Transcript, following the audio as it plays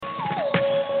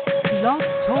Blog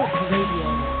Talk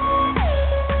Radio.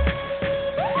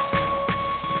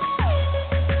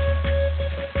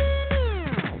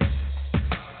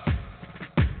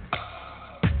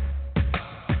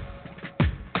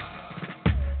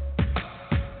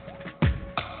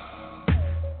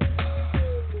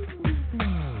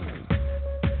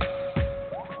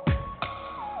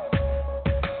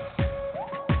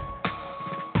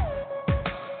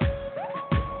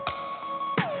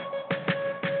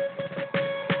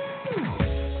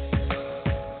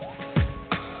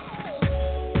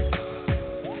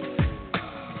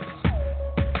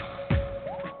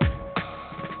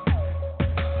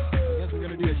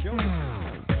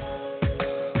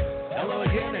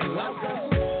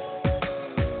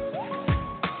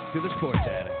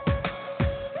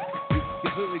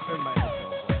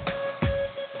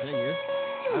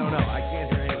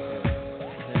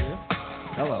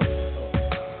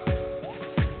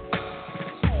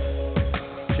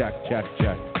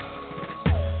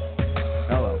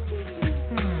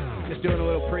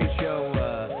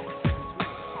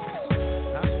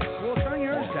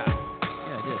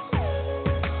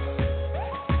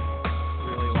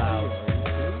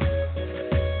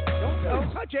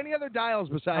 Dials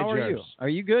besides How are yours. you? Are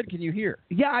you good? Can you hear?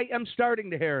 Yeah, I'm starting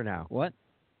to hear now. What?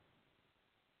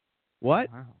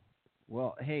 What? Wow.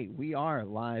 Well, hey, we are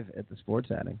live at the Sports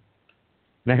Attic.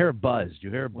 And I hear a buzz. Do you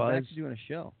hear a buzz? We're actually doing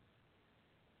a show.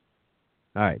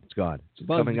 All right, it's gone. It's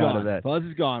buzz coming is out gone. of that. Buzz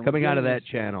is gone. Coming out of that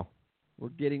channel. We're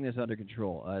getting this under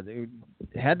control. They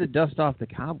had to dust off the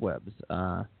cobwebs.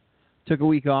 Took a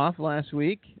week off last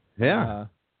week. Yeah.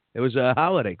 It was a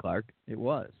holiday, Clark. It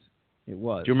was. It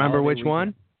was. Do you remember holiday which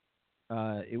one?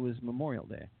 It was Memorial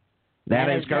Day. That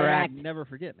is correct. Never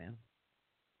forget, man.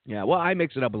 Yeah, well, I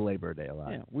mix it up with Labor Day a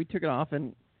lot. Yeah, we took it off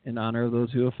in honor of those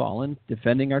who have fallen,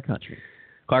 defending our country.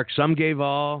 Clark, some gave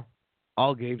all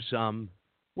gave some.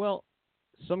 Well,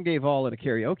 some gave all at a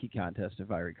karaoke contest, if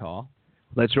I recall.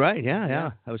 That's right,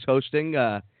 yeah. I was hosting.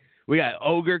 We got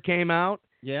Ogre came out.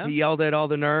 Yeah. He yelled at all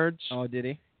the nerds. Oh, did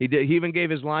he? He did. He even gave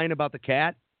his line about the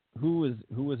cat. Who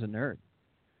was a nerd?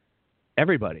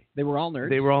 Everybody. They were all nerds?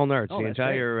 They were all nerds. Oh,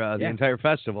 the entire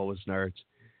festival was nerds.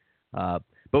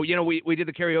 But, you know, we did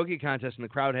the karaoke contest, and the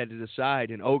crowd had to decide,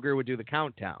 and Ogre would do the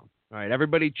countdown. All right,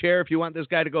 everybody cheer if you want this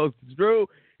guy to go through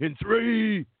in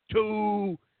 3,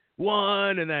 2,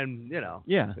 1, and then, you know.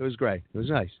 Yeah. It was great. It was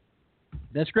nice.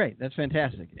 That's great. That's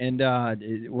fantastic. And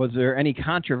was there any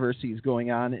controversies going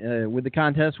on with the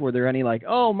contest? Were there any like,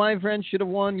 oh, my friend should have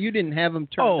won. You didn't have him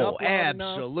turned up loud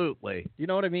enough? Absolutely. You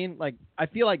know what I mean? Like, I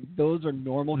feel like those are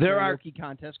normal karaoke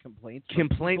contest complaints.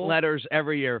 Complaint letters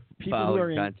every year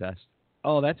following contest.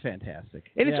 Oh, that's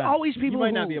fantastic. And it's always people you might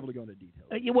who not be able to go into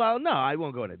details. Well, no, I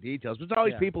won't go into details. But it's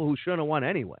always people who shouldn't have won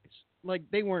anyways. Like,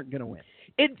 they weren't going to win.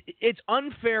 It's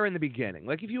unfair in the beginning.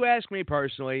 Like, if you ask me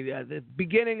personally, the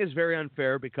beginning is very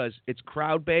unfair because it's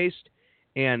crowd-based,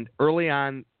 and early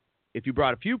on, if you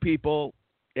brought a few people,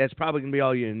 it's probably going to be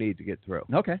all you need to get through.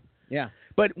 Okay, yeah.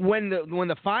 But when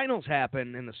the finals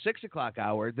happen in the 6 o'clock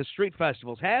hour, the street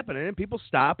festivals happen, and people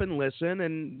stop and listen,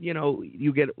 and, you know,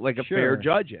 you get, like, a fair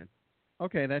judging.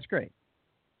 Okay, that's great.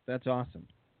 That's awesome.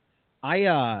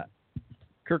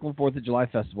 Kirkland 4th of July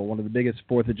Festival, one of the biggest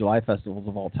 4th of July festivals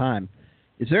of all time.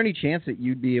 Is there any chance that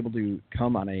you'd be able to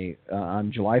come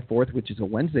on July 4th, which is a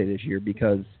Wednesday this year,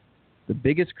 because the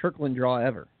biggest Kirkland draw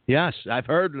ever? Yes, I've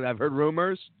heard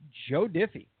rumors. Joe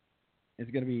Diffie is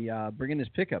going to be bringing his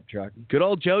pickup truck. Good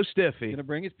old Joe Stiffy. Going to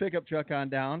bring his pickup truck on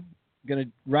down. Going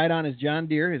to ride on his John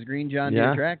Deere, his green John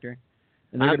Deere tractor,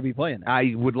 and they're going to be playing that.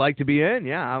 I would like to be in.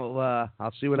 Yeah,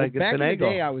 I'll see what I get. Back in the finagle.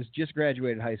 day, I was just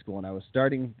graduated high school, and I was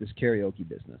starting this karaoke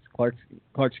business, Clark's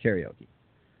Karaoke.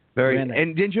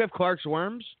 And didn't you have Clark's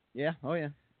Worms? Yeah. Oh, yeah.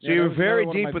 So you were very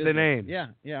deep with the name. Yeah.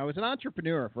 I was an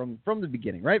entrepreneur from the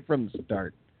beginning, right from the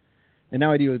start. And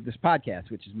now I do this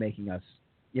podcast, which is making us,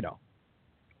 you know.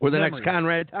 We're the next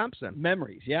Conrad Thompson.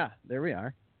 Memories, yeah. There we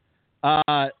are.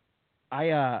 You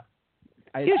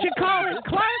should call it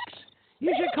Clark's.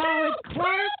 You should call it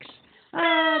Clark's.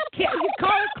 You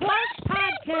call it Clark's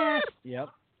Podcast. Yep.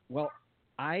 Well,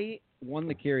 I won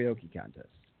the karaoke contest.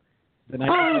 It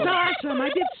was awesome. I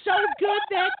did so good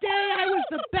that day. I was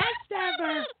the best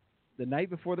ever. The night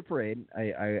before the parade,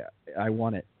 I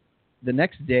won it. The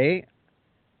next day,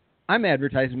 I'm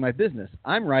advertising my business.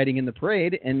 I'm riding in the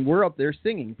parade, and we're up there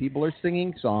singing. People are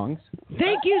singing songs.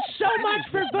 Thank you so much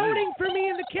for voting for me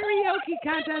in the karaoke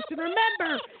contest. And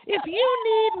remember, if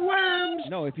you need worms,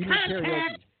 if you need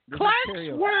karaoke. Clark's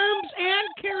Worms and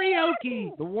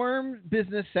Karaoke. The worm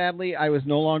business, sadly, I was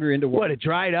no longer into worms. What, it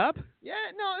dried up?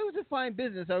 Yeah, no, it was a fine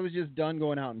business. I was just done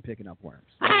going out and picking up worms.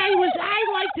 I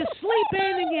like to sleep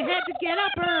in, and you had to get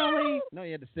up early. No,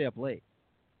 you had to stay up late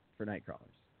for night crawlers.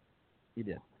 You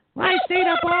did. I stayed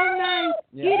up all night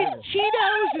eating Yeah.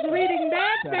 Cheetos and reading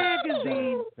that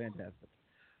magazine. Fantastic.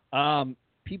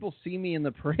 People see me in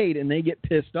the parade and they get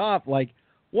pissed off. Like,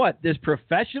 what? This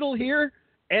professional here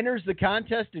enters the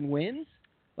contest and wins?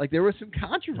 Like, there was some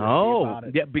controversy about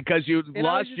it. Yeah, because you And I was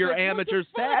lost just your like, amateur what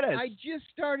the fuck? status. I just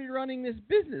started running this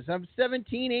business. I'm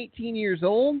 17, 18 years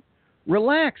old.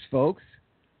 Relax, folks.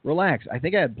 Relax. I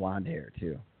think I had blonde hair,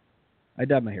 too. I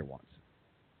dyed my hair once.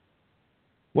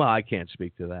 Well, I can't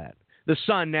speak to that. The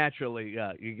sun naturally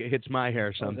hits my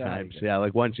hair sometimes. Yeah,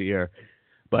 like once a year.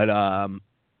 But,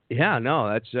 yeah, no,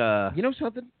 that's... You know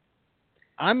something?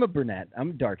 I'm a brunette.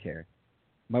 I'm dark hair.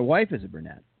 My wife is a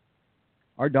brunette.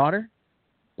 Our daughter,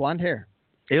 blonde hair.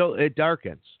 It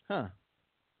darkens. Huh.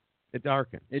 It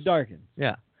darkens. It darkens.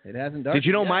 Yeah. It hasn't darkened. Did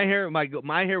you know yet. my hair?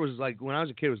 My hair was like, when I was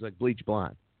a kid, it was like bleach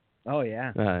blonde. Oh,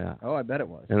 yeah. Yeah. Oh, I bet it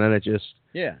was. And then it just...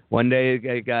 Yeah. One day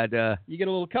it got... You get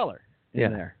a little color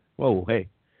in there. Whoa, hey.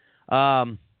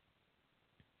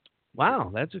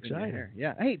 Wow, that's exciting.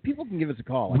 Yeah. Hey, people can give us a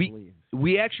call, I believe.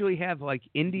 We actually have like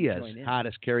India's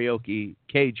hottest karaoke,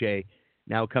 KJ,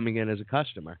 now coming in as a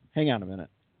customer. Hang on a minute.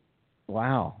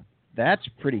 Wow. That's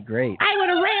pretty great. I would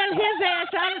have ran his ass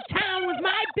out of town with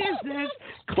my business,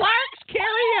 Clark's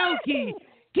Karaoke.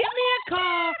 Give me a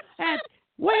call at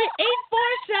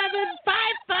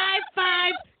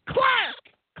 847-555-CLARK.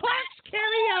 Clark's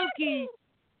Karaoke.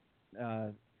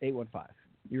 815.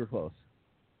 You were close.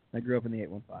 I grew up in the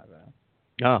 815.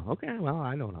 Oh, okay. Well,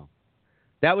 I don't know.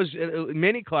 That was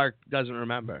Minnie Clark doesn't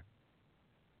remember.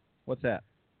 What's that?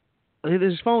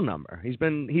 His phone number. He's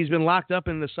been locked up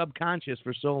in the subconscious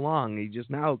for so long. He just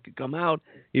now could come out.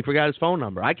 He forgot his phone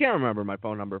number. I can't remember my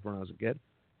phone number from when I was a kid.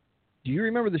 Do you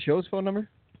remember the show's phone number?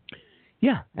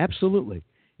 Yeah, absolutely.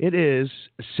 It is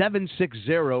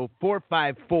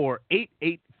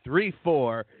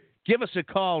 760-454-8834. Give us a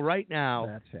call right now.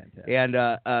 That's fantastic. And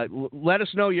let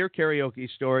us know your karaoke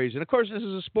stories. And, of course, this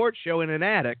is a sports show in an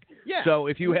attic. Yeah. So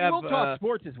if you have... We'll talk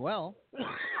sports as well.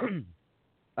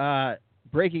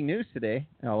 Breaking news today,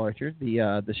 Larcher.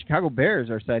 The Chicago Bears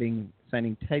are signing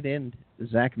tight end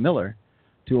Zach Miller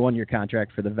to a one-year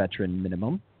contract for the veteran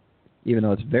minimum, even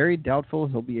though it's very doubtful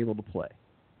he'll be able to play.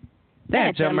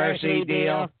 That's a mercy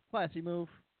deal. Classy move.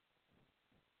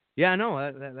 Yeah,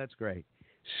 no, that's great.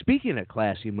 Speaking of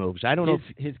classy moves, I don't know if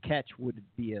his catch would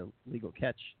be a legal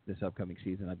catch this upcoming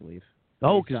season, I believe.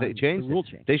 Oh, because they changed the rule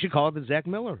change. They should call it the Zach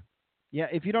Miller. Yeah,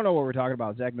 if you don't know what we're talking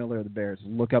about, Zach Miller of the Bears,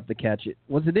 look up the catch.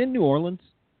 Was it in New Orleans?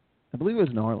 I believe it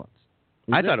was New Orleans.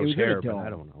 I thought it was here, but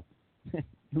I don't know. It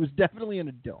was definitely in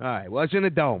a dome. All right, well, it's in a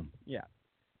dome. Yeah.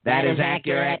 That is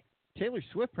accurate. Taylor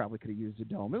Swift probably could have used a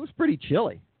dome. It was pretty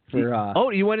chilly. For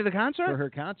you went to the concert? For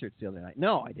her concerts the other night.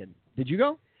 No, I didn't. Did you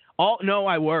go? Oh, no,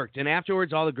 I worked. And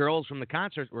afterwards, all the girls from the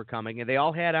concert were coming, and they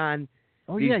all had on...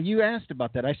 Oh, yeah, you asked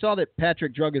about that. I saw that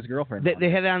Patrick drug his girlfriend.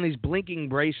 They had on these blinking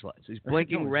bracelets, these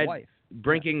blinking red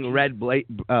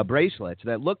bracelets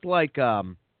that looked like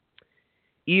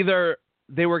either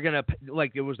they were going to...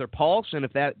 Like, it was their pulse, and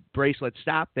if that bracelet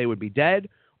stopped, they would be dead,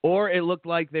 or it looked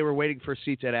like they were waiting for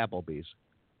seats at Applebee's.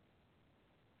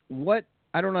 What?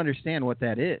 I don't understand what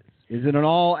that is. Is it an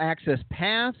all-access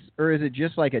pass, or is it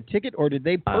just like a ticket, or did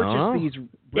they purchase these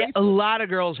bracelets? A lot of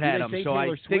girls had them, so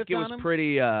I think it was them?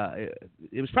 pretty...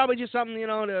 it was probably just something,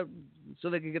 so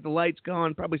they could get the lights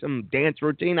going, probably some dance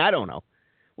routine. I don't know.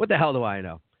 What the hell do I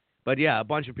know? But, yeah, a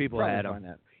bunch of people had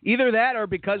them. Either that or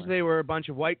because they were a bunch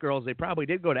of white girls, they probably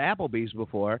did go to Applebee's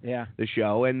before the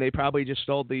show, and they probably just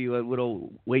stole the little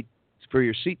wait for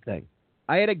your seat thing.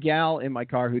 I had a gal in my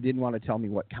car who didn't want to tell me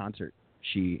what concert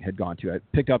she had gone to. I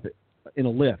picked up in a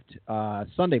Lyft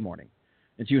Sunday morning,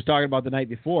 and she was talking about the night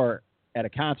before at a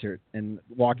concert, and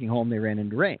walking home they ran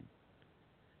into rain.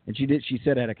 And she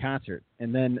said at a concert,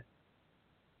 and then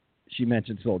she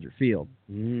mentioned Soldier Field.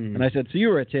 And I said, so you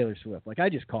were at Taylor Swift. Like, I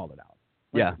just called it out.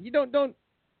 Like, you don't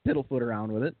piddlefoot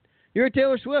around with it. You're at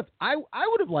Taylor Swift. I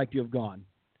would have liked to have gone.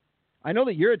 I know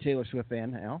that you're a Taylor Swift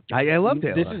fan, Al. I love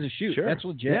Taylor. This is a shoot. Sure. That's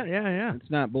legit. Yeah.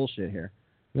 It's not bullshit here.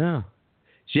 Yeah.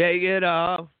 Shake it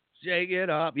off. Shake it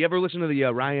up. You ever listen to the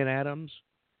Ryan Adams?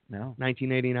 No.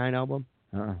 1989 album?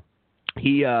 Uh-uh.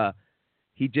 He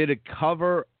did a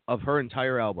cover of her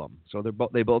entire album. So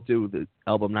they both do the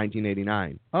album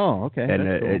 1989. Oh, okay. And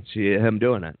cool. it's him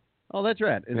doing it. Oh, that's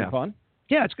right. Is it fun?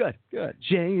 Yeah, it's good. Good.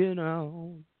 Shake it off.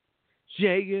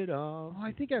 Shake it off. Oh,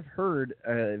 I think I've heard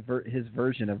his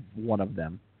version of one of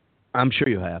them. I'm sure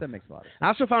you have. That makes a lot of sense. I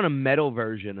also found a metal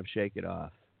version of Shake It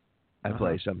Off I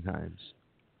play sometimes.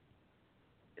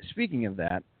 speaking of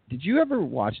that, did you ever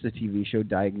watch the TV show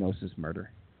Diagnosis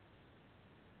Murder?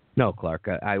 No, Clark.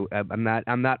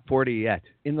 I'm not 40 yet.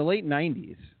 In the late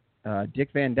 90s, Dick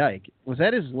Van Dyke, was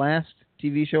that his last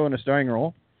TV show in a starring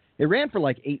role? It ran for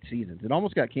like 8 seasons. It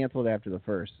almost got canceled after the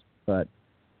first, but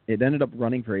it ended up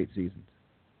running for 8 seasons.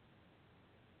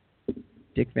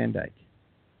 Dick Van Dyke.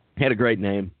 He had a great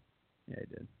name. Yeah,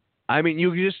 he did. I mean,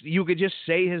 you could just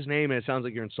say his name and it sounds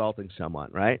like you're insulting someone,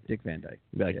 right? Dick Van Dyke.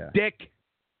 You'd be like, yeah. Dick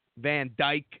Van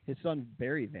Dyke. His son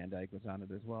Barry Van Dyke was on it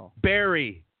as well.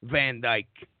 Barry Van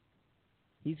Dyke.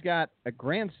 He's got a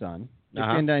grandson, Dick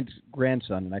Van Dyke's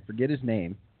grandson, and I forget his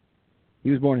name. He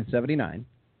was born in 79.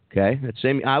 Okay,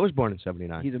 I was born in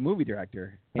 79. He's a movie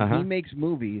director, and he makes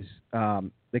movies.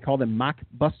 They call them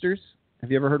mockbusters. Have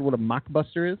you ever heard what a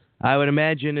mockbuster is? I would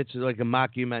imagine it's like a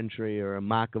mockumentary or a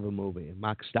mock of a movie, a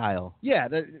mock style. Yeah.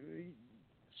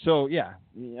 So, yeah.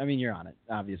 I mean, you're on it,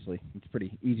 obviously. It's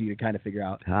pretty easy to kind of figure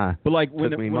out. But, like,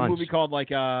 when a movie called,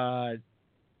 like, a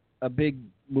big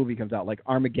movie comes out, like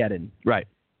Armageddon. Right.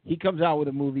 He comes out with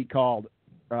a movie called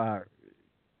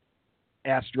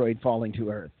Asteroid Falling to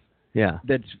Earth. Yeah.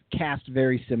 That's cast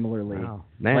very similarly. Oh,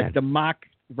 man. Like the mock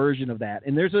version of that.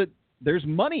 And there's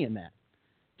money in that.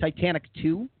 Titanic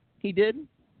 2, he did.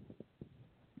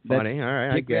 Funny. All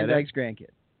right, Dick Van Dyke's grandkid.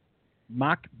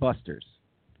 Mockbusters.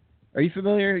 Are you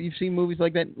familiar? You've seen movies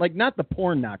like that? Like, not the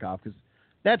porn knockoff, because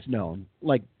that's known.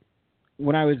 Like,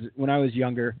 when I was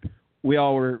younger, we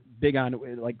all were big on,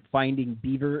 like, Finding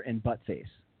Beaver and Buttface.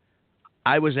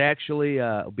 I was actually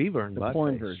Beaver and Buttface. The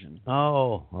porn version.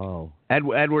 Oh.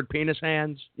 Edward Penis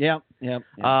Hands? Yeah.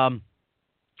 No.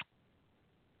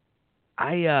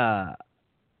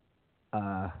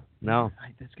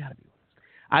 That's got to be one.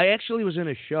 I actually was in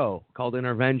a show called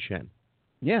Intervention.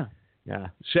 Yeah. Yeah.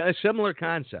 A similar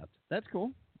concept. That's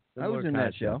cool. Similar I was in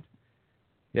that show.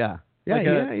 Yeah.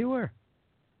 Yeah, you were.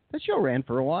 That show ran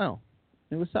for a while.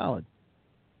 It was solid.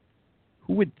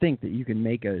 Who would think that you can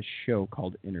make a show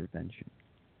called Intervention?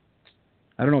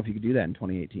 I don't know if you could do that in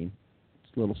 2018.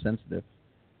 It's a little sensitive.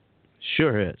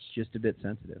 Sure is. Just a bit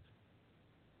sensitive.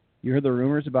 You heard the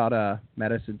rumors about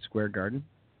Madison Square Garden?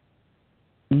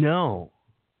 No.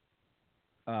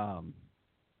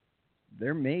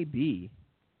 There may be,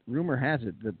 rumor has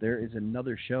it, that there is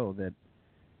another show that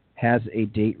has a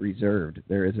date reserved.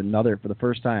 There is another, for the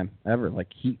first time ever, like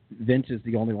Vince is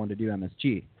the only one to do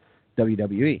MSG.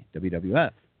 WWE,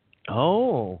 WWF.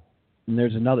 Oh. And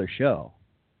there's another show.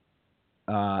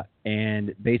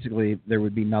 And basically there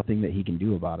would be nothing that he can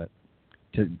do about it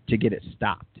to get it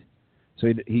stopped. So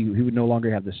he would no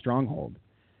longer have the stronghold.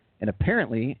 And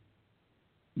apparently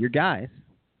your guys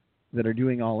that are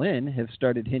doing All In have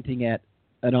started hinting at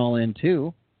an All In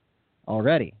too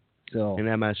already. So in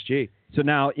MSG. So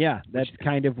now, yeah, that's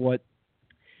kind of what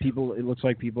it looks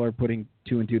like people are putting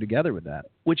 2 and 2 together with that.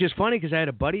 Which is funny because I had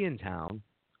a buddy in town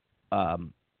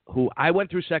who I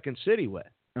went through Second City with.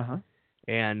 Uh-huh.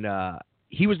 And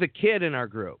he was the kid in our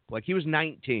group. Like, he was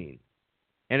 19.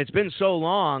 And it's been so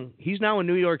long, he's now a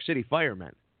New York City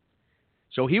fireman.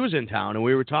 So he was in town, and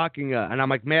we were talking, and I'm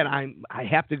like, man, I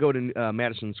have to go to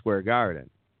Madison Square Garden.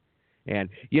 And,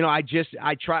 I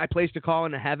placed a call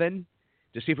into heaven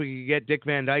to see if we could get Dick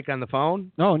Van Dyke on the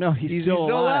phone. Oh, no, he's still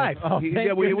alive. Oh, he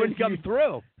wouldn't come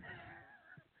through.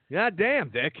 God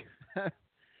damn, Dick.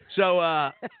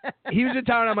 So he was in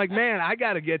town, and I'm like, man, I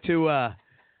got to get to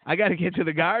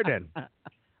the garden.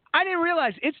 I didn't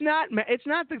realize it's not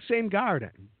the same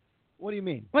garden. What do you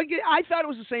mean? Like, I thought it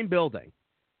was the same building.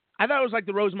 I thought it was like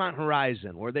the Rosemont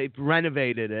Horizon, where they've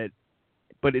renovated it,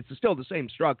 but it's still the same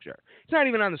structure. It's not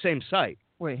even on the same site.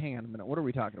 Wait, hang on a minute. What are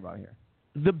we talking about here?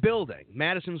 The building,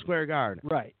 Madison Square Garden.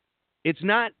 Right. It's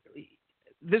not.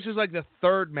 This is like the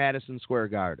third Madison Square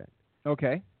Garden.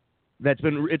 Okay.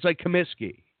 It's like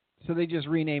Comiskey. So they just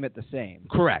rename it the same.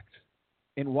 Correct.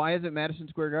 And why is it Madison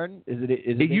Square Garden?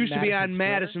 It used to be on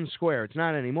Madison Square. It's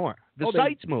not anymore. The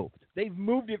site's moved. They've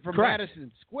moved it from Correct.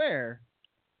 Madison Square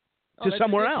to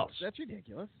somewhere else. That's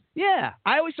ridiculous. Yeah,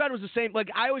 I always thought it was the same. Like,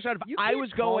 I always thought if I was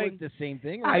going, the same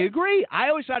thing. Right? I agree. I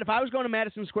always thought if I was going to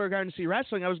Madison Square Garden to see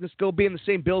wrestling, I was going to go be in the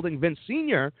same building Vince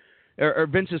Senior or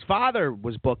Vince's father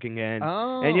was booking in.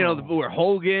 Oh. And were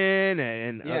Hogan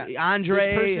and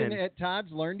Andre. This person at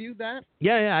Todd's learned you that?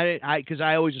 Yeah. Because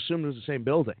I always assumed it was the same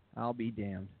building. I'll be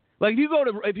damned. Like, if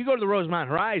you go to the Rosemont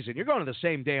Horizon, you're going to the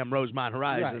same damn Rosemont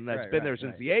Horizon that's been there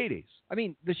since the 80s. I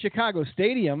mean, the Chicago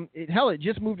Stadium, it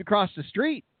just moved across the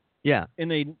street. Yeah.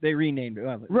 And they renamed it.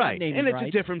 Well, right. And it's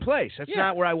a different place. That's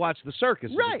not where I watched the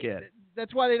circus as a kid.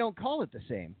 That's why they don't call it the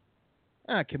same.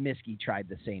 Comiskey tried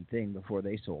the same thing before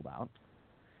they sold out.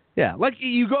 Yeah. Like,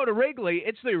 you go to Wrigley,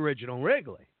 it's the original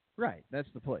Wrigley. Right, that's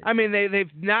the place. I mean,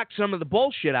 they've knocked some of the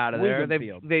bullshit out of there.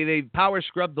 Wiggum They power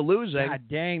scrubbed the losing. God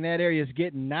dang, that area's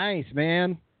getting nice,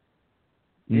 man.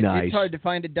 Nice. It's hard to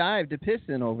find a dive to piss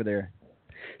in over there.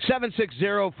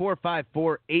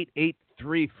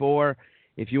 760-454-8834.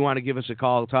 If you want to give us a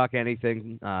call, talk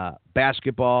anything,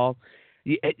 basketball.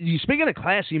 Speaking of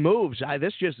classy moves,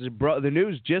 the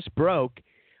news just broke.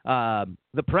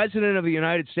 The President of the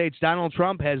United States, Donald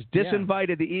Trump, has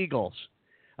disinvited the Eagles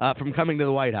from coming to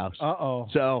the White House. Uh-oh.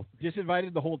 So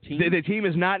disinvited the whole team? The team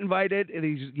is not invited.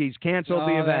 He's canceled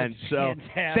the event. So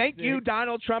fantastic. Thank you,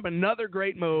 Donald Trump. Another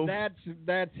great move.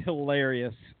 That's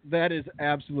hilarious. That is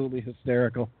absolutely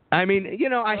hysterical. I mean,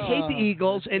 I hate the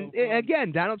Eagles, and so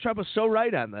again, Donald Trump was so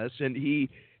right on this, and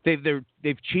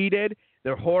they've cheated.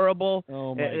 They're horrible.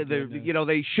 Oh my goodness.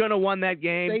 They shouldn't have won that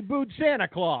game. They booed Santa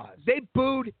Claus. They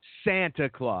booed Santa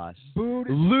Claus. Booed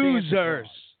losers. Santa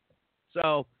Claus.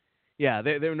 So, yeah,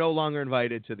 they're no longer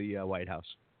invited to the White House.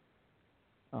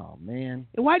 Oh man.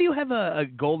 Why do you have a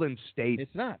Golden State?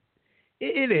 It's not.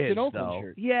 It It's is an Oakland though.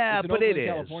 shirt. Yeah, it's an but Oakland, it is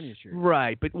California shirt.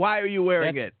 Right. But why are you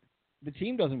wearing it? The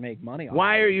team doesn't make money off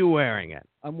Why it. are you wearing it?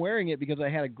 I'm wearing it because I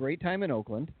had a great time in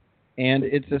Oakland, and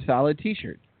it's a solid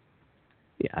T-shirt.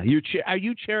 Yeah. Are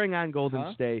you cheering on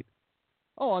Golden State?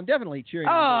 Oh, I'm definitely cheering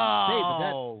on Golden State,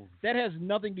 but that has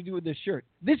nothing to do with this shirt.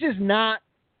 This is not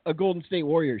a Golden State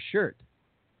Warriors shirt.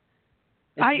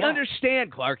 I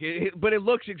understand, Clark, but it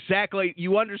looks exactly.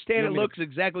 You understand it looks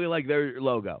exactly like their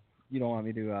logo. You don't want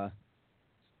me to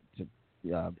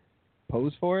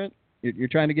pose for it? You're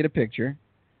trying to get a picture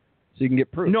so you can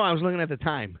get proof. No, I was looking at the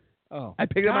time. Oh, I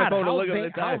picked up my phone to look at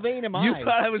the time. How vain am I? You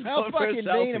thought I was how going for a fucking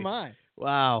selfie. vain am I?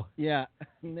 Wow. Yeah.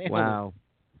 Wow.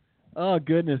 Oh,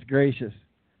 goodness gracious.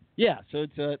 Yeah, so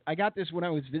it's I got this when I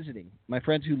was visiting. My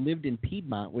friends who lived in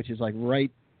Piedmont, which is like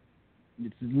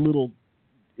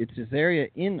it's this area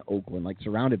in Oakland, like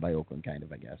surrounded by Oakland kind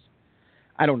of, I guess.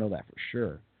 I don't know that for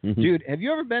sure. Mm-hmm. Dude, have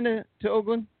you ever been to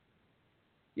Oakland?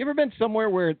 You ever been somewhere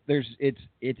where it's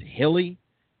hilly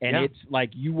and it's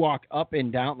like you walk up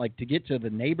and down, like to get to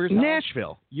the neighbor's house?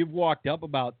 Nashville. You've walked up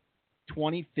about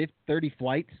 20, 50, 30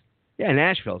 flights? Yeah,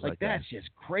 Nashville's like that. That's just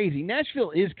crazy.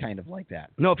 Nashville is kind of like that.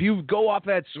 No, if you go off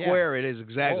that square, it is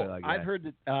exactly like that. I've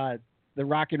heard that the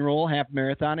Rock and Roll Half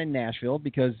Marathon in Nashville,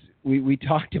 because we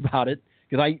talked about it,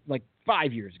 because I, like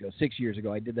 6 years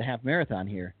ago, I did the half marathon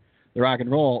here, the Rock and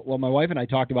Roll. Well, my wife and I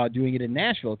talked about doing it in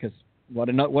Nashville, because what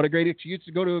a great excuse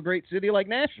to go to a great city like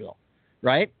Nashville,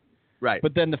 right? Right.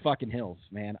 But then the fucking hills,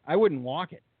 man. I wouldn't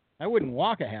walk it. I wouldn't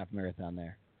walk a half marathon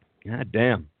there. God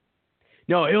damn.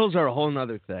 No, hills are a whole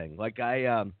other thing. Like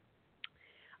I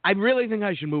really think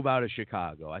I should move out of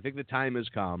Chicago. I think the time has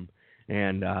come,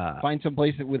 and find some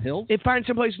place with hills. Find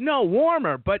some place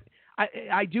warmer. But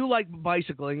I do like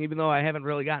bicycling, even though I haven't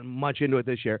really gotten much into it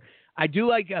this year. I do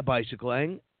like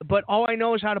bicycling, but all I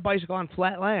know is how to bicycle on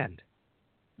flat land.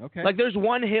 Okay. Like there's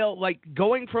one hill, like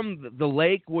going from the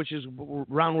lake, which is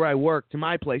around where I work, to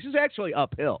my place is actually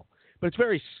uphill, but it's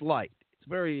very slight. It's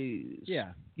very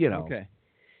Okay.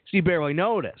 So you barely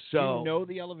notice. So do you know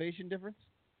the elevation difference?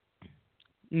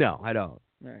 No, I don't. All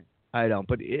right. I don't.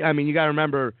 But I mean, you got to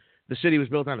remember the city was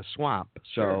built on a swamp,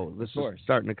 so this is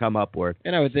starting to come upward.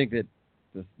 And I would think that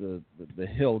the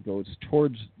hill goes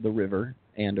towards the river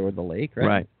and or the lake, right?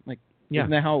 Right. Like,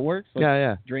 isn't that how it works?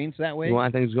 Like, drains that way. You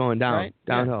want things going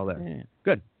downhill there. Yeah.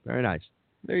 Good. Very nice.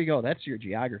 There you go. That's your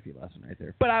geography lesson right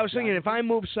there. But I was thinking, if I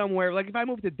move somewhere, like if I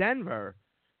move to Denver.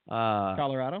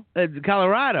 Colorado?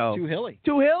 Colorado. Too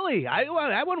hilly. I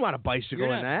wouldn't want to bicycle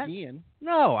You're in not that. skiing.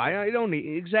 No, I don't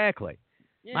need exactly.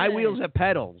 Yeah. My wheels have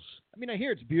pedals. I mean, I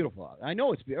hear it's beautiful out. I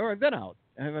know it's beautiful. Or I've been out.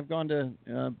 I've gone to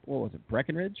what was it,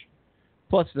 Breckenridge?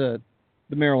 Plus the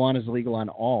marijuana is legal on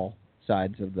all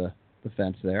sides of the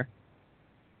fence there,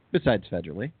 besides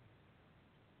federally.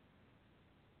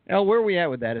 Al, where are we at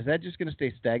with that? Is that just going to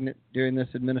stay stagnant during this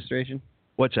administration?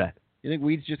 What's that? You think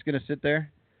weed's just going to sit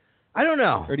there? I don't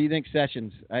know. Or do you think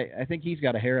Sessions? I think he's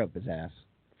got a hair up his ass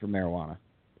for marijuana.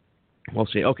 We'll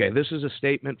see. Okay, this is a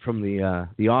statement from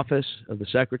the office of the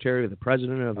Secretary of the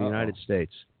President of the United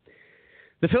States.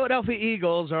 The Philadelphia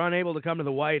Eagles are unable to come to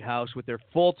the White House with their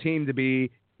full team to be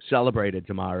celebrated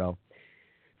tomorrow.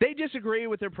 They disagree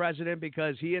with their president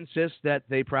because he insists that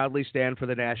they proudly stand for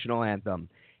the national anthem,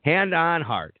 hand on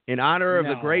heart, in honor of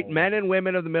the great men and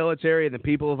women of the military and the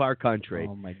people of our country.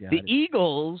 Oh, my God. The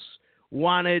Eagles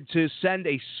wanted to send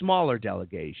a smaller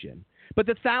delegation, but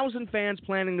the 1,000 fans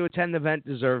planning to attend the event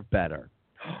deserve better.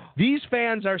 These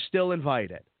fans are still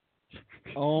invited.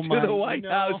 Oh to my the White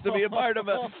House to be a part of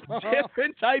a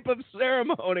different type of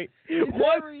ceremony.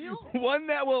 One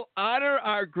that will honor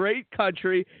our great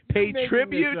country, pay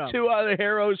tribute to the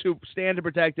heroes who stand to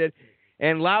protect it,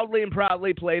 and loudly and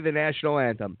proudly play the national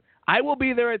anthem. I will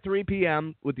be there at 3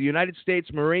 p.m. with the United States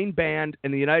Marine Band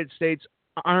and the United States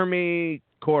Army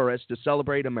Chorus to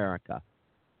celebrate America.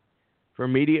 For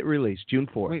immediate release, June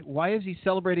 4th. Wait, why is he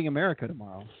celebrating America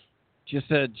tomorrow? Just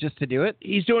to do it?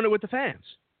 He's doing it with the fans.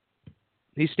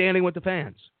 He's standing with the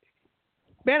fans.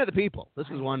 Man of the people. This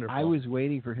is wonderful. I was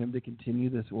waiting for him to continue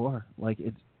this war. Like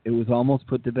it was almost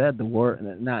put to bed. The war,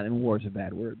 war's a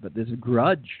bad word, but there's a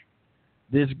grudge.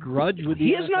 This grudge with the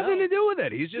He has NFL. nothing to do with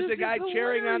it. He's just a guy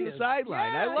cheering on the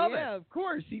sideline. Yeah, I love it. Yeah, of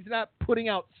course. He's not putting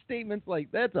out statements like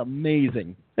that's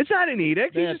amazing. It's not an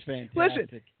edict. That's fantastic.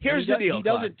 Listen, here's the deal. He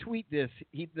doesn't tweet this.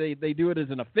 They do it as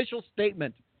an official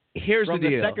statement. Here's from the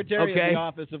deal. The Secretary okay? of the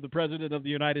Office of the President of the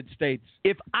United States.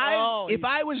 If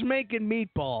I was making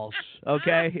meatballs,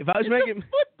 okay? If I was making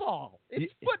football.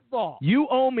 It's football. You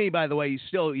owe me, by the way,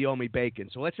 you owe me bacon.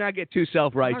 So let's not get too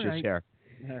self-righteous here.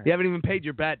 Right. You haven't even paid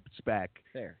your bets back.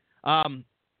 There.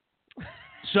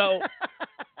 So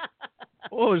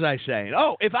what was I saying?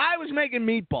 Oh, if I was making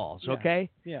meatballs, okay?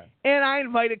 Yeah. And I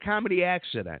invited Comedy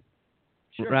Accident.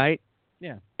 Sure. Right?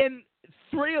 Yeah. And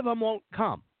 3 of them won't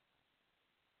come.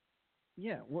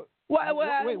 Yeah. Wait,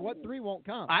 what 3 won't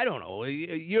come? I don't know.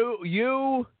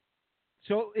 You.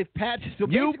 So if Patrick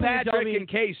and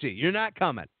Casey, you're not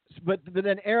coming. But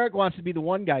then Eric wants to be the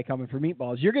one guy coming for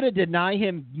meatballs. You're going to deny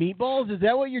him meatballs? Is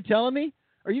that what you're telling me?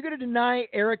 Are you going to deny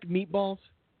Eric meatballs?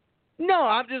 No,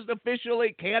 I'm just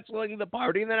officially canceling the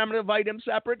party, and then I'm going to invite him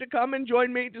separate to come and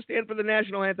join me to stand for the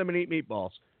national anthem and eat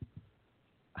meatballs.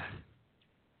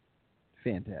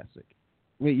 Fantastic.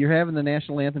 Wait, you're having the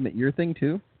national anthem at your thing,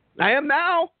 too? I am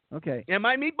now. Okay. And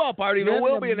my meatball party, there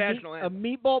will be a national anthem. A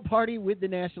meatball party with the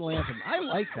national anthem. I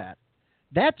like that.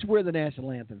 That's where the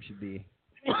national anthem should be.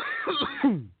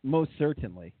 Most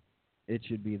certainly. It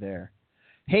should be there.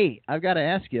 Hey, I've got to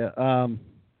ask you.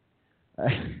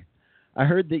 I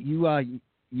heard that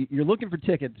you're looking for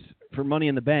tickets for Money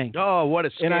in the Bank. Oh, what a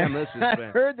scam this has been.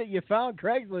 I heard that you found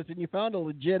Craigslist and you found a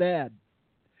legit ad.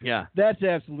 Yeah. That's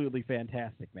absolutely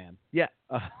fantastic, man. Yeah.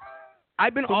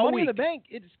 I've been all Money week. in the Bank,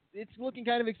 it's looking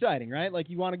kind of exciting, right? Like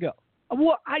you want to go.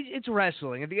 Well, it's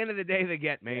wrestling. At the end of the day, they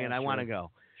get me, and I want to go.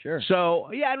 Sure.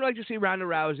 So, yeah, I'd like to see Ronda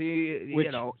Rousey,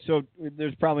 So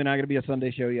there's probably not going to be a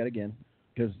Sunday show yet again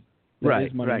because there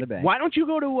is Money in the Bank. Why don't you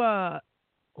go to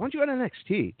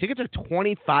NXT? Tickets are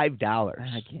 $25.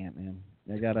 I can't, man.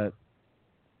 I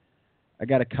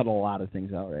gotta cut a lot of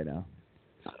things out right now.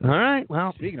 All right.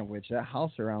 Well, speaking of which, that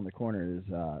house around the corner is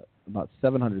about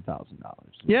 $700,000.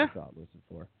 Yeah. That's all it listed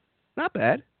for. Not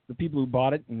bad. The people who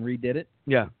bought it and redid it,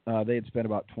 yeah, they had spent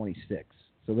about $26.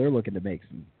 So they're looking to make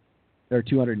some. They're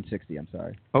 $260. I'm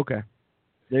sorry. Okay.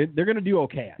 They're going to do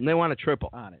okay. And they want to triple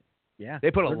on it. Yeah.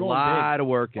 They put a lot of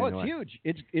work into it. Oh, it's huge.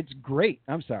 It's great.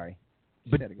 I'm sorry.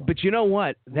 But you know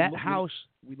what? That house.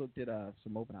 We looked at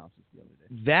some open houses the other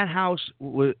day. That house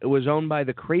was owned by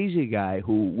the crazy guy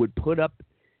who would put up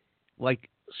like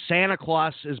Santa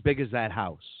Claus as big as that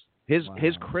house.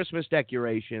 His Christmas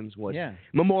decorations was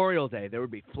Memorial Day. There would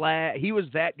be flag. He was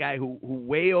that guy who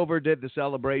way overdid the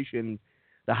celebration,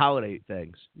 the holiday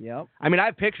things. Yep. I mean, I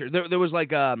have pictures. There was like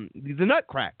the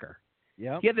Nutcracker.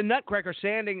 Yep. He had the Nutcracker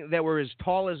standing that were as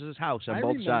tall as his house on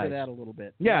both sides. I remember that a little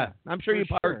bit. Yeah. I'm sure you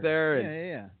parked there. And,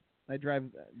 yeah. I drive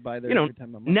by there every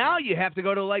time I'm now you have to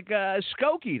go to like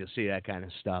Skokie to see that kind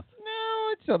of stuff.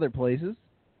 No, it's other places.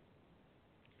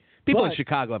 People in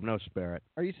Chicago have no spirit.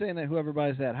 Are you saying that whoever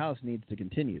buys that house needs to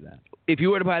continue that? If you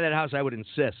were to buy that house, I would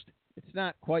insist. It's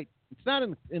not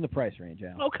in the price range,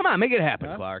 Al. Oh, come on. Make it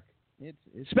happen, Clark. It's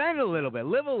spend a little bit.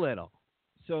 Live a little.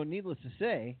 So, needless to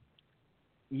say,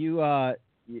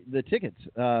 the tickets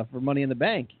for Money in the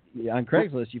Bank on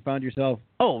Craigslist, you found yourself.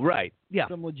 Oh, right. Yeah.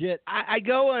 Some legit. I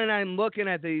go and I'm looking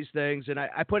at these things, and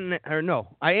I put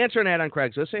I answer an ad on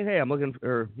Craigslist. Say, hey, I'm looking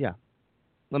for,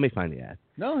 let me find the ad.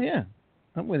 No, yeah.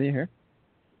 I'm with you here.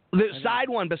 The side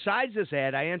one, besides this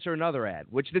ad, I answer another ad,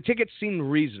 which the tickets seemed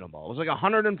reasonable. It was like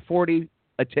 $140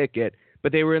 a ticket,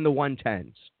 but they were in the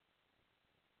 110s.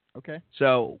 Okay.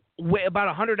 So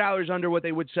about $100 under what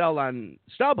they would sell on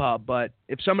StubHub, but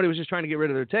if somebody was just trying to get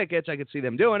rid of their tickets, I could see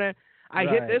them doing it. I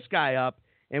hit this guy up,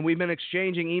 and we've been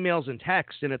exchanging emails and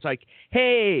texts, and it's like,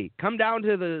 hey, come down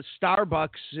to the Starbucks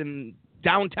in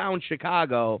downtown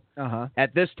Chicago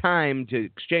at this time to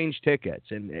exchange tickets.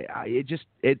 And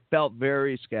it felt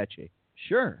very sketchy.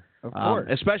 Sure, of course.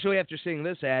 Especially after seeing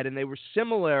this ad, and they were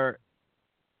similar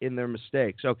in their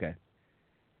mistakes. Okay.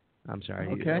 I'm sorry.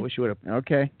 Okay. I wish you would have.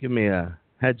 Okay. Give me a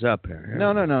Heads up here.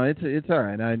 No. It's all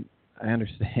right. I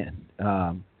understand.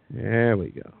 There we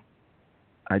go.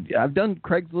 I've done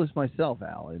Craigslist myself,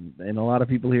 Al, and a lot of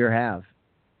people here have.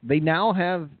 They now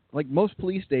have, like, most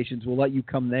police stations will let you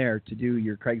come there to do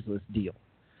your Craigslist deal.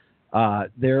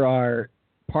 There are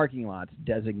parking lots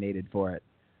designated for it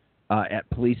at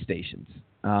police stations.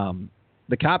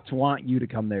 The cops want you to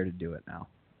come there to do it now.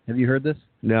 Have you heard this?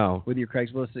 No. With your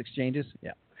Craigslist exchanges?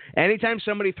 Yeah. Anytime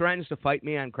somebody threatens to fight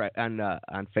me on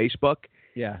Facebook,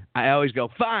 yeah, I always go,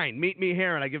 fine, meet me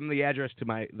here, and I give them the address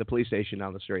to the police station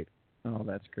down the street. Oh,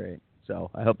 that's great. So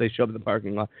I hope they show up in the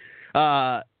parking lot.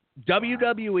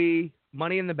 WWE,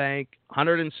 Money in the Bank,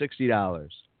 $160.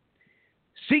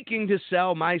 Seeking to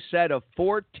sell my set of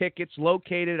 4 tickets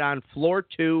located on floor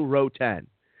 2, row 10.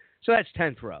 So that's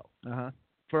 10th row.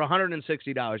 For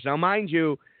 $160. Now, mind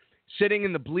you, sitting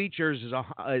in the bleachers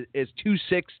is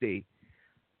 $260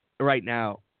 right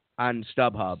now on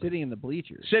StubHub. Sitting in the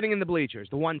bleachers. Sitting in the bleachers,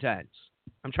 the 110s.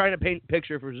 I'm trying to paint a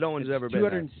picture for no one's ever been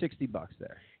there. $260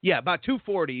 there. Yeah, about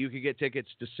 $240 you could get tickets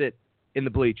to sit in the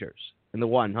bleachers, in the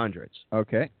 100s.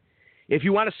 Okay. If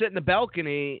you want to sit in the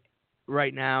balcony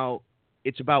right now,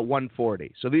 it's about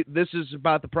 $140. So this is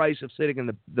about the price of sitting in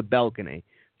the balcony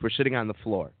for sitting on the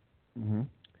floor. Mm-hmm.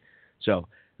 So,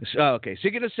 okay.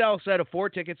 Seeking to sell a set of 4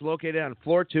 tickets located on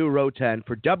floor 2, row 10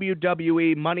 for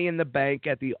WWE Money in the Bank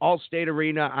at the Allstate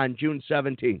Arena on June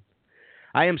 17th.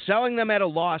 I am selling them at a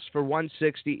loss for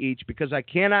 $160 each because I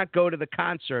cannot go to the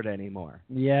concert anymore.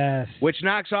 Yes. Which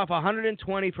knocks off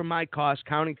 $120 from my cost,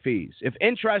 counting fees. If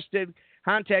interested,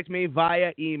 contact me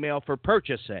via email for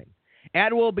purchasing.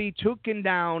 Ad will be taken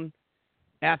down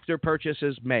after purchase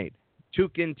is made.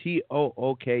 Tooken,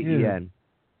 Tooken.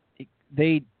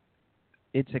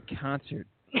 It's a concert.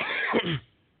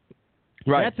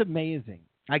 Right. That's amazing.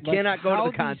 I cannot go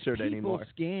to the concert anymore. How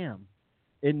these people scam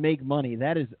and make money.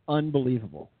 That is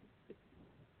unbelievable.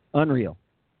 Unreal.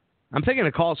 I'm thinking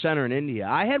a call center in India.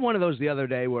 I had one of those the other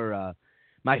day where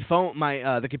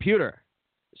the computer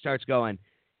starts going,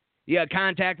 yeah,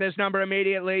 contact this number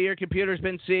immediately. Your computer's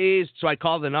been seized. So I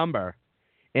call the number,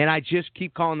 and I just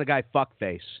keep calling the guy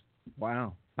fuckface.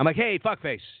 Wow. I'm like, hey,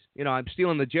 fuckface. You know, I'm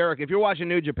stealing the Jericho. If you're watching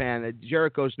New Japan,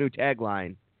 Jericho's new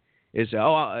tagline is,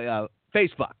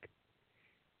 face fuck.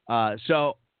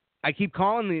 So I keep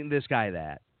calling this guy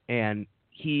that, and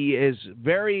he is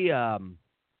very,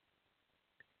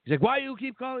 he's like, why do you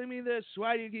keep calling me this?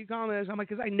 Why do you keep calling me this? I'm like,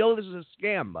 because I know this is a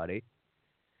scam, buddy.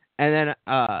 And then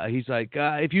he's like,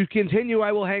 if you continue,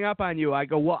 I will hang up on you. I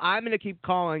go, well, I'm going to keep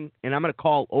calling, and I'm going to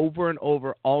call over and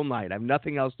over all night. I have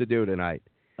nothing else to do tonight.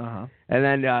 Uh-huh.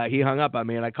 And then he hung up on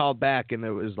me, and I called back, and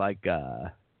it was like,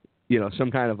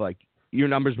 some kind of like, your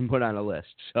number's been put on a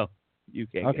list, so you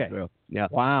can't get through. Yeah.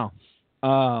 Wow.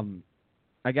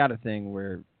 I got a thing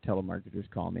where telemarketers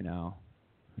call me now,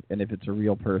 and if it's a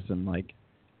real person, like,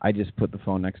 I just put the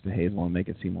phone next to Hazel and make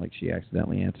it seem like she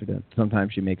accidentally answered it.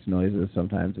 Sometimes she makes noises.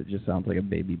 Sometimes it just sounds like a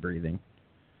baby breathing.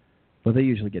 But they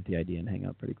usually get the idea and hang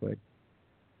up pretty quick.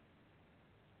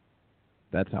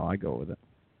 That's how I go with it.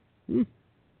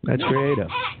 That's creative.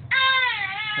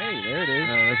 Hey, there it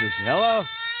is. This is, hello?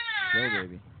 Go,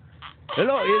 baby.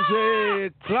 Hello,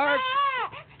 is Clark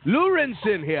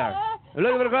Lorensen here?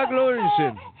 Hello, Clark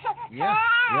Lorensen. Yeah.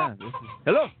 This is...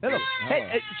 Hello.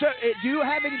 Hey, sir, do you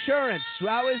have insurance?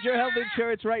 How is your health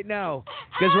insurance right now?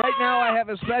 Because right now I have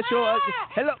a special...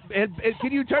 hello,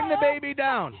 can you turn the baby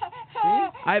down?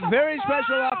 I have a very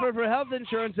special offer for health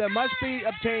insurance that must be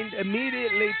obtained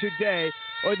immediately today,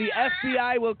 or the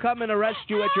FBI will come and arrest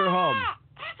you at your home.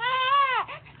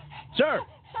 Sir,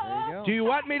 there you go. Do you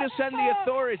want me to send the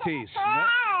authorities? No.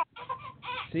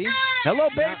 See? Hello,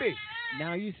 baby.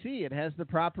 Now you see, it has the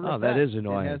proper effect. Oh, that is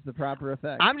annoying. It has the proper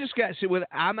effect. I'm not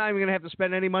even going to have to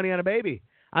spend any money on a baby.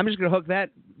 I'm just going to hook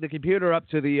the computer up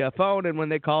to the phone, and when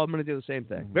they call, I'm going to do the same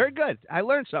thing. Mm-hmm. Very good. I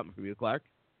learned something from you, Clark.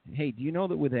 Hey, do you know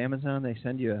that with Amazon, they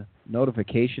send you a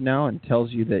notification now and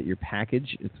tells you that your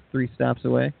package is 3 stops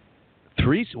away?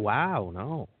 3? Wow,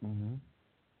 no. Mm-hmm.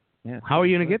 Yeah. How are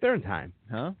you going to get there in time?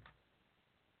 Huh?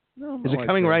 No. Is it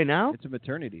coming right now? It's a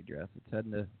maternity dress. It's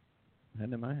heading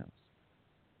to my house.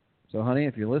 So, honey,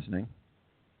 if you're listening,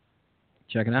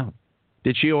 check it out.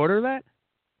 Did she order that?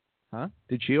 Huh?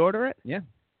 Did she order it? Yeah.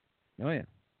 Oh, yeah.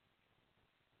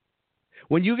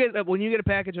 When you get a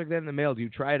package like that in the mail, do you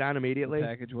try it on immediately? The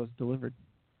package was delivered.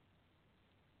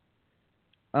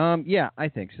 Yeah, I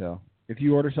think so. If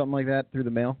you order something like that through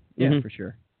the mail, yeah, for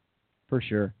sure. For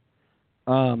sure.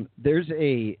 There's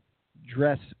a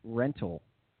dress rental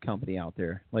company out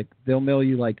there. Like, they'll mail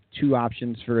you, like, 2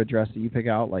 options for a dress that you pick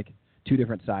out, like, 2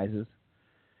 different sizes.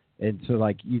 And so,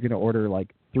 like, you can order,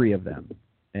 like, 3 of them.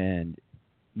 And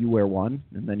you wear one,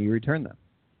 and then you return them.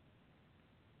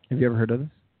 Have you ever heard of this?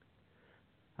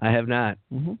 I have not.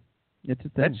 Mm-hmm. It's a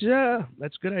thing.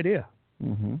 That's a good idea.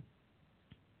 Mm-hmm.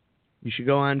 You should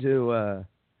go on to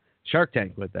Shark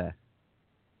Tank with that.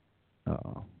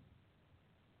 Uh-oh.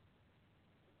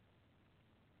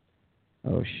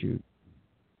 Oh, shoot.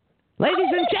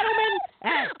 Ladies and gentlemen,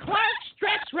 at Clark's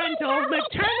Dress Rental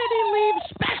Maternity Leave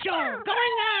Special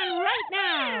going on right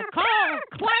now. Call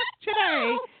Clark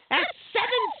today at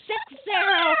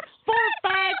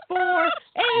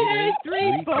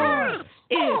 760-454-8834.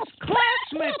 It's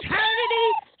Clark's Maternity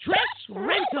Dress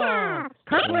Rental.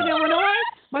 Kirkland, Illinois.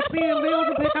 Must be illegal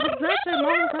to pick up a dress and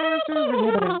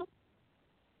motorcycles.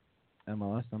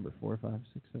 MLS number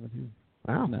 45672.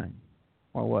 Wow. 9.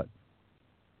 Or what?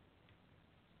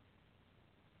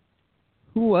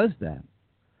 Who was that?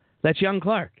 That's young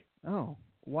Clark. Oh,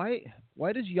 why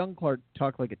does young Clark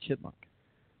talk like a chipmunk?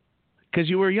 Because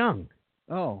you were young.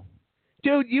 Oh,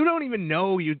 Dude, you don't even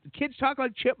know. Kids talk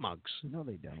like chipmunks. no,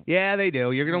 they don't. Yeah, they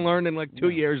do. You're going to learn in like 2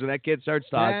 years when that kid starts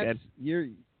talking.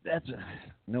 That's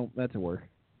a work.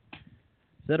 Is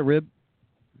that a rib?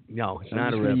 No, it's I'm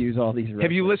not just a gonna rib. Use all these.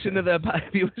 Have you listened to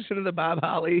the Bob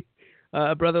Holly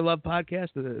Brother Love podcast?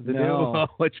 The new? No.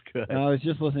 Oh, it's good. No, I was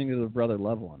just listening to the Brother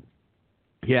Love one.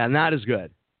 Yeah, not as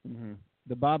good. Mm-hmm.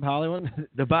 The Bob Holly one.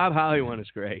 The Bob Holly one is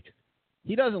great.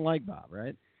 He doesn't like Bob,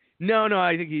 right? No,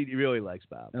 I think he really likes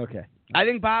Bob. Okay. I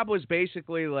think Bob was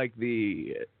basically like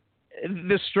the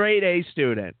straight A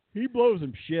student. He blows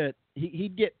some shit.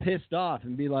 He'd get pissed off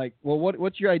and be like, "Well,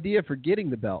 what's your idea for getting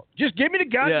the belt? Just give me the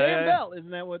goddamn belt."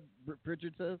 Isn't that what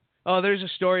Pritchard says? Oh, there's a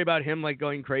story about him like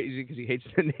going crazy because he hates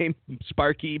the name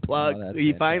Sparky Plug. Oh,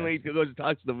 He finally goes and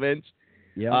talks to Vince.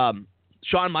 Yeah.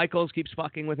 Shawn Michaels keeps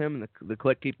fucking with him, and the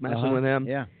Clique keep messing with him.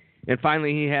 Yeah. And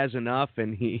finally, he has enough,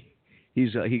 and he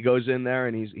goes in there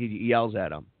and he yells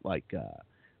at him like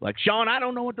Shawn, I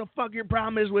don't know what the fuck your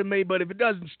problem is with me, but if it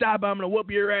doesn't stop, I'm gonna whoop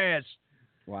your ass.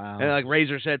 Wow. And like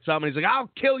Razor said something, he's like,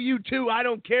 I'll kill you too. I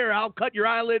don't care. I'll cut your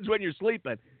eyelids when you're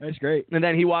sleeping. That's great. And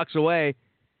then he walks away,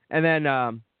 and then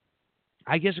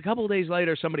I guess a couple of days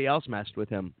later, somebody else messed with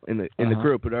him in the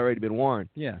group who'd already been warned.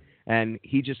 Yeah. And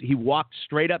he walked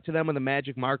straight up to them with a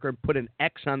magic marker and put an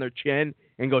X on their chin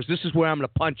and goes, "This is where I'm going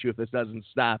to punch you if this doesn't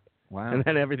stop." Wow. And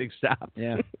then everything stopped.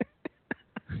 Yeah.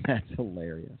 That's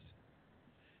hilarious.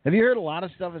 Have you heard a lot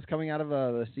of stuff that's coming out of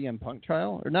the CM Punk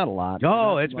trial? Or not a lot.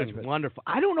 Oh, it's been wonderful.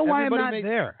 I don't know why I'm not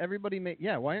there.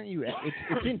 Why aren't you?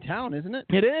 It's in town, isn't it?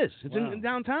 It is. It's in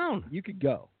downtown. You could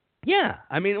go. Yeah.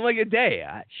 I mean, like a day.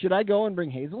 Should I go and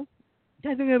bring Hazel?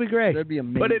 I think that'd be great. That'd be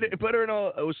amazing. Put her in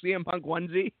a CM Punk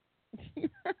onesie. Okay.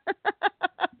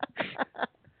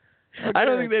 I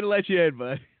don't think they'd let you in,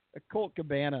 but a Colt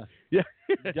Cabana. Yeah.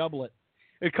 Doublet.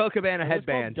 A Colt Cabana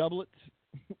headband. Doublets.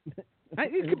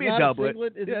 It could be a doublet.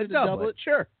 Is it a doublet?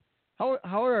 Sure. How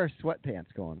are our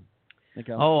sweatpants going?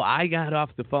 I got off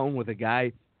the phone with a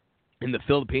guy in the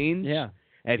Philippines. Yeah.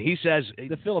 And he says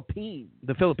the Philippines.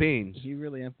 The Philippines. He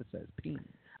really emphasized peen.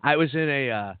 I was in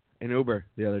an Uber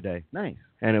the other day. Nice.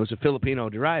 And it was a Filipino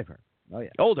driver. Oh yeah.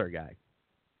 Older guy.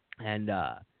 And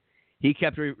he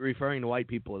kept referring to white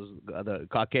people as the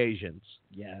Caucasians.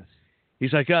 Yes.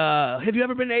 He's like, have you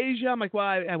ever been to Asia? I'm like,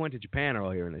 well, I went to Japan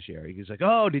earlier in this year. He's like,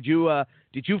 oh, did you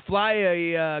fly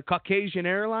a Caucasian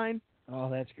airline? Oh,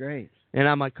 that's great. And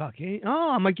I'm like, Caucasian?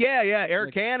 Oh, I'm like, yeah, Air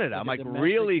Canada. I'm like,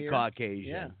 really here? Caucasian.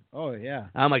 Yeah. Oh, yeah.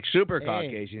 I'm like, super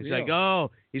Caucasian. He's like,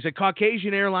 oh, he's like,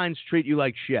 Caucasian airlines treat you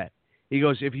like shit. He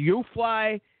goes, if you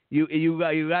fly, you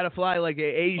got to fly like an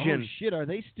Asian. Oh, shit. Are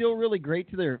they still really great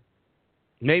to their...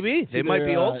 Maybe. They might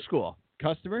be old school.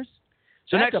 Customers?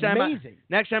 So that's amazing.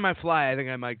 Next time I fly, I think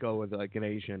I might go with like an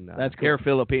Asian that's cool. Air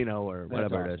Filipino or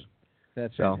whatever it is.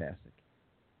 That's fantastic.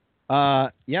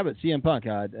 Yeah, but CM Punk,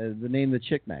 the name the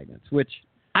Chick Magnets, which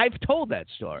I've told that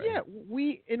story. Yeah,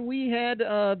 we had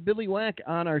Billy Wack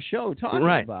on our show talking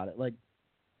about it. Like,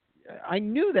 I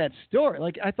knew that story.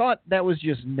 Like, I thought that was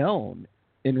just known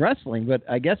in wrestling, but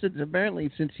I guess it's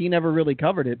apparently, since he never really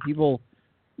covered it, people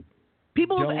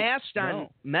have asked on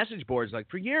message boards like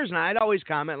for years, and I'd always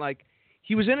comment like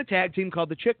he was in a tag team called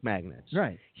the Chick Magnets.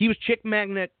 Right. He was Chick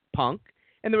Magnet Punk,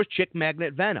 and there was Chick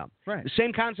Magnet Venom. Right. The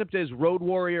same concept as Road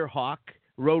Warrior Hawk,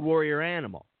 Road Warrior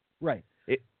Animal. Right.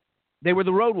 They were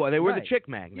the Road Warrior. They were the Chick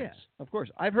Magnets. Yeah, of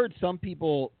course. I've heard some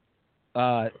people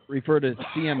refer to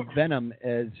CM Venom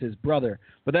as his brother,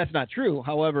 but that's not true.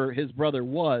 However, his brother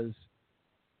was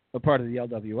a part of the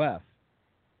LWF.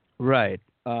 Right.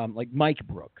 Like Mike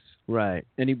Brooks. Right.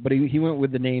 And he went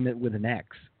with the name with an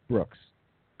X, Brooks.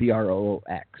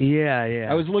 BROX. Yeah.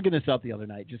 I was looking this up the other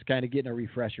night, just kind of getting a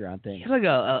refresher on things. He's like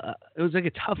it was like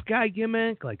a tough guy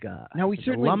gimmick, like a, now, we like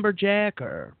certainly, a lumberjack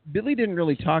or... Billy didn't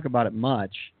really talk about it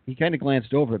much. He kind of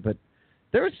glanced over it, but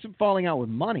there was some falling out with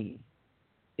money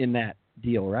in that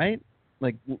deal, right?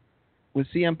 Like, was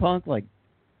CM Punk, like,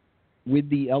 with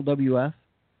the LWF?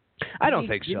 I don't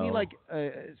think so. Didn't he, like,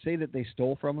 say that they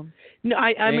stole from him? No,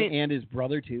 I mean... And his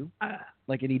brother, too? And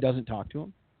he doesn't talk to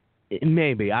him?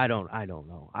 Maybe. I don't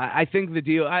know. I think the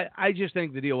deal... I just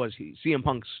think the deal was CM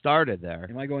Punk started there.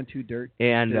 Am I going too dirt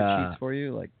sheets for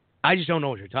you? Like, I just don't know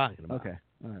what you're talking about. Okay.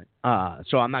 All right.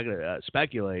 So I'm not going to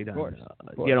speculate. Of course.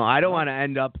 I don't want to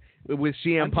end up with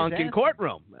CM Punk in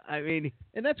courtroom. I mean...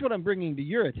 And that's what I'm bringing to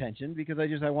your attention, because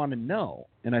I want to know.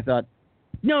 And I thought...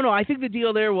 No, I think the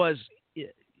deal there was...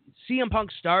 CM Punk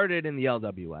started in the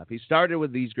LWF. He started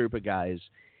with these group of guys,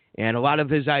 and a lot of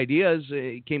his ideas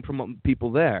came from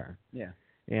people there. Yeah.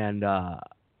 And, I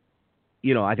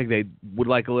think they would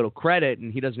like a little credit,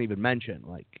 and he doesn't even mention,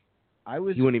 he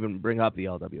wouldn't even bring up the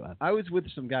LWF. I was with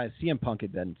some guys. CM Punk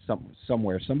had been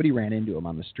somewhere. Somebody ran into him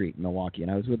on the street in Milwaukee,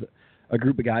 and I was with a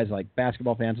group of guys, like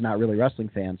basketball fans, not really wrestling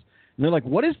fans. And they're like,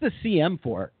 what is the CM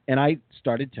for? And I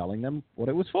started telling them what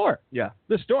it was for. Yeah.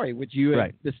 The story, which you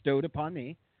had bestowed upon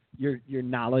me. Your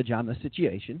knowledge on the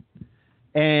situation,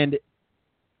 and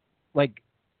like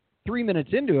 3 minutes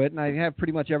into it, and I have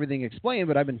pretty much everything explained,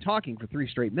 but I've been talking for 3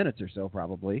 straight minutes or so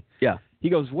probably. Yeah. He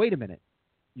goes, wait a minute,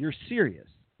 you're serious?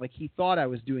 Like, he thought I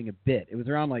was doing a bit. It was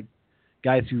around like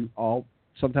guys who all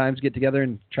sometimes get together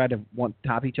and try to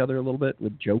top each other a little bit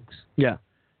with jokes. Yeah.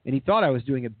 And he thought I was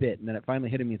doing a bit, and then it finally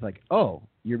hit him. He's like, oh,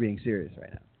 you're being serious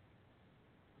right now.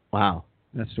 Wow.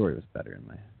 That story was better in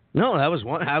my head. No, that was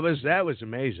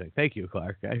amazing. Thank you,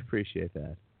 Clark. I appreciate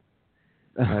that.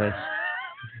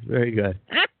 Very good.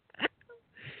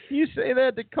 You say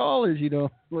that to callers you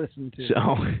don't listen to.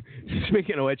 So,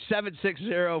 speaking of which,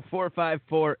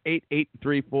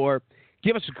 760-454-8834.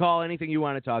 Give us a call. Anything you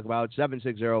want to talk about,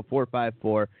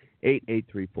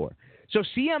 760-454-8834. So,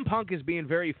 CM Punk is being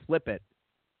very flippant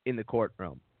in the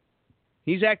courtroom.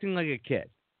 He's acting like a kid.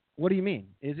 What do you mean?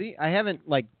 Is he? I haven't,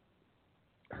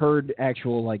 heard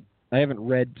actual, I haven't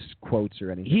read quotes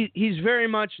or anything. He's very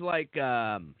much like,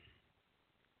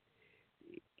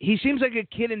 he seems like a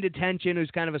kid in detention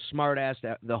who's kind of a smart ass,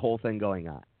 the whole thing going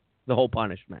on, the whole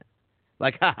punishment.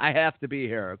 Like, I have to be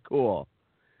here. Cool.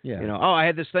 Yeah. I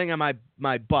had this thing on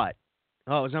my butt.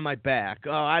 Oh, it was on my back.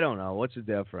 Oh, I don't know. What's the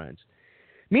difference?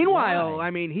 Meanwhile, Why?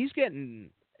 I mean,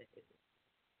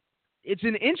 it's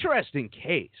an interesting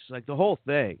case, like the whole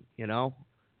thing,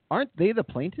 Aren't they the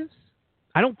plaintiffs?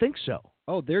 I don't think so.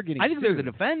 Oh, they're getting I think sued. they're the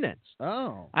defendants.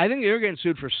 Oh. I think they're getting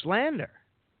sued for slander.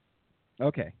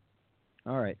 Okay.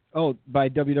 All right. Oh, by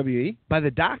WWE? By the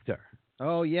doctor.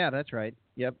 Oh, yeah, that's right.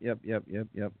 Yep. Yeah,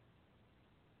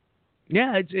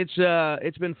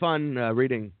 it's been fun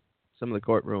reading some of the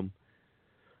courtroom.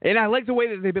 And I like the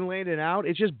way that they've been laying it out.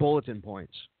 It's just bulletin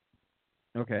points.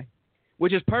 Okay.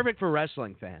 Which is perfect for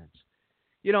wrestling fans.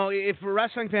 If a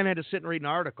wrestling fan had to sit and read an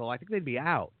article, I think they'd be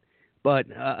out. But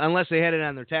unless they had it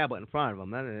on their tablet in front of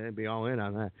them, then they'd be all in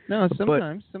on that. No,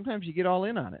 sometimes you get all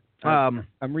in on it. I'm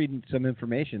reading some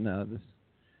information. This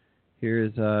here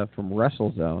is from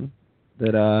WrestleZone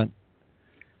that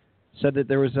said that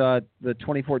there was the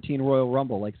 2014 Royal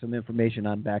Rumble, like some information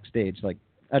on backstage. Like,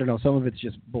 I don't know, some of it's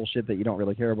just bullshit that you don't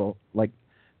really care about. Like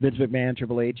Vince McMahon,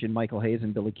 Triple H, and Michael Hayes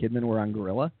and Billy Kidman were on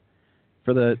Gorilla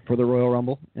for the Royal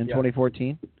Rumble in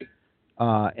 2014.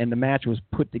 And the match was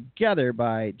put together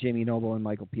by Jamie Noble and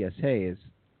Michael P.S. Hayes.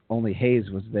 Only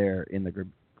Hayes was there in the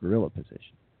gorilla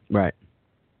position. Right.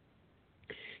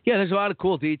 Yeah, there's a lot of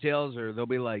cool details, or they'll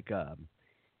be like,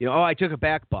 I took a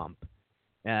back bump.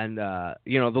 And, the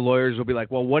lawyers will be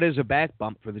like, well, what is a back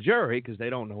bump for the jury? Because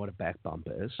they don't know what a back bump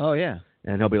is. Oh, yeah.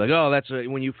 And he'll be like, that's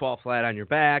when you fall flat on your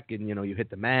back and, you hit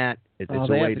the mat. It's a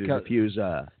way to diffuse.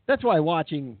 That's why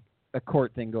watching a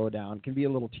court thing go down can be a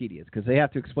little tedious, because they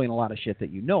have to explain a lot of shit that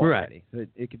you know already. So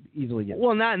it could easily get...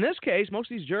 Well, not in this case.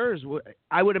 Most of these jurors,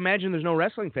 I would imagine there's no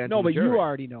wrestling fans. No, but you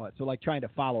already know it. So, trying to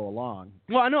follow along.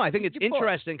 Well, no, I think it's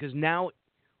interesting because now,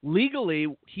 legally,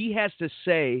 he has to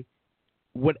say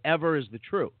whatever is the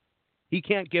truth. He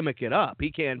can't gimmick it up. He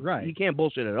can't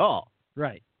bullshit at all.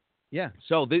 Right. Yeah.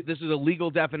 So this is a legal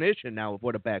definition now of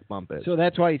what a back bump is. So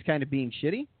that's why he's kind of being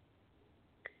shitty?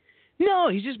 No,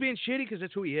 he's just being shitty because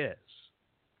that's who he is.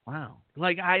 Wow.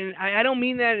 Like, I don't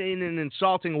mean that in an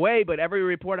insulting way, but every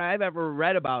report I've ever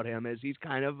read about him is he's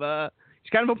kind of a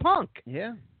punk.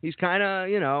 Yeah. He's kind of,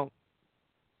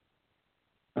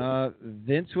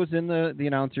 Vince was in the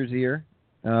announcer's ear.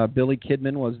 Billy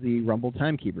Kidman was the Rumble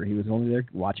timekeeper. He was only there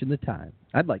watching the time.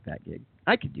 I'd like that gig.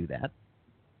 I could do that.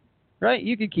 Right?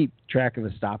 You could keep track of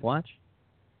a stopwatch.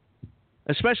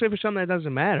 Especially for something that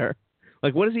doesn't matter.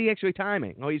 Like, what is he actually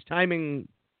timing? Oh, he's timing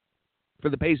for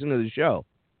the pacing of the show.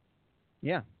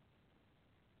 Yeah.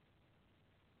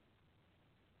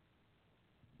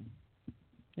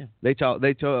 Yeah. They told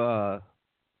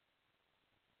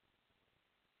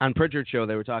on Pritchard's show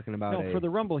they were talking about for the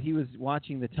Rumble he was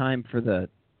watching the time for the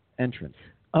entrance.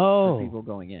 Oh. For people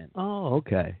going in. Oh,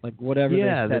 okay. Like whatever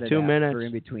Yeah, they set the it 2 at minutes. for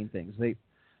in between things.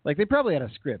 They probably had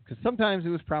a script because sometimes it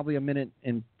was probably a minute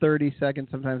and 30 seconds.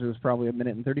 Sometimes it was probably a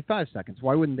minute and 35 seconds.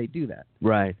 Why wouldn't they do that?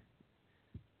 Right.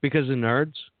 Because of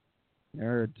nerds?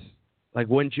 Nerds. Like,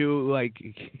 wouldn't you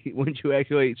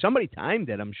actually, somebody timed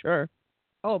it, I'm sure.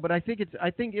 Oh, but I think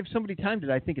if somebody timed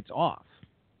it, I think it's off.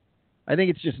 I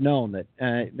think it's just known that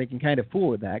they can kind of fool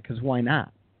with that because why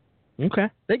not?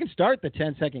 Okay. They can start the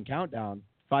 10-second countdown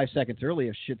 5 seconds early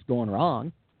if shit's going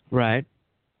wrong. Right.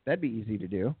 That'd be easy to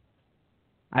do.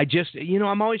 I just,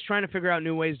 I'm always trying to figure out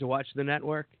new ways to watch the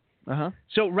network. Uh-huh.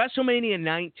 So WrestleMania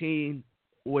 19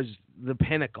 was the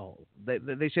pinnacle.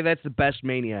 They say that's the best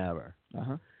Mania ever.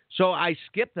 Uh-huh. So I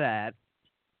skipped that,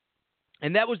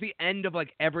 and that was the end of,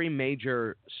 like, every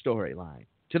major storyline,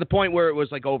 to the point where it was,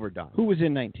 like, overdone. Who was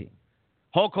in 19?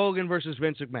 Hulk Hogan versus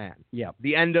Vince McMahon. Yeah.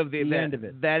 The end of the end of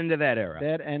it. The end of that era.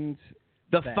 That ends.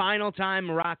 The final time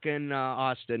Rock and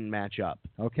Austin match up.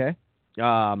 Okay.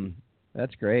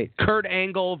 That's great. Kurt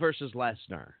Angle versus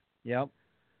Lesnar. Yep.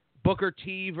 Booker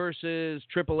T versus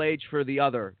Triple H for the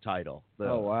other title.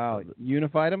 Oh, wow.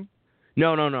 Unified them?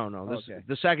 No. Okay.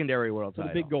 The secondary world title.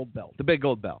 The big gold belt. The big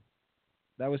gold belt.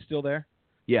 That was still there?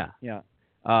 Yeah. Yeah.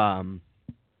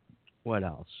 What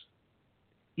else?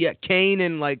 Yeah, Kane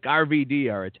and, like, RVD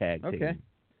are a tag team. Okay.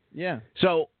 Yeah.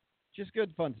 So, just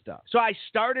good fun stuff. So I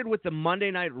started with the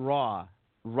Monday Night Raw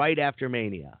right after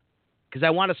Mania because I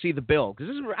want to see the build.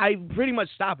 Because I pretty much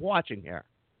stopped watching here.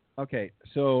 Okay,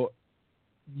 so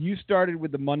you started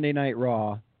with the Monday Night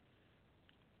Raw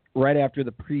right after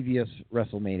the previous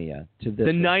WrestleMania to this.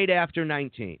 The night after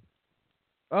 19.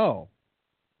 Oh.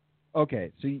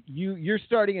 Okay, so you're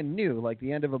starting anew, like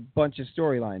the end of a bunch of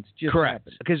storylines. Correct.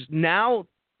 Because now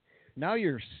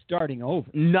you're starting over.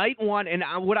 Night one, and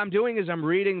what I'm doing is I'm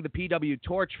reading the PW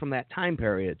Torch from that time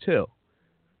period, too.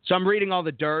 So I'm reading all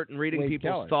the dirt and reading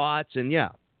people's thoughts and,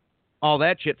 all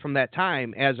that shit from that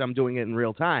time as I'm doing it in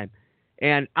real time.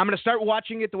 And I'm going to start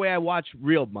watching it the way I watch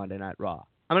real Monday Night Raw.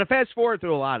 I'm going to fast forward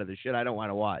through a lot of the shit I don't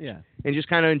want to watch. Yeah. And just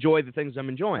kind of enjoy the things I'm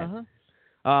enjoying.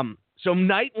 Uh-huh. So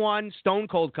night one, Stone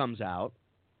Cold comes out.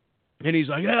 And he's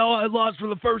like, hell, I lost for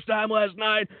the first time last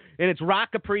night. And it's Rock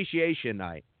Appreciation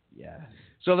Night. Yes.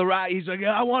 So he's like,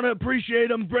 I want to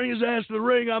appreciate him. Bring his ass to the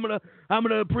ring. I'm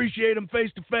gonna appreciate him face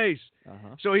to face.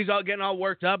 So he's all getting all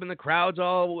worked up, and the crowd's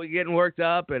all getting worked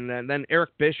up, and then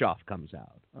Eric Bischoff comes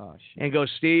out. Oh shit. And goes,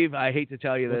 Steve, I hate to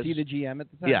tell you this. Was he the GM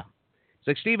at the time? Yeah. It's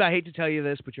like, Steve, I hate to tell you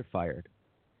this, but you're fired.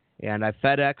 And I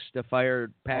FedExed a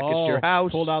fired package to your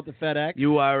house. Pulled out the FedEx.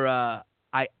 You are.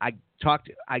 I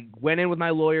went in with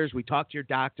my lawyers. We talked to your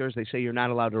doctors. They say you're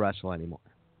not allowed to wrestle anymore.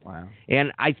 Wow.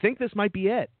 And I think this might be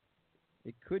it.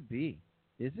 It could be.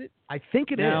 Is it? I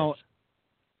think it is.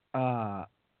 Wow.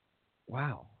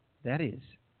 That's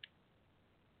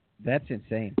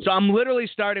insane. So I'm literally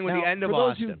starting with the end of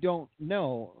Austin. For those who don't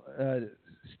know,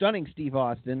 Stunning Steve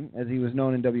Austin, as he was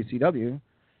known in WCW,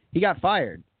 he got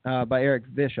fired by Eric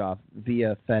Bischoff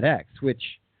via FedEx, which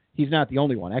he's not the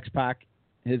only one. X-Pac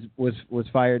was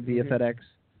fired via FedEx.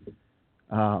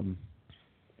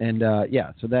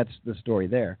 So that's the story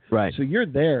there. Right. So you're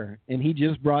there, and he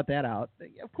just brought that out.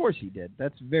 Of course he did.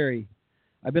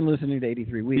 I've been listening to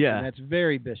 83 Weeks, and that's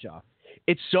very Bischoff.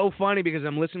 It's so funny because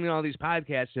I'm listening to all these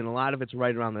podcasts, and a lot of it's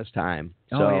right around this time.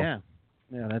 So oh, yeah.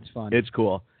 Yeah, that's fun. It's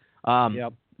cool.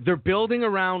 Yep. They're building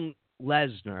around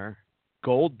Lesnar,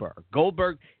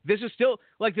 Goldberg. This is still,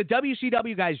 like, the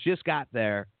WCW guys just got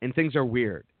there, and things are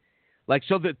weird. Like,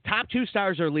 so the top two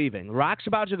stars are leaving. Rock's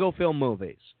about to go film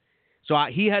movies. So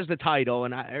he has the title,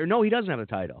 no, he doesn't have the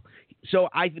title. So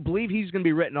I believe he's going to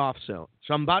be written off soon.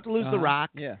 So I'm about to lose The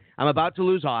Rock. Yeah. I'm about to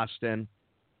lose Austin,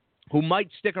 who might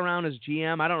stick around as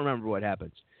GM. I don't remember what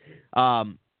happens.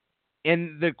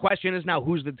 And the question is now,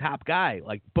 who's the top guy?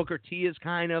 Like, Booker T is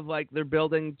kind of like they're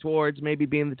building towards maybe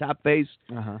being the top face.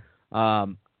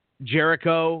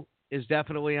 Jericho is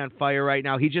definitely on fire right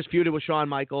now. He just feuded with Shawn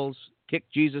Michaels,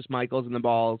 kicked Jesus Michaels in the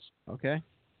balls. Okay.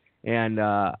 And,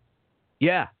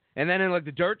 yeah. And then in, like,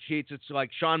 the dirt sheets, it's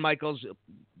like Shawn Michaels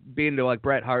being to, like,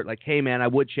 Bret Hart, like, hey, man, I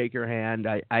would shake your hand.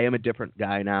 I am a different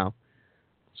guy now.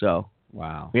 So.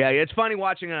 Wow. Yeah, it's funny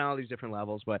watching it on all these different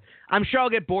levels, but I'm sure I'll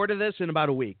get bored of this in about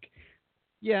a week.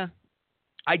 Yeah.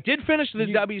 I did finish the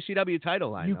WCW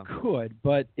title line. You could,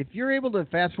 but if you're able to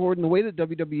fast forward in the way that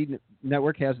WWE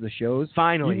Network has the shows,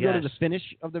 finally, you can go to the finish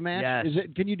of the match. Yes.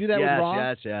 Can you do that with Raw?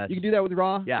 Yes. You can do that with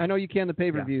Raw? Yeah. I know you can the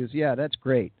pay-per-views. Yeah, that's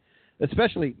great.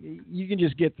 Especially, you can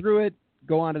just get through it,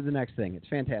 go on to the next thing. It's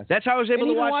fantastic. That's how I was able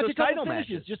to watch those a couple title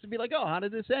finishes matches. just to be like, oh, how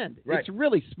did this end? Right. It's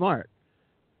really smart.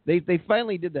 They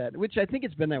finally did that, which I think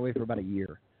it's been that way for about a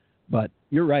year. But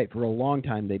you're right. For a long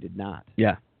time, they did not.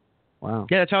 Yeah. Wow.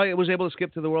 Yeah, that's how I was able to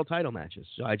skip to the world title matches.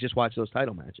 So I just watched those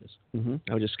title matches. Mm-hmm.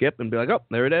 I would just skip and be like, oh,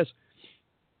 there it is.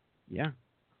 Yeah.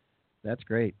 That's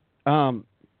great.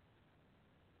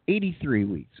 83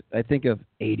 weeks. I think of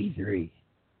 83.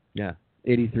 Yeah.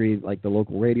 83, like the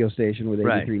local radio station with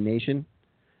 83 Right. Nation.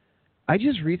 I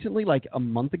just recently, like a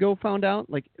month ago, found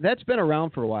out, like, that's been around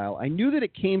for a while. I knew that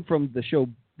it came from the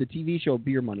TV show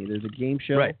Beer Money. There's a game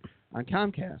show on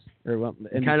Comcast.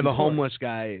 Kind of a homeless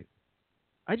guy.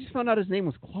 I just found out his name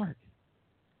was Clark.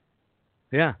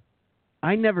 Yeah.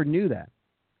 I never knew that.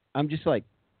 I'm just like,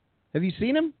 have you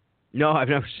seen him? No, I've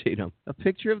never seen him. A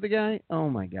picture of the guy? Oh,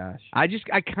 my gosh. I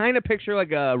kind of picture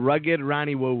like a rugged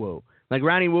Ronnie Woo Woo. Like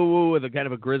Ronnie Woo Woo with a kind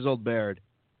of a grizzled beard.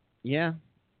 Yeah.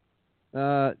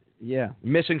 Yeah.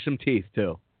 Missing some teeth,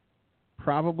 too.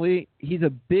 Probably. He's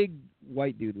a big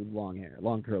white dude with long hair,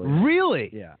 long curly hair. Really?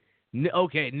 Yeah.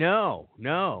 Okay, no.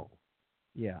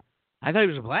 Yeah. I thought he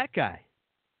was a black guy.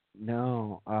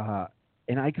 No.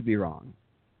 And I could be wrong.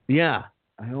 Yeah.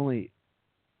 I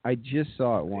just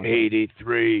saw it once.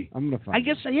 83. I'm going to find I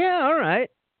guess, yeah, all right.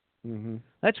 Mm-hmm.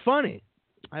 That's funny.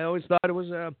 I always thought it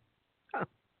was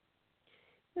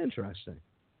interesting.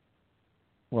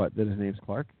 What, that his name's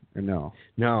Clark? Or no?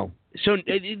 No. So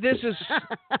this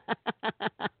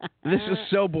is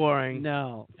so boring.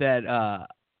 No. That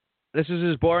this is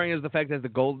as boring as the fact that the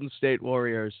Golden State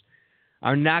Warriors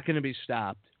are not going to be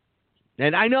stopped.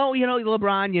 And I know,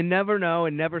 LeBron, you never know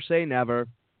and never say never,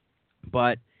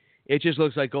 but it just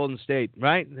looks like Golden State,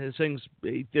 right? These things,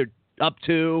 they're up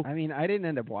to. I mean, I didn't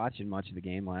end up watching much of the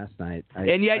game last night.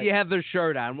 And yet you have their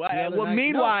shirt on.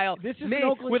 Meanwhile, this is me an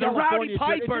Oakland, with a Rowdy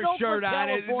California Piper shirt on,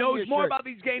 it knows more about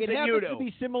these games than you do. It happens to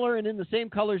be similar and in the same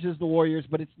colors as the Warriors,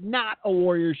 but it's not a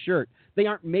Warriors shirt. They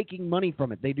aren't making money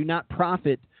from it. They do not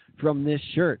profit from this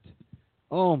shirt.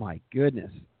 Oh, my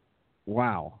goodness.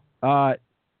 Wow.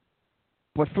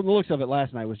 But from the looks of it,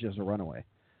 last night was just a runaway.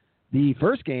 The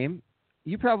first game,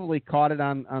 you probably caught it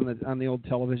on the old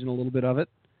television, a little bit of it.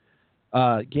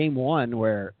 Game one,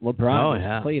 where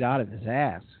LeBron played out of his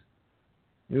ass.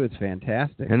 It was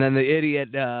fantastic. And then the idiot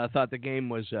thought the game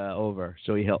was over,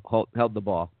 so he held the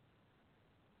ball.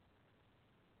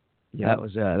 Yep. That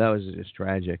was just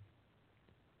tragic.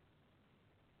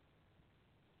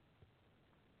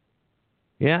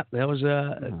 Yeah, that was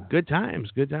good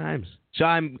times. Good times. So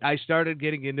I started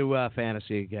getting into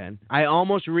fantasy again. I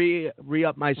almost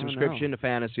re-upped my subscription to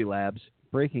Fantasy Labs.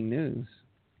 Breaking news.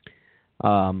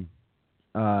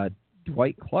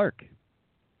 Dwight Clark,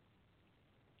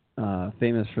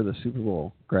 famous for the Super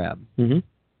Bowl grab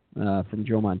from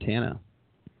Joe Montana.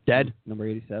 Dead? Number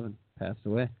 87, passed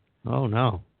away. Oh,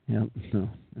 no. Yep.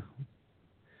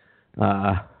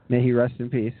 No. May he rest in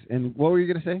peace. And what were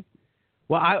you going to say?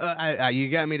 Well, I you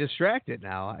got me distracted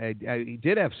now. I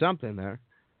did have something there.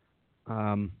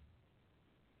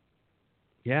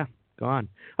 Yeah, gone.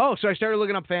 Oh, so I started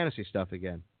looking up fantasy stuff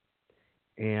again.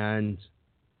 And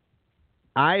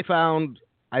I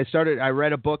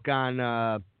read a book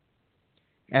on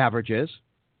averages.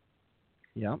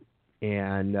 Yep.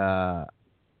 And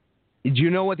do you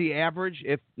know what the average,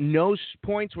 if no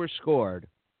points were scored,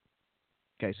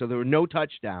 okay, so there were no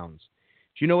touchdowns,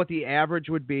 do you know what the average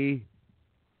would be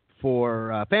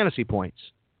for fantasy points?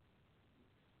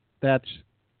 That's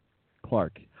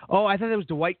Clark. Oh, I thought that was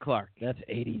Dwight Clark. That's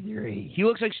 83. He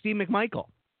looks like Steve McMichael.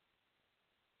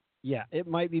 Yeah, it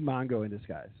might be Mongo in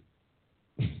disguise.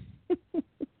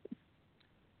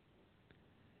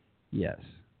 Yes.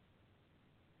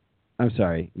 I'm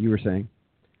sorry. You were saying?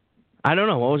 I don't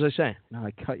know. What was I saying? No, I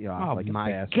cut you off like a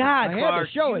bastard. God, I Clark, had to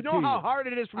show it you know to how you. hard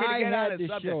it is for me to get out of the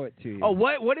subject. I had to show it to you. Oh,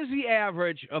 what is the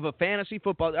average of a fantasy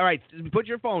football? All right, put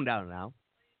your phone down now.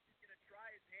 He's going to try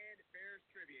his hand at Bears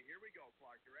trivia. Here we go,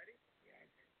 Clark. You ready? Yes.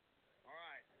 All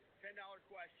right. $10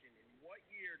 question. In what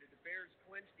year did the Bears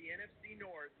clinch the NFC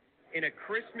North in a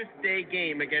Christmas Day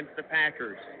game against the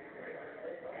Packers?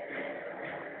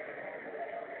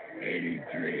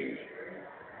 83.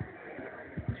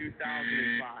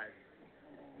 2005.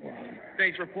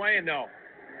 Thanks for playing, though.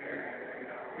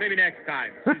 Maybe next time.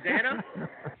 Susanna?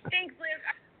 Thanks, Liz.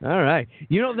 All right.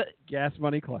 You know, Gas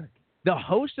Money Clark. the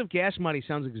host of Gas Money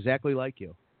sounds exactly like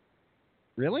you.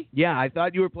 Really? Yeah, I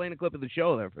thought you were playing a clip of the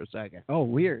show there for a second. Oh,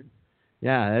 weird.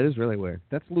 Yeah, that is really weird.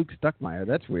 That's Luke Stuckmeyer.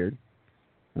 That's weird.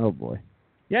 Oh, boy.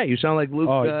 Yeah, you sound like Luke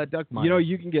Duckmeyer. You know,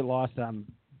 you can get lost on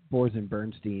Boers and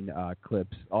Bernstein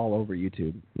clips all over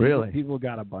YouTube. Really? People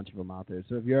got a bunch of them out there.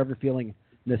 So if you're ever feeling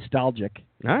nostalgic.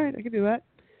 All right, I can do that.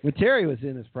 When Terry was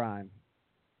in his prime,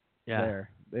 Yeah.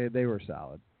 they were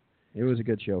solid. It was a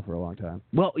good show for a long time.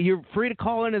 Well, you're free to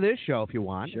call into this show if you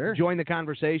want. Sure. Join the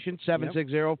conversation,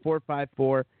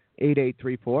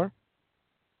 760-454-8834.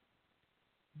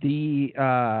 The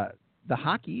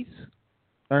hockeys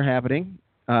are happening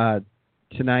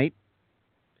tonight.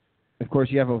 Of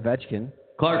course, you have Ovechkin.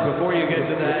 Clark, before you get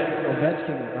to that,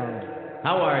 Ovechkin.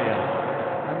 how are you?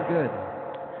 I'm good.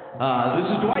 This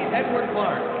is Dwight Edward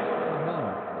Clark.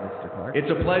 Hello, Mr. Clark.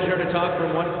 It's a pleasure to talk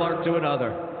from one Clark to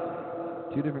another.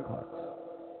 Two different Clarks.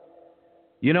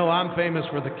 You know, I'm famous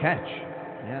for the catch.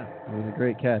 Yeah, it was a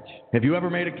great catch. Have you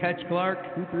ever made a catch, Clark?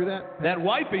 Who threw that? That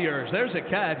wife of yours, there's a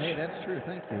catch. Hey, that's true.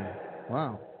 Thank you.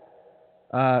 Wow.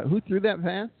 Who threw that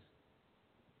pass?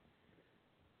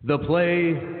 The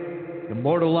play,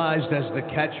 immortalized as the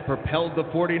catch, propelled the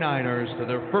 49ers to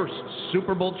their first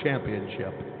Super Bowl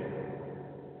championship.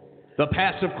 The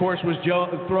pass, of course, was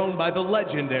thrown by the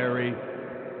legendary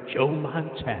Joe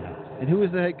Montana. And who was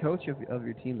the head coach of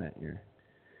your team that year?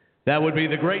 That would be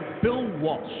the great Bill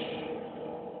Walsh.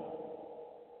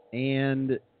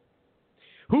 And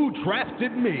who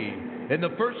drafted me in the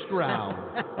first round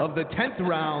of the 10th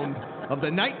round of the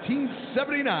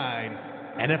 1979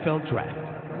 NFL Draft.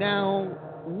 Now,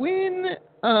 when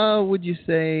would you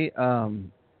say,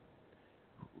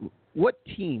 what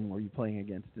team were you playing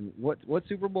against? And what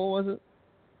Super Bowl was it?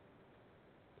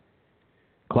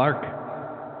 Clark,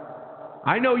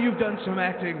 I know you've done some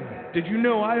acting. Did you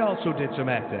know I also did some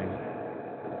acting?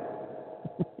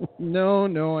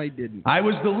 No, I didn't. I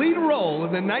was the lead role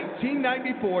in the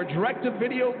 1994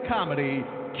 direct-to-video comedy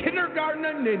Kindergarten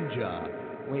Ninja.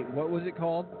 Wait, what was it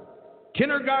called?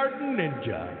 Kindergarten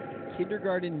Ninja.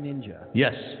 Kindergarten Ninja.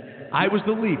 Yes, I was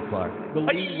the lead, Clark. The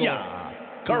lead Hi-ya!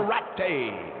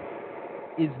 Karate.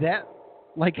 Is that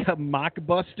like a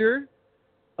mockbuster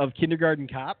of Kindergarten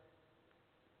Cop?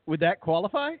 Would that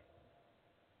qualify?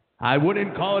 I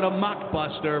wouldn't call it a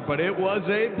mockbuster, but it was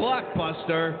a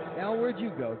blockbuster. Al, where'd you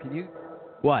go?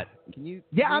 What?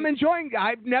 Yeah, I'm enjoying.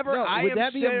 I've never. No, I would am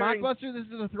that be staring, a mockbuster? This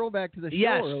is a throwback to the show.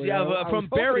 Yes, earlier. yeah, from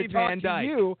Barry Van Dyke.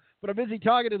 You, but I'm busy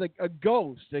talking to a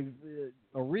ghost, a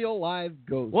real live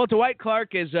ghost. Well, Dwight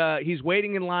Clark is he's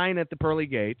waiting in line at the pearly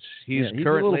gates. He's a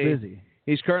currently little busy.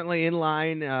 He's currently in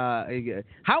line.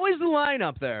 How is the line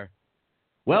up there?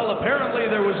 Well, apparently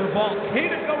there was a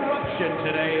volcanic eruption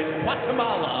today in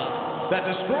Guatemala that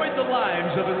destroyed the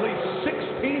lives of at least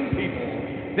 16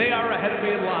 people. They are ahead of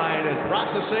me in line, and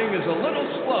processing is a little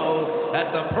slow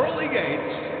at the pearly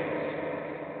gates.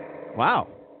 Wow.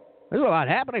 There's a lot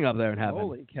happening up there in heaven.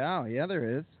 Holy cow. Yeah,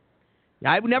 there is.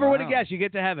 I never would have guessed. You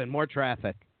get to heaven, more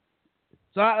traffic.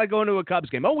 It's not like going to a Cubs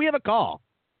game. Oh, we have a call.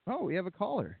 Oh, we have a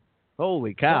caller.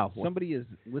 Holy cow. Oh, somebody is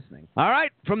listening. All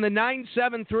right. From the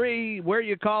 973, where are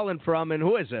you calling from, and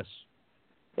who is this?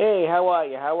 Hey, how are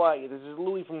you? This is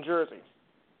Louis from Jersey.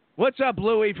 What's up,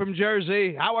 Louis from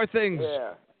Jersey? How are things?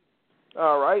 Yeah.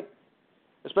 All right.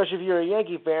 Especially if you're a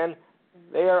Yankee fan,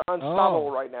 they are unstoppable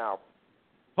right now.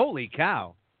 Holy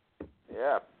cow.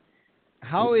 Yeah.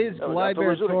 How is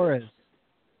Gleyber Torres?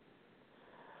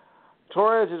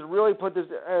 Torres has really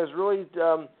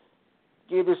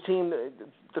gave this team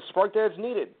the spark that it's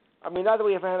needed. I mean, not that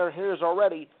we have had our hitters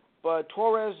already, but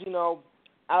Torres, out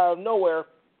of nowhere,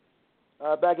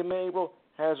 back in April,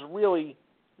 has really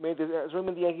made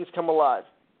the Yankees come alive.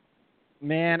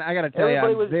 Man, I got to tell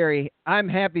you, I'm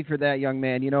happy for that young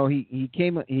man. He was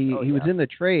in the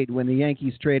trade when the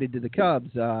Yankees traded to the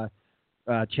Cubs,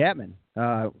 Chapman.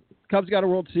 Cubs got a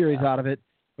World Series out of it,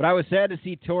 but I was sad to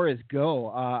see Torres go.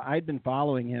 I'd been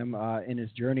following him in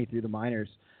his journey through the minors,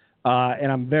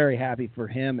 and I'm very happy for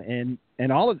him. And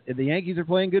all of the Yankees are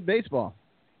playing good baseball.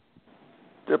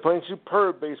 They're playing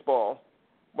superb baseball.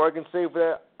 What I can say for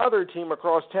that other team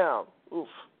across town. Oof.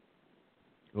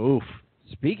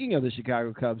 Speaking of the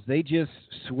Chicago Cubs, they just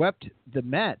swept the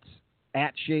Mets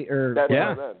at Citi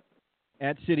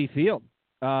Field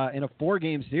in a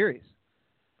 4-game series.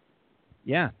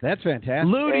 Yeah, that's fantastic.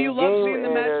 Lou, do you love seeing the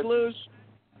Mets lose?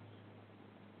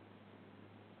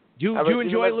 Do you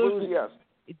enjoy losing? Yes.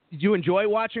 Do you enjoy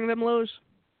watching them lose?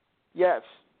 Yes.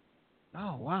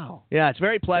 Oh, wow. Yeah, it's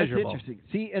very pleasurable. That's interesting.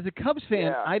 See, as a Cubs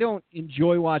fan, I don't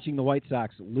enjoy watching the White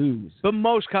Sox lose. But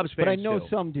most Cubs fans But I know do.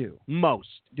 some do. Most.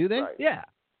 Do they? Right. Yeah.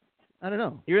 I don't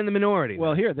know. You're in the minority.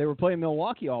 Well, here, they were playing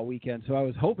Milwaukee all weekend, so I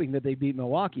was hoping that they beat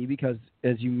Milwaukee because,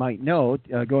 as you might know,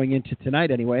 going into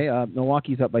tonight anyway,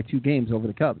 Milwaukee's up by 2 games over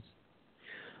the Cubs.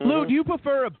 Lou, do you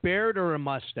prefer a beard or a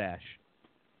mustache?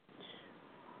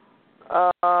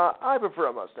 I prefer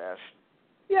a mustache.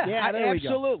 Yeah, there we go.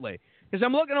 absolutely. Because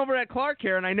I'm looking over at Clark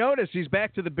here, and I notice he's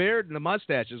back to the beard and the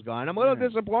mustache is gone. I'm a little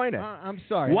disappointed. I'm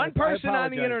sorry. One I person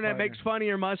on the internet partner. makes fun of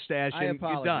your mustache, and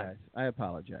you're done. I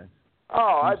apologize.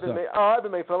 I've been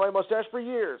making fun of my mustache for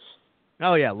years.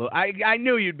 Oh, yeah, Lou. I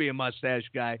knew you'd be a mustache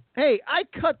guy. Hey, I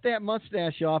cut that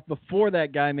mustache off before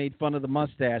that guy made fun of the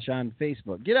mustache on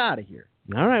Facebook. Get out of here.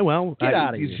 All right, well, Get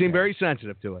out of here. You seem very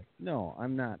sensitive to it. No,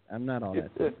 I'm not. I'm not all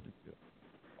that sensitive to it.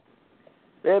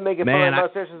 They've been making fun of my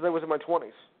mustache since I was in my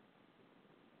 20s.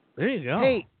 There you go.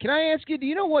 Hey, can I ask you, do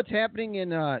you know what's happening in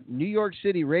New York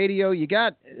City radio? You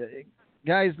got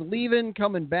guys leaving,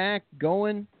 coming back,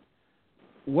 going.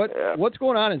 What's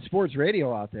going on in sports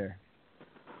radio out there?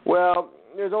 Well,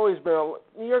 New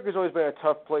York has always been a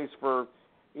tough place for,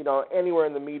 anywhere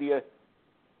in the media.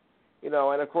 And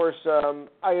of course,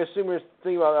 I assume you're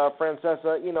thinking about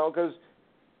Francesa, because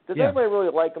does anybody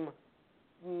really like him?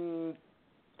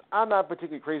 I'm not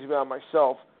particularly crazy about him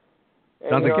myself.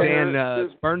 Sounds like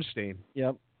Dan Bernstein.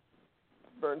 Yep.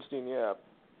 Bernstein, yeah.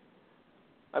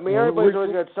 I mean, everybody's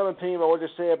always got some opinion about what to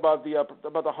say about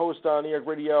the host on New York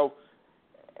Radio,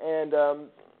 and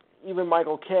even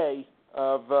Michael Kay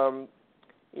of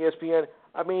ESPN.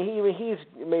 I mean, he's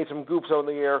made some goops on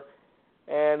the air,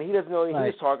 and he doesn't know what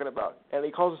he's talking about, and he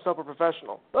calls himself a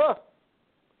professional.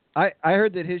 I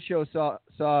heard that his show saw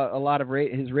a lot of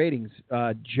his ratings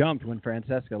jumped when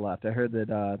Francesca left. I heard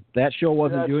that that show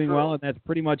wasn't doing well, and that's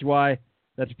pretty much why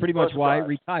he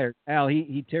retired. Al,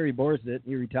 he Terry Borsed it.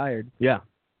 He retired. Yeah.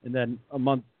 And then a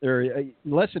month or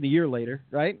less than a year later,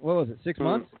 right? What was it? 6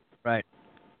 months? Right.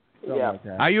 Something like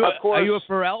that. Are you a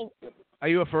Pharrell? Are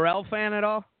you a Pharrell fan at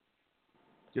all? Do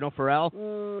you know Pharrell?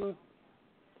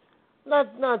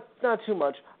 Not too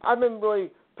much. I've been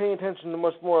really paying attention to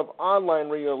much more of online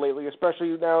radio lately,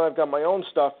 especially now I've got my own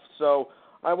stuff, so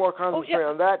I more concentrate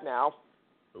on that now.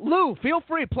 Lou, feel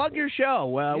free, plug your show.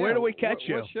 Where do we catch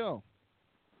you? What show?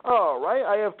 Oh, right.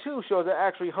 I have two shows that I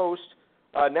actually host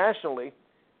nationally.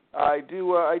 I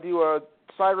do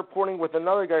side reporting with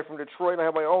another guy from Detroit, and I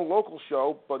have my own local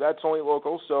show, but that's only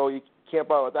local, so you can't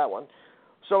bother with that one.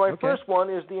 So my first one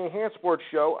is the Enhanced Sports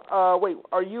Show. Wait,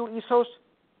 are you East Coast?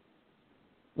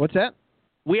 What's that?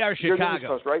 We are Chicago. You're the East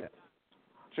Coast, right?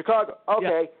 Chicago.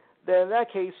 Okay. Yeah. Then in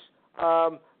that case,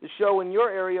 the show in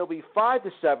your area will be 5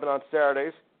 to 7 on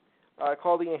Saturdays,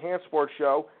 called the Enhanced Sports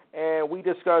Show, and we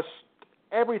discuss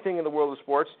everything in the world of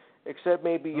sports except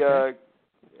maybe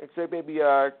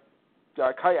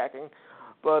kayaking.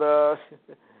 But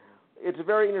it's a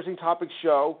very interesting topic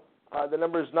show. The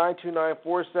number is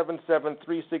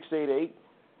 929-477-3688.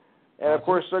 And, of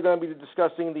course, they're going to be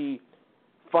discussing the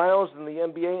finals in the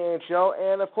NBA, NHL,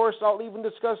 and, of course, I'll even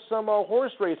discuss some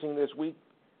horse racing this week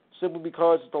simply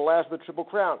because it's the last of the Triple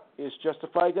Crown. Is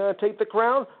Justified going to take the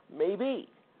crown? Maybe.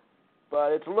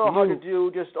 But it's a little hard to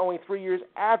do just only 3 years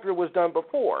after it was done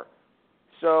before.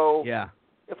 So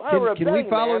if I were a betting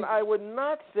man, I would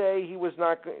not say he's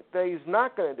not going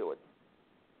to do it.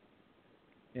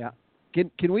 Yeah.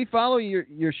 Can we follow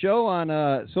your show on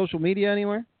social media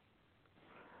anywhere?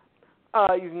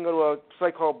 You can go to a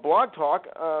site called Blog Talk.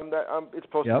 It's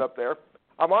posted up there.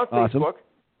 I'm on Facebook.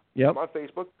 Yep. I'm on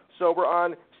Facebook. So we're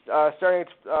on starting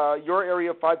at your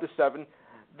area 5 to 7.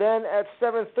 Then at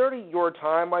 7:30 your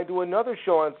time, I do another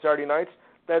show on Saturday nights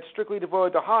that's strictly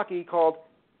devoted to hockey called,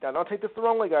 now don't take this the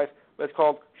wrong way, guys, but it's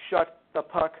called Shut the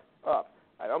Puck Up.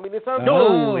 I don't mean to sound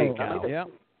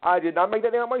I did not make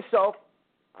that name up myself.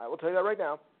 I will tell you that right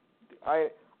now. I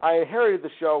inherited the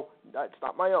show. It's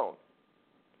not my own.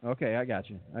 Okay, I got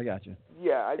you.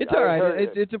 Yeah, it's all right.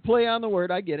 It's a play on the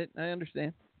word. I get it. I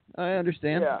understand.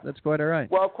 Yeah. That's quite all right.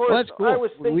 Well, of course, that's cool. I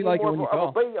was thinking like more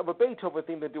of a Beethoven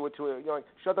theme to do it to it. Like,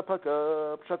 shut the puck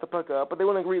up, but they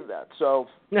wouldn't agree to that. So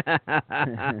I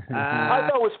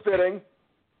thought it was fitting.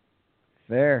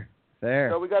 Fair.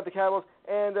 So we got the Cavaliers,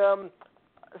 and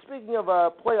speaking of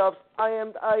playoffs, I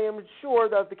am sure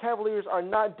that the Cavaliers are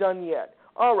not done yet.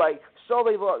 All right, so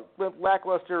they went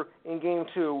lackluster in Game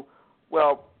 2.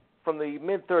 Well, from the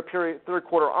third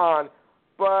quarter on,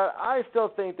 but I still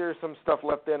think there's some stuff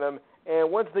left in them.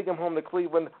 And once they come home to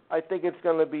Cleveland, I think it's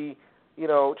going to be,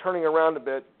 turning around a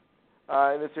bit.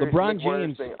 In this LeBron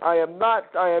James. Thing. I am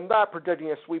not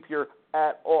predicting a sweep here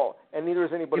at all, and neither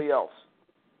is anybody else.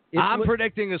 I'm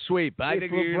predicting a sweep. I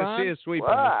think you're going to see a sweep.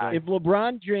 If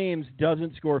LeBron James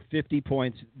doesn't score 50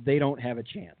 points, they don't have a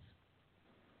chance.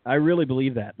 I really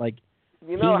believe that. Like,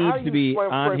 he needs to be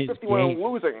on his game.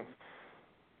 Losing.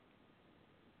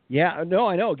 Yeah, no,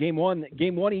 I know. Game one,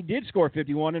 he did score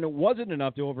 51, and it wasn't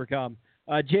enough to overcome.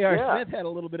 J.R. Smith had a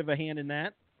little bit of a hand in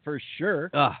that. for sure.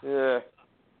 Yeah.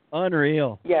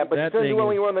 Unreal. Yeah, but that you couldn't thing do it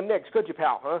when you were on the Knicks, could you,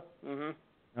 pal? Huh?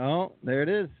 Mm-hmm. Oh, there it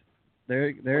is.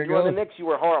 There When it you were goes. on the Knicks, you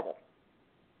were horrible.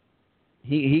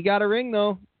 He got a ring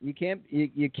though. You can't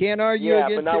argue Yeah,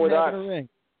 against but not him with having us. a ring.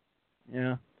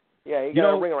 Yeah. Yeah, he got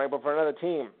a ring, right, but for another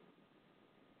team.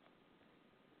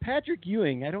 Patrick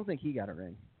Ewing, I don't think he got a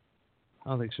ring. I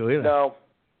don't think so either. No.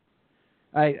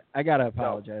 I gotta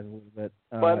apologize a little bit.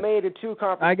 But made it 2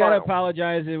 conference I gotta finals.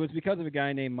 apologize. It was because of a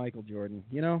guy named Michael Jordan.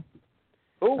 You know,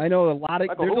 Who? I know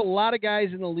there's who? a lot of guys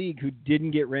in the league who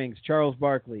didn't get rings. Charles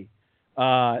Barkley,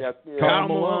 Yeah. Karl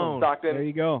Malone. Stockton. There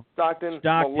you go. Stockton.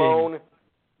 Stockton. Malone.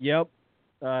 Yep.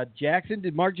 Jackson.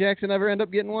 Did Mark Jackson ever end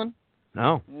up getting one?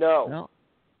 No. No.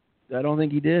 I don't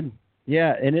think he did.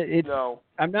 Yeah, and it's. No.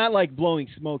 I'm not like blowing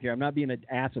smoke here. I'm not being an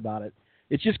ass about it.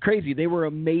 It's just crazy. They were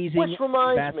amazing Which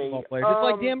reminds basketball me, players. It's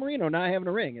like Dan Marino not having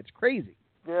a ring. It's crazy.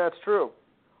 Yeah, it's true.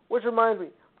 Which reminds me,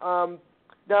 now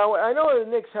I know the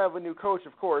Knicks have a new coach,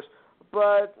 of course,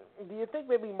 but do you think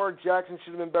maybe Mark Jackson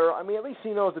should have been better? I mean, at least he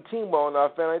knows the team well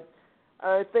enough, and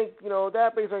I think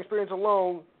that based on experience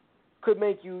alone could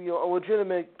make you a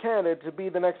legitimate candidate to be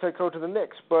the next head coach of the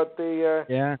Knicks. But they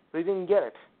didn't get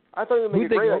it. I thought it would make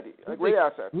a great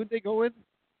asset. Who'd they go with?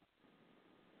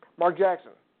 Mark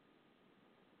Jackson.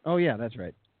 Oh yeah, that's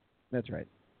right.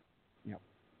 Yep.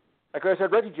 I could have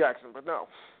said Reggie Jackson, but no.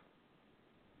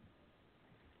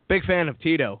 Big fan of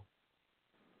Tito.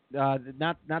 Not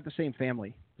the same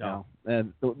family. No.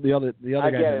 The other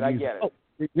I guys. get it. I get it. Oh,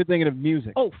 you're thinking of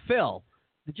music. Oh, Phil.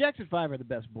 The Jackson 5 are the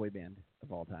best boy band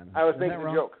of all time. I was Is making that a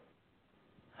wrong? joke.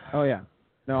 Oh yeah.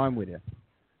 No, I'm with you.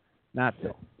 Not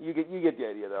Phil. You get the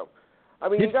idea, though. I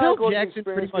mean, Did you gotta Phil go with the Jackson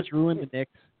pretty experience, much but- ruin the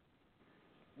Knicks?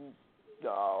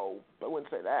 No, I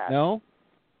wouldn't say that. No.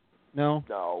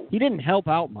 No. He didn't help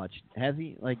out much, has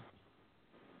he? Like,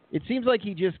 it seems like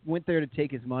he just went there to take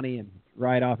his money and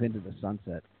ride off into the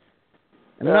sunset.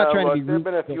 And I'm not trying to be there have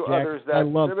been a rude to few Phil others Jackson. I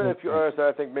love there have been a Phil few Jackson. others that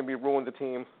I think maybe ruined the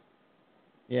team.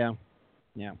 Yeah.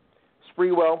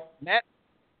 Spreewell. Matt,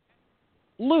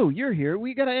 Lou, you're here.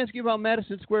 We got to ask you about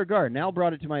Madison Square Garden. Al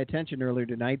brought it to my attention earlier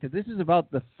tonight that this is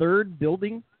about the third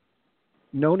building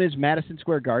known as Madison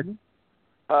Square Garden.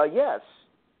 Yes.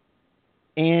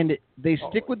 And they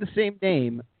stick with the same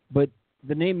name, but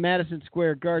the name Madison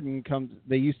Square Garden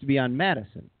they used to be on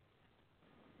Madison.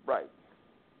 Right.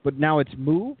 But now it's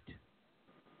moved?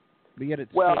 But yet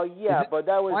it's Well, still, yeah, but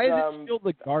that was. why is it still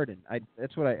the garden?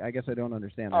 That's what I guess I don't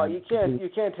understand. Oh, you can't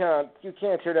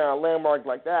tear down a landmark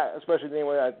like that, especially the name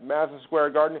of that Madison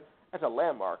Square Garden. That's a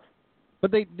landmark.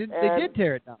 But they did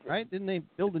tear it down, right? Didn't they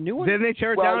build a new one? Didn't they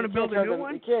tear it Well, down you and build can't a new tear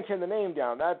one? You can't tear the name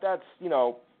down. That's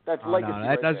Oh, legacy. no, that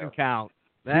right doesn't there. count.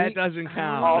 That doesn't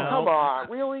count. Oh, no. come on,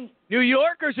 really? New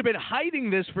Yorkers have been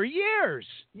hiding this for years.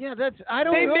 Yeah, I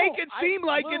don't They know. make it seem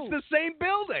like Lou, it's the same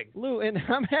building. Lou, and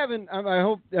I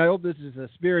hope this is a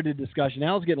spirited discussion.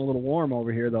 Al's getting a little warm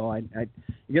over here, though. You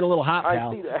get a little hot, I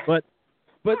pal. see that.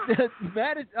 But the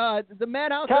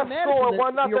Mad House Cap on Madison, score, the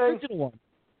 1-0. original one.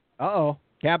 Uh-oh.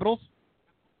 Capitals?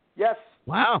 Yes.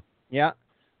 Wow. Yeah.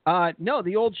 No,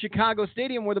 the old Chicago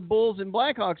Stadium where the Bulls and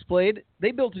Blackhawks played,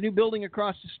 they built a new building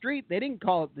across the street. They didn't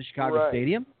call it the Chicago Right.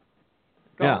 Stadium.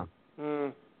 Yeah.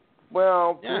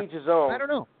 Well, Yeah. to each his own. I don't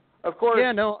know. Of course.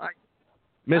 Yeah, no,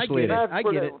 Misleading. I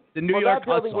get it. The New York that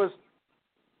building hustle.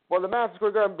 the Madison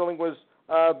Square Garden building was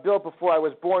built before I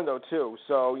was born, though, too.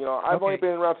 So, I've only Okay.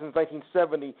 been around since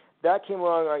 1970. That came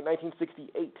along in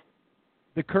 1968.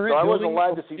 The current So I wasn't building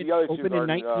alive to see the other two opened in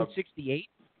gardens, 1968?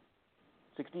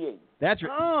 68. That's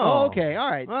right. Oh. Okay, all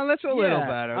right. Well, that's a little Yeah,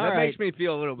 better. all That right. makes me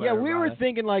feel a little better. Yeah, we about were it.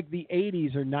 thinking like the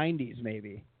 80s or 90s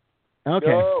maybe. Okay,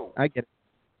 No. I get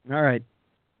it. All right.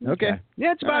 Okay.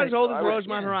 Yeah, it's about All as old as I was-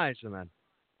 Rosemont Horizon, then.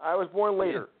 I was born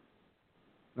later.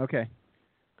 Okay.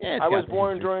 Yeah, it's I was got the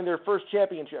born history. during their first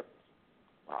championship.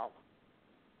 Wow.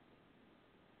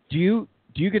 Do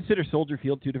you consider Soldier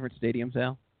Field two different stadiums,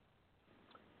 Al?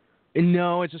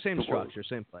 No, it's the same structure,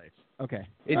 same place. Okay.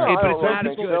 No, but I it's don't not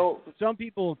as think good. so. Some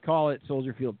people call it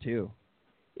Soldier Field too.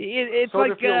 It's Soldier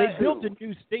like Field They is built a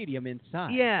new stadium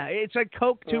inside. yeah, it's like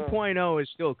Coke Yeah. 2.0 is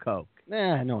still Coke.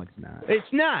 Nah, no, it's not.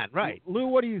 It's not right. Lou,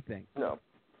 what do you think? No.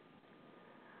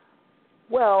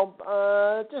 Well,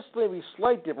 just maybe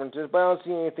slight differences, but I don't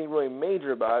see anything really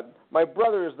major about it. My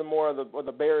brother is the more of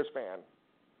the Bears fan,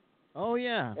 Oh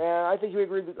yeah. and I think he would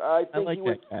agree. I think like he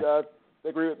would that guy.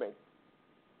 agree with me.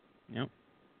 Yep.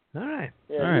 All right.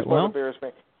 Yeah, All right, he's more of well. a Bears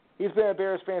fan. He's been a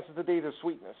Bears fan since the days of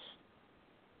Sweetness.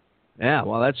 Yeah,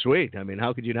 well, that's sweet. I mean,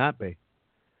 how could you not be?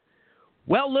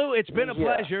 Well, Lou, it's been a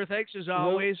Yeah. pleasure. Thanks as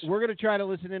always. We're going to try to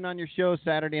listen in on your show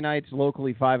Saturday nights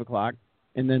locally 5 o'clock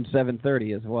and then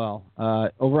 7:30 as well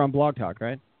over on Blog Talk,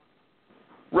 right?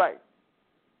 Right.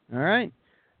 All right.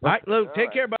 All right, Lou, take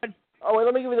right. care, bud. Oh, wait,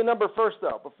 let me give you the number first,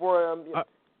 though, before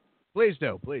Please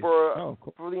do, please. for Cool.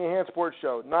 for the Enhanced Sports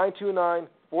Show.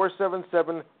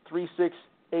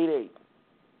 929-477-3688.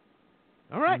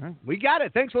 All right, Mhm. we got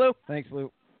it. Thanks, Lou. Thanks, Lou.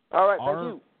 All right, thank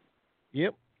you.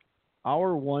 Yep.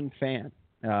 Our one fan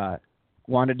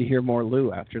wanted to hear more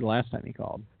Lou after the last time he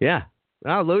called. Yeah.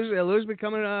 Well, Lou's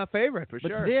becoming a favorite for But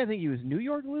sure. today I think he was New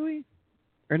York Louie?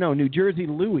 Or no, New Jersey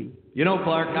Louie. You know,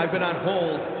 Clark, I've been on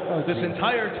hold this geez.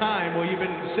 entire time while you've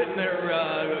been sitting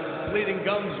there bleeding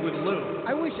gums with Lou.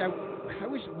 I wish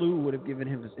Lou would have given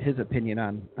his opinion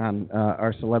on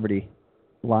our celebrity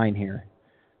line here.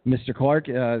 Mr. Clark,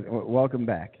 welcome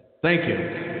back. Thank you.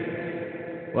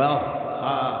 Well,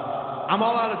 I'm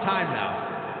all out of time now.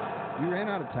 You ran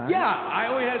out of time? Yeah, I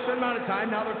only had a certain amount of time.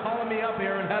 Now they're calling me up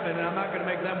here in heaven, and I'm not going to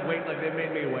make them wait like they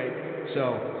made me wait.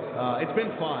 So it's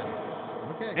been fun.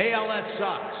 Okay. ALS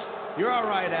sucks. You're all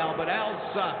right, Al, but Al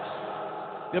sucks.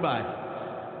 Goodbye.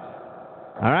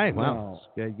 All right, well,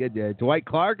 good. Dwight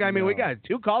Clark, I mean, we got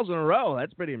 2 calls in a row.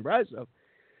 That's pretty impressive.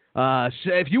 So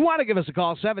if you want to give us a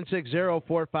call,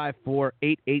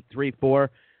 760-454-8834.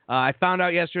 I found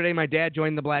out yesterday my dad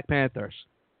joined the Black Panthers.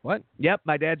 What? Yep,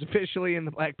 my dad's officially in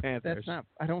the Black Panthers.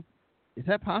 Is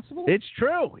that possible? It's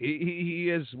true. He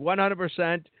is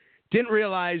 100%. Didn't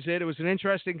realize it. It was an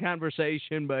interesting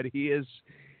conversation, but he is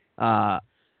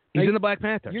he's in the Black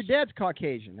Panthers. Your dad's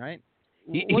Caucasian, right?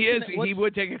 He is. He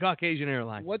would take a Caucasian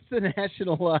airline. What's the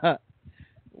national?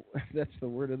 That's the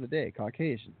word of the day,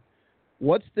 Caucasian.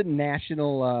 What's the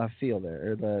national feel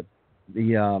there, or the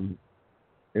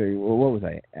what was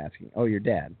I asking? Oh, your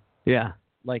dad. Yeah.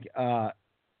 Like, how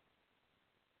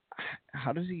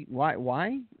does he? Why?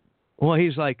 Well,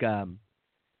 he's like.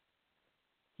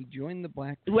 He joined the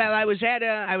Black. Well, I was at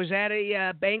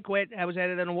a banquet. I was at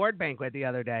an award banquet the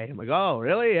other day. I'm like, oh,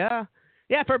 really? Yeah.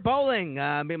 Yeah, for bowling.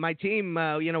 My team,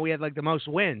 we had like the most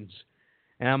wins.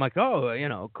 And I'm like,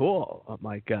 oh, cool. I'm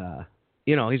like,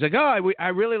 he's like, oh, I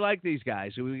really like these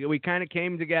guys. We kind of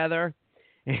came together,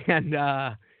 and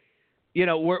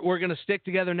we're going to stick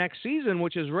together next season,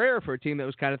 which is rare for a team that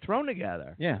was kind of thrown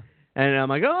together. Yeah. And I'm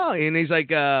like, oh, and he's like,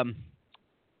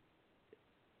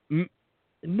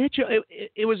 Mitchell.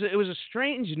 It was a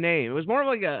strange name. It was more of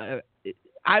like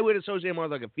I would associate more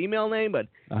like a female name, but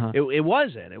it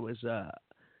wasn't. It was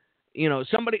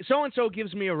somebody, so and so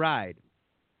gives me a ride.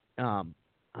 I'm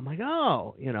like,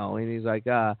 oh, and he's like,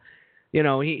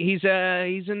 he's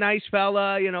a nice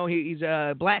fella. He's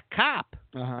a black cop.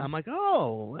 I'm like,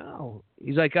 oh, well.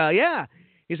 He's like, yeah.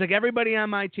 He's like, everybody on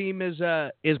my team is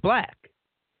black.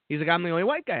 He's like, I'm the only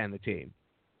white guy on the team.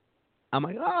 I'm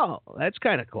like, oh, that's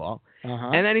kind of cool.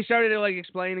 And then he started like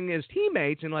explaining his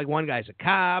teammates, and like one guy's a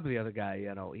cop, the other guy,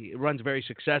 he runs a very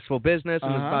successful business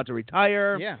and is about to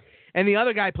retire. Yeah. And the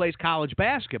other guy plays college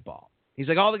basketball. He's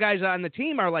like, all the guys on the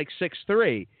team are like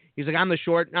 6'3". He's like, I'm the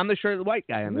short white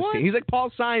guy on this team. He's like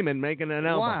Paul Simon making an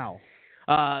elbow. Wow.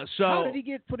 So how did he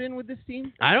get put in with this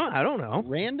team? I don't know.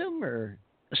 Random or?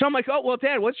 So I'm like, oh well,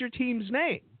 Dad, what's your team's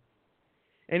name?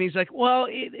 And he's like, well,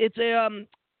 it's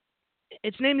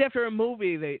named after a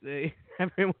movie they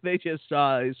just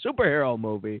saw, a superhero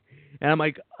movie. And I'm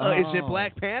like, is it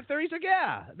Black Panther? He's like,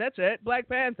 yeah, that's it, Black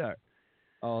Panther.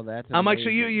 Oh, that's amazing. I'm like, so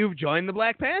you've joined the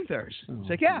Black Panthers? He's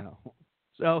like, yeah. No.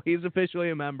 So he's officially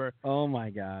a member. Oh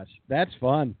my gosh, that's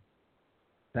fun.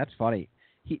 That's funny.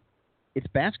 It's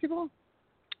basketball?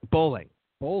 Bowling.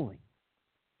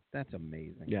 That's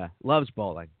amazing. Yeah, loves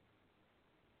bowling.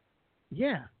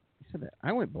 Yeah, he said that.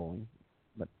 I went bowling,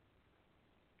 but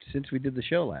since we did the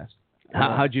show last.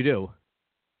 How'd you do?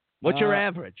 What's your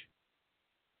average?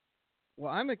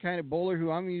 Well, I'm a kind of bowler who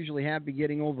I'm usually happy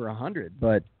getting over 100,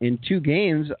 but in 2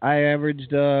 games I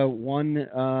averaged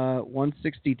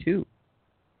 162.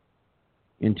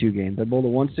 In 2 games, I bowled a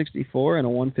 164 and a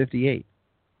 158.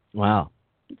 Wow,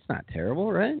 it's not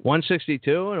terrible, right?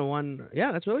 162 and a 1.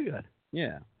 Yeah, that's really good.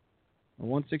 Yeah, a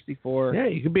 164. Yeah,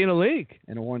 you could be in a league.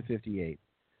 And a 158.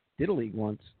 Did a league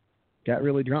once. Got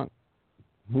really drunk.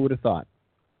 Who would have thought?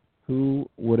 Yeah,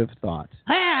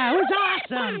 it was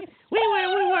awesome. We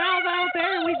were all out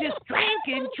there and we just drank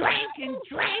and drank and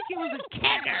drank. It was a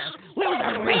kegger. It was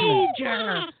a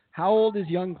rager. How old is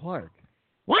young Clark?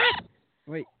 What?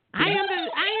 Wait. I am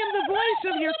the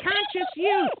voice of your conscious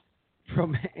youth.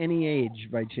 From any age,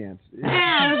 by chance?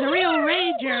 Yeah, it was a real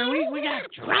rager. We got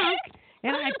drunk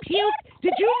and I puked.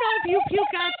 Did you know if you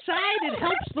puke outside, it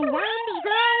helps the worms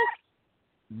grow?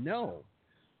 No.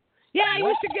 Yeah, I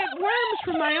used to get worms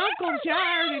from my uncle's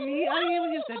yard, and he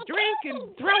used to drink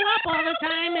and throw up all the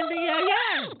time in the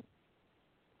yard.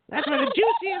 That's where the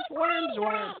juiciest worms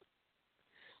were.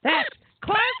 That's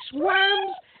Clark's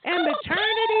Worms and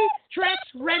maternity dress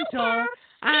rental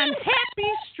on Happy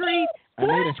Street,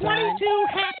 422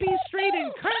 Happy Street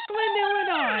in Kirkland,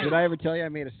 Illinois. Did I ever tell you I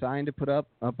made a sign to put up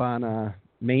on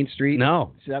Main Street?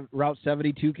 No. Route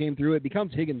 72 came through. It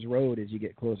becomes Higgins Road as you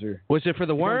get closer. Was it for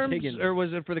the worms Higgins. or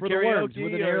was it for the For karaoke? the worms,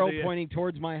 with an arrow the, pointing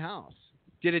towards my house.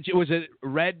 Was it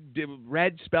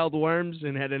red spelled worms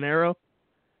and had an arrow?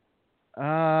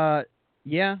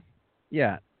 Yeah.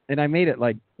 And I made it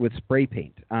like with spray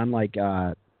paint on like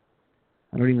I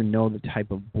don't even know the type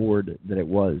of board that it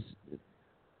was.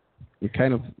 It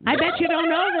kind of. I bet you don't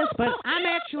know this, but I'm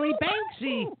actually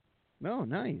Banksy. Oh,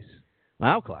 nice.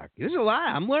 Wow, Clark, there's a lot.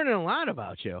 I'm learning a lot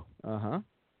about you. Uh-huh.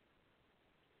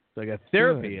 It's like a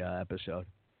therapy episode.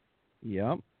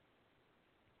 Yep.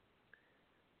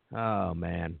 Oh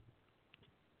man.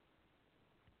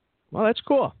 Well, that's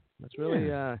cool. That's really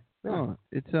Oh,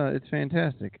 it's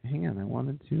fantastic. Hang on, I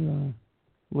wanted to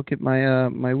look at my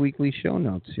my weekly show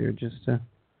notes here just to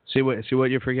see what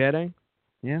you're forgetting.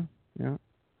 Yeah.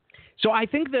 So I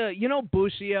think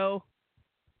Busio.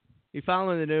 You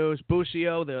following the news?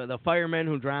 Busio, the fireman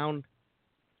who drowned.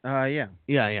 Yeah.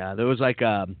 Yeah. There was like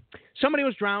somebody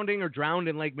was drowning or drowned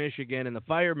in Lake Michigan, and the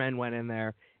firemen went in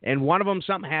there, and one of them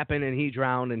something happened, and he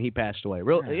drowned and he passed away.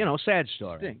 Real, sad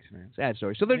story. Stinks, man. Sad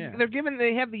story. So they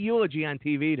have the eulogy on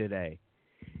TV today,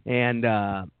 and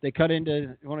they cut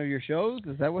into one of your shows.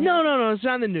 Is that what? No. It's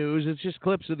on the news. It's just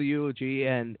clips of the eulogy,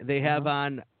 and they have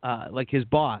on like his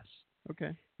boss.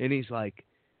 Okay. And he's like,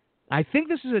 I think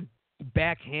this is a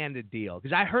backhanded deal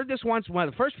because I heard this once.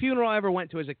 The first funeral I ever went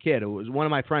to as a kid, it was one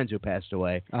of my friends who passed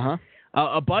away.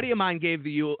 A buddy of mine gave the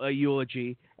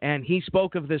eulogy, and he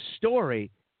spoke of this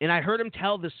story, and I heard him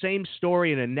tell the same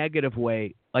story in a negative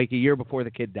way like a year before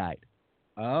the kid died.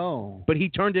 Oh. But he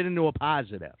turned it into a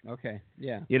positive. Okay,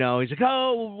 yeah. He's like,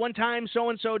 one time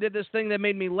so-and-so did this thing that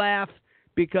made me laugh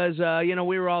because,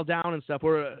 we were all down and stuff.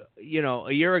 Where,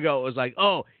 a year ago it was like,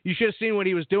 oh, you should have seen what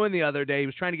he was doing the other day. He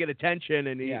was trying to get attention,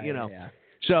 and Yeah.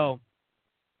 So,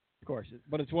 of course,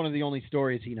 but it's one of the only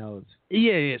stories he knows.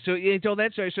 Yeah. So he told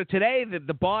that story. So today,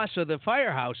 the boss of the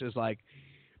firehouse is like,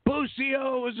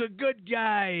 Busio was a good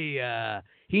guy.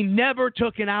 He never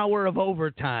took an hour of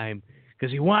overtime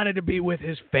because he wanted to be with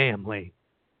his family.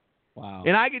 Wow.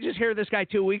 And I could just hear this guy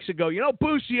 2 weeks ago,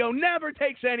 Busio never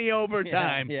takes any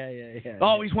overtime. Yeah.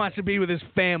 Always wants to be with his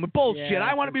family. Bullshit. Yeah,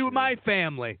 I want to be true. with my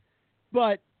family.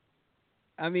 But,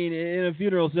 I mean, in a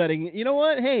funeral setting, you know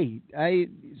what? Hey,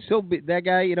 that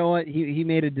guy, you know what? He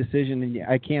made a decision, and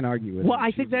I can't argue with him. Well,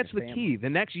 I think that's the key. The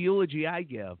next eulogy I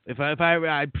give, it's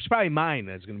probably mine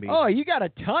that's going to be. Oh, you got a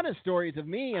ton of stories of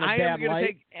me in a bad light. I am going to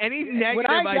take any negative when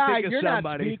I die, think of you're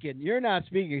somebody. Not speaking. You're not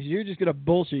speaking because you're just going to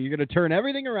bullshit. You're going to turn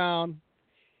everything around.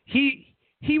 He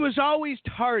was always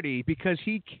tardy because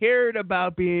he cared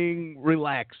about being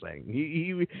relaxing.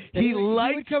 He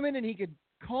would come in and he could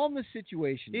calm the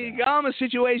situation. He'd calm the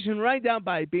situation right down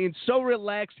by being so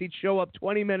relaxed he'd show up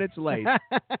 20 minutes late.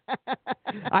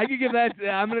 I could give that.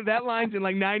 That line's in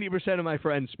like 90% of my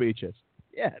friends' speeches.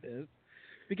 Yeah, it is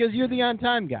because you're the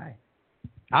on-time guy.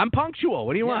 I'm punctual.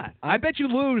 What do you want? I bet you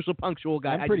lose a punctual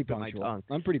guy. I'm pretty punctual.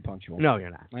 I'm pretty punctual. No, you're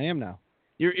not. I am now.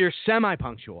 You're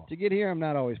semi-punctual. To get here, I'm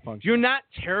not always punctual. You're not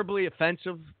terribly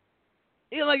offensive.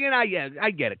 I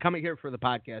get it. Coming here for the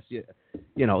podcast, this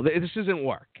isn't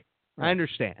work. Right. I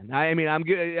understand.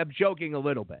 I'm joking a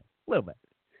little bit.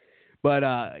 But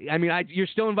you're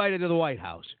still invited to the White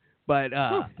House. But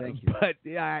thank you. But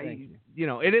thank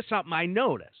you. It is something I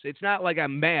notice. It's not like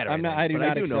I'm mad. Or I do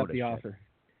not accept the offer.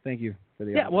 Thank you for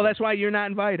the offer. Yeah, well, that's why you're not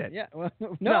invited. Yeah, well,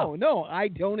 no, I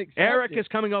don't accept Eric it. is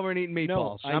coming over and eating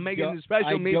meatballs. No, I'm making a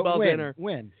special meatball dinner.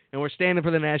 When? And we're standing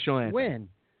for the national anthem. When?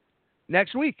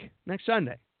 Next week. Next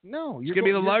Sunday. No, it's going to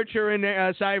be the Larcher and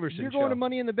Cyverson show. You're going to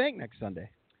Money in the Bank next Sunday.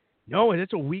 No,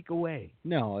 it's a week away.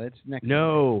 No, it's next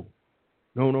No.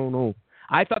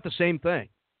 I thought the same thing.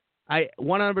 I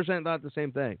 100% thought the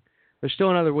same thing. There's still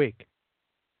another week.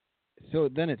 So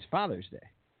then it's Father's Day.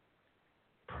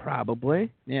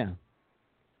 Probably. Yeah.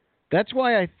 That's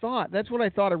what I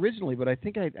thought originally, but I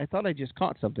think I thought I just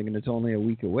caught something and it's only a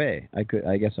week away.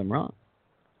 I guess I'm wrong.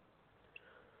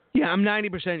 Yeah, I'm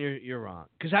 90% you're wrong.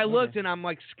 Because I looked and I'm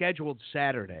like scheduled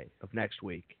Saturday of next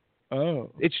week.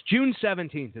 Oh. It's June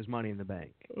 17th is Money in the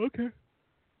Bank. Okay.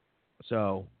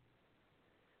 So,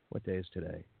 what day is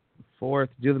today? 4th.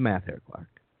 Do the math here, Clark.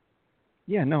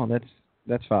 Yeah, no,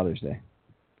 that's Father's Day.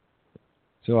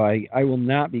 So I will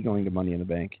not be going to Money in the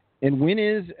Bank. And when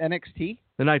is NXT?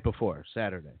 The night before,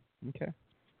 Saturday. Okay.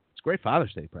 It's a great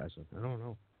Father's Day present. I don't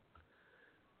know.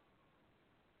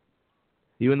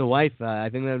 You and the wife, I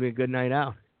think that would be a good night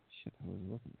out. Shit, I was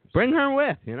looking for Bring her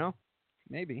with,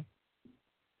 Maybe.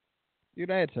 Dude,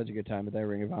 I had such a good time at that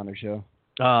Ring of Honor show.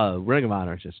 Ring of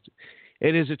Honor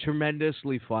it is a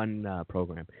tremendously fun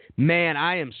program. Man,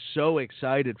 I am so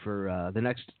excited for the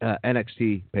next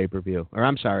NXT pay-per-view. Or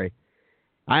I'm sorry,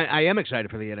 I am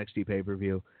excited for the NXT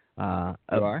pay-per-view. You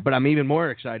are? But I'm even more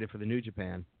excited for the New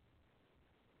Japan.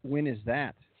 When is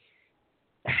that?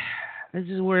 This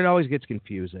is where it always gets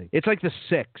confusing. It's like the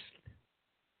 6th.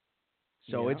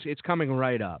 So Yeah. it's coming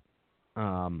right up.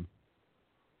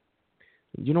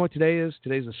 You know what today is?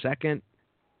 Today's the 2nd.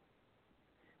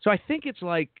 So I think it's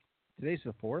like Today's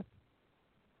the 4th?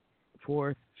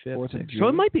 4th, 5th, 4th of 6th. June? So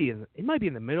it might be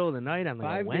in the middle of the night on like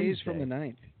 5 a Wednesday. days from the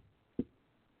 9th.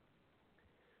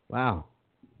 Wow.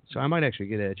 So I might actually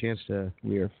get a chance to...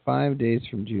 We are 5 days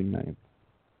from June 9th.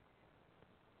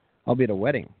 I'll be at a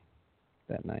wedding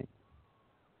that night.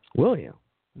 Will you?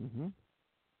 Mm-hmm.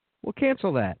 We'll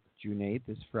cancel that. June 8th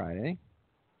is Friday.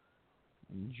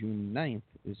 And June 9th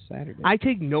is Saturday. I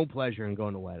take no pleasure in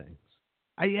going to weddings.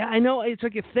 I know it's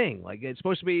like a thing. Like it's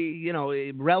supposed to be,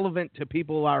 relevant to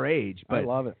people our age. But I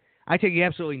love it. I take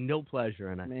absolutely no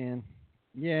pleasure in it. Man.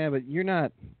 Yeah, but you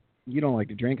don't like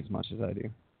to drink as much as I do.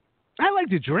 I like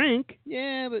to drink.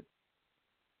 Yeah, but...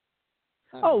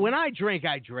 when I drink,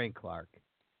 Clark.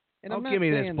 And I'm not give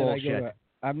me this saying that bullshit.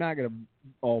 I'm not going to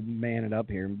all man it up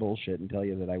here and bullshit and tell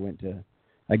you that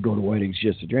I go to weddings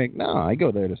just to drink. No, I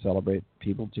go there to celebrate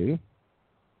people too.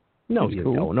 No, It's you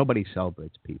cool. don't. Nobody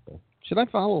celebrates people. Should I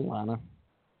follow Lana?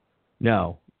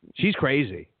 No. She's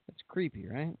crazy. That's creepy,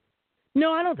 right?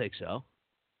 No, I don't think so.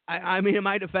 I mean, in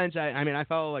my defense, I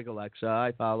follow like Alexa.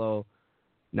 I follow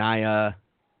Nia,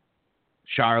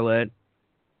 Charlotte.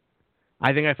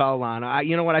 I think I follow Lana.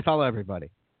 You know what? I follow everybody.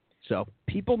 So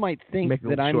people might think Make a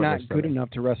that I'm short not list of good it. enough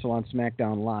to wrestle on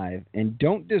SmackDown Live and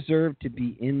don't deserve to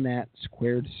be in that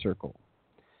squared circle.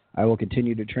 I will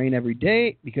continue to train every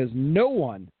day because no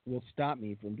one will stop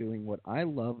me from doing what I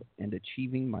love and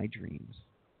achieving my dreams.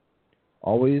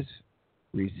 Always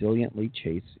resiliently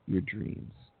chase your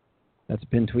dreams. That's a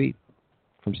pinned tweet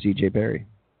from CJ Perry.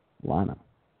 Lana.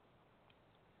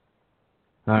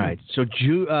 All right. So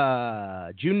June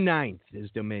 9th is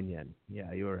Dominion.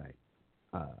 Yeah, you were right.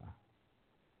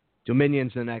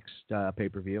 Dominion's the next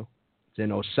pay-per-view. It's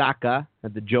in Osaka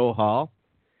at the Joe Hall.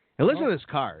 And listen to this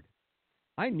card.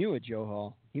 I knew a Joe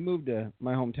Hall. He moved to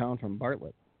my hometown from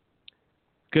Bartlett.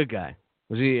 Good guy.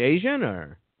 Was he Asian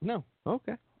or? No,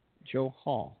 Okay. Joe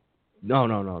Hall.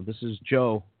 No. This is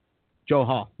Joe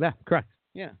Hall. Yeah, correct.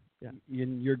 Yeah. Yeah.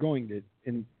 You're going to,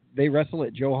 and they wrestle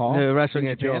at Joe Hall? They're wrestling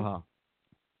in at Joe Japan? Hall.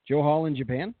 Joe Hall in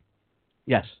Japan?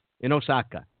 Yes, in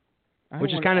Osaka.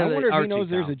 Which is kind of I the wonder if he artsy knows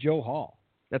there's town. a Joe Hall.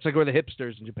 That's like where the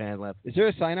hipsters in Japan live. Is there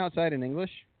a sign outside in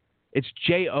English? It's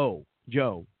J-O.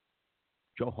 Joe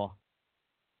Hall.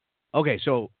 Okay,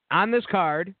 so on this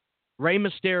card, Rey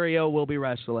Mysterio will be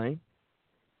wrestling.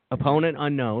 Opponent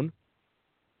unknown.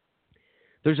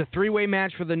 There's a 3-way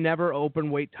match for the never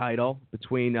open weight title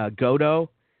between Goto,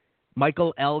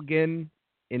 Michael Elgin,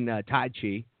 and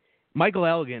Taichi. Michael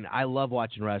Elgin, I love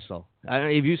watching wrestle. Have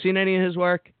you seen any of his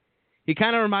work? He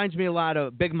kind of reminds me a lot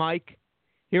of Big Mike.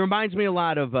 He reminds me a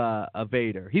lot of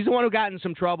Vader. He's the one who got in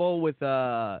some trouble with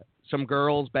some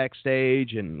girls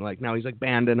backstage, and now he's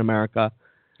banned in America.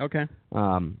 Okay.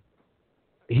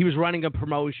 He was running a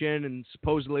promotion, and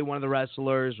supposedly one of the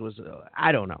wrestlers was,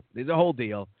 I don't know. It's a whole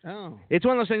deal. Oh. It's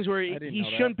one of those things where I didn't he know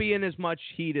that. shouldn't be in as much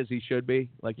heat as he should be.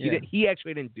 Yeah. He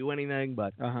actually didn't do anything,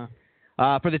 but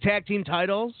Uh-huh. for the tag team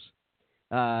titles,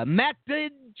 Matt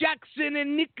Jackson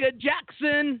and Nika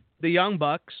Jackson, the Young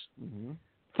Bucks. Mm-hmm.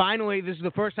 Finally, this is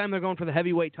the first time they're going for the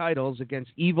heavyweight titles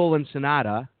against Evil and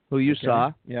Sonata, who you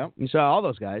saw. Yeah. You saw all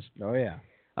those guys. Oh, yeah.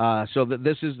 So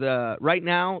this is right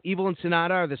now, Evil and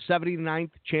Sonata are the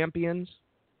 79th champions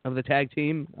of the tag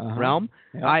team realm.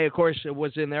 Yep. I, of course,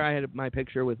 was in there. I had my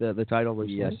picture with the title.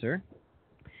 Yes, sir.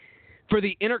 For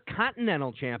the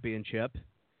Intercontinental Championship,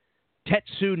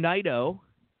 Tetsu Naito,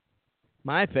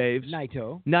 my faves.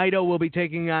 Naito will be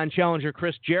taking on challenger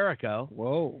Chris Jericho.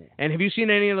 Whoa. And have you seen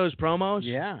any of those promos?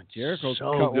 Yeah, Jericho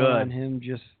So cut good. one on him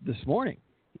just this morning.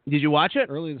 Did you watch it?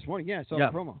 Early this morning. Yeah, I saw Yeah.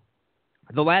 the promo.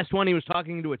 The last one, he was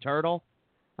talking to a turtle.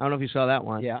 I don't know if you saw that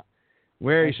one. Yeah.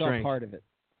 Very I saw strange. part of it.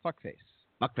 Fuckface.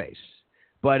 Fuckface.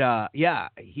 But, yeah,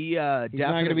 he He's definitely...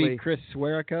 not going to be Chris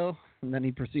Swearico, and then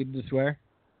he proceeded to swear.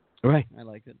 Right. I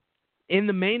liked it. In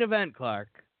the main event,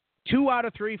 Clark, 2 out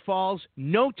of 3 falls,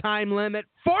 no time limit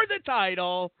for the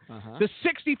title. Uh-huh. The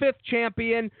 65th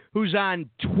champion, who's on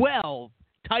 12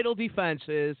 title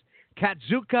defenses,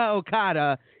 Kazuchika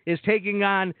Okada, is taking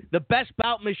on the best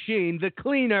bout machine, the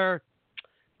cleaner,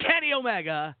 Kenny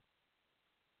Omega,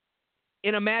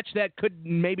 in a match that could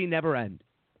maybe never end.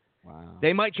 Wow.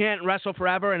 They might chant Wrestle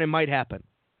Forever, and it might happen.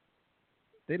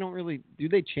 They don't really... Do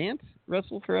they chant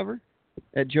Wrestle Forever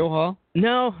at Joe Hall?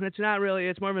 No, it's not really.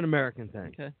 It's more of an American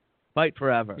thing. Okay. Fight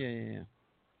Forever. Yeah.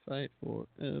 Fight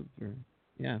Forever.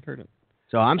 Yeah, I've heard it.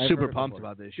 So I'm I've super heard it pumped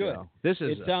before. about this Good. show. This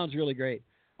is It sounds really great.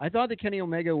 I thought that Kenny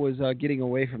Omega was getting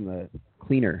away from the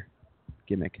cleaner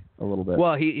gimmick a little bit.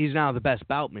 well, he's now the best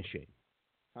bout machine.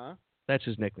 Huh? That's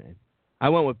his nickname. I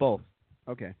went with both.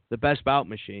 Okay. The best bout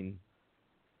machine,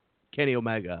 Kenny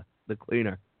Omega, the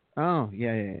cleaner. Oh,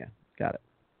 yeah. Got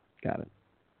it.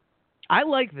 I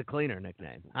like the cleaner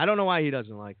nickname. I don't know why he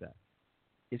doesn't like that.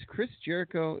 Is Chris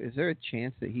Jericho, is there a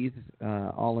chance that he's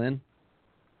all in?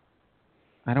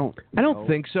 I don't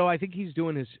think so. I think he's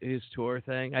doing his tour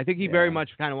thing. I think he very much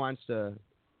kind of wants to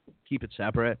keep it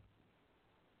separate.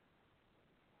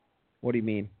 What do you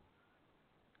mean?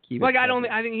 Keep Like, it I don't.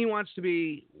 separate? I think he wants to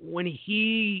be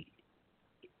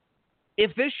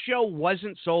if this show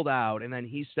wasn't sold out and then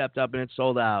he stepped up and it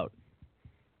sold out,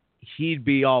 he'd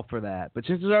be all for that. But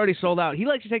since it's already sold out, he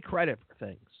likes to take credit for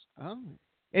things. Oh.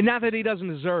 And not that he doesn't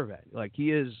deserve it. Like,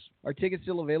 he is. Are tickets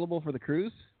still available for the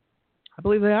cruise? I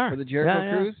believe they are. For the Jericho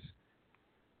Yeah. cruise?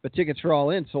 But tickets for All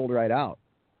In sold right out.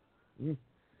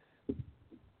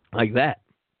 Like that.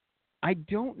 I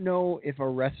don't know if a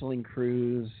wrestling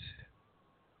cruise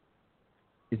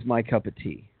is my cup of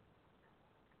tea.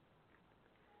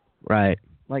 Right.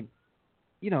 Like,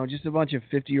 just a bunch of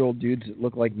 50-year-old dudes that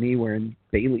look like me wearing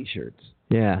Bailey shirts.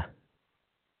 Yeah.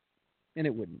 And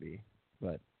it wouldn't be,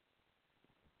 but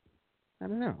I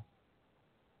don't know.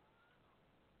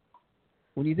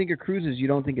 When you think of cruises, you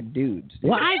don't think of dudes.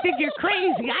 Well, I think you're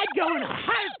crazy. I'd go in a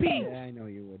heartbeat. Yeah, I know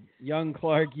you would. Young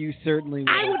Clark, you certainly would.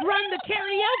 I would run the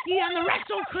karaoke on the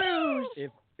Wrestle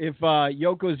Cruise. If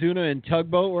Yokozuna and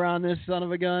Tugboat were on this son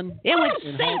of a gun, It would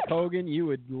and sink. Hulk Hogan, you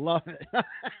would love it. I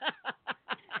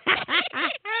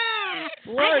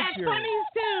got funnies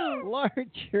too.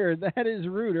 Larcher, that is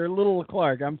rude. Or Little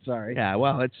Clark, I'm sorry. Yeah,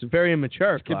 well, it's very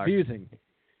immature, It's Clark. confusing.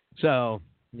 So,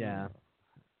 yeah.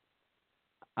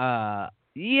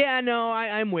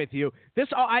 I'm with you.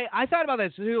 I thought about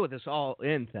that too with this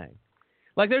all-in thing.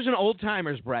 Like, there's an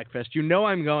old-timers breakfast.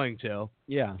 I'm going to.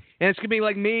 Yeah. And it's going to be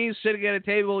like me sitting at a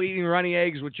table eating runny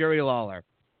eggs with Jerry Lawler.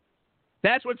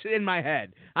 That's what's in my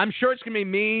head. I'm sure it's going to be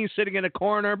me sitting in a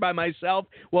corner by myself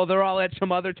while they're all at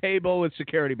some other table with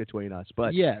security between us.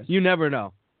 But yes. you never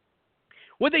know.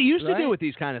 What they used to Right? do with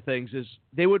these kind of things is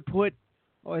they would put...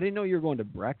 Oh, I didn't know you were going to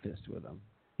breakfast with them.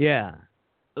 Yeah.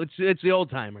 It's the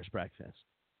old-timers breakfast.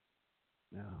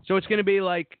 No. So it's going to be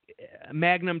like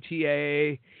Magnum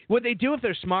TA. What they do if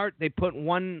they're smart, they put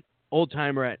one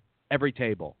old-timer at every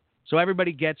table. So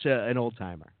everybody gets an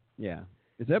old-timer. Yeah.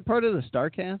 Is that part of the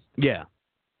StarCast Yeah.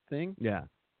 thing? Yeah.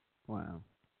 Wow.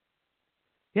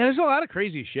 Yeah, there's a lot of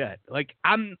crazy shit. Like,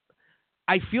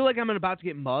 I feel like I'm about to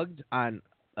get mugged on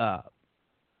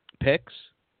picks,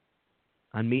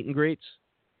 on meet and greets.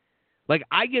 Like,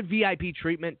 I get VIP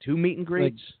treatment to meet and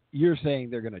greets. Like, you're saying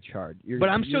they're going to charge. But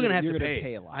I'm still going to have you're to gonna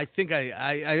pay. a lot. I think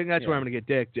that's where I'm going to get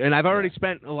dicked. And I've already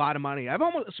spent a lot of money. I've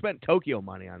almost spent Tokyo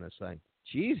money on this thing.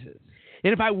 Jesus.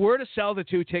 And if I were to sell the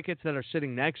 2 tickets that are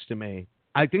sitting next to me,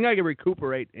 I think I could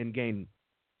recuperate and gain.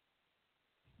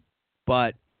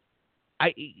 But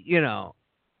I've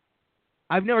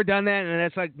never done that, and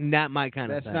that's like not my kind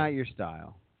of thing. That's not your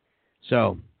style.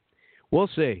 So we'll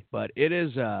see. But it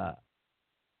is.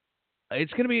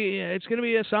 It's gonna be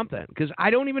a something because I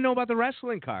don't even know about the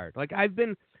wrestling card. Like, I've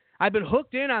been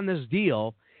hooked in on this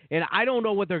deal, and I don't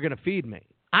know what they're gonna feed me.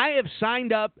 I have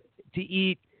signed up to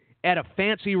eat at a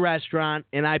fancy restaurant,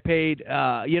 and I paid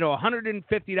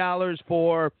 $150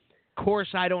 for course.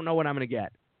 I don't know what I'm gonna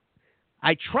get.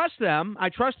 I trust them. I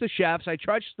trust the chefs. I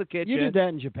trust the kitchen. You did that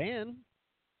in Japan,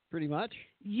 pretty much.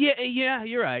 Yeah,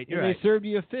 you're right. You're right. They served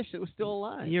you a fish that was still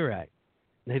alive. You're right.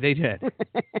 They did.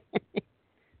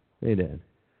 They did.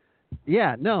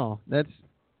 Yeah, no,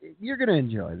 you're gonna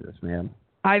enjoy this, man.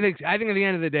 I think at the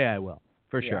end of the day I will,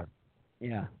 for sure.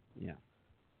 Yeah.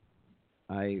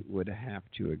 I would have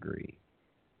to agree.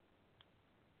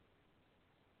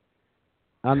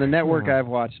 On the network, I've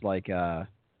watched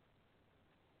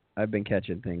I've been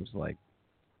catching things like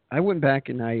I went back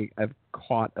and I've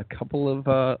caught a couple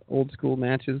of old school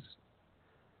matches.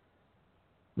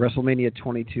 WrestleMania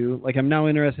 22. Like, I'm now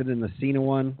interested in the Cena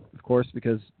one, of course,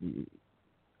 because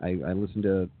I listened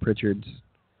to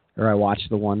I watched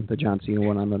the John Cena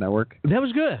one on the network. That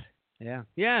was good. Yeah.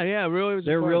 Yeah, really was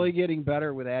They're fun. really getting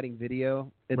better with adding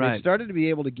video. And Right. they started to be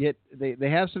able to get they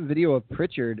have some video of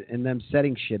Pritchard and them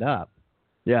setting shit up.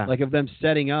 Yeah. Like, of them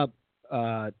setting up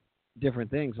different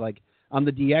things. Like, on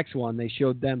the DX one, they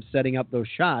showed them setting up those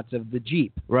shots of the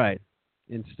Jeep. Right.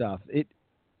 and stuff.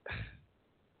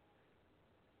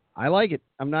 I like it.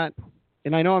 I'm not,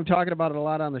 and I know I'm talking about it a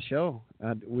lot on the show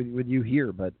with you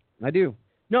here, but I do.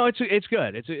 No, it's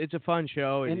good. It's a fun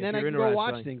show. And then I can go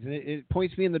watch things, and it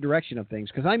points me in the direction of things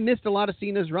because I missed a lot of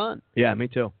Cena's run. Yeah, me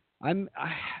too.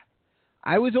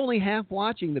 I was only half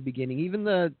watching the beginning, even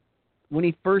when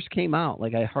he first came out.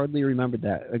 Like I hardly remembered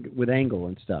that with Angle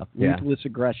and stuff, ruthless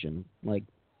aggression, like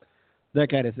that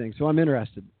kind of thing. So I'm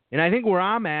interested. And I think where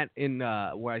I'm at in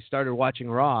where I started watching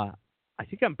Raw, I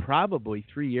think I'm probably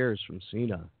 3 years from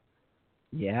Cena.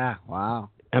 Yeah. Wow.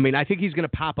 I mean, I think he's going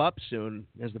to pop up soon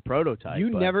as the prototype.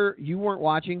 You weren't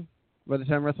watching by the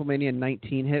time WrestleMania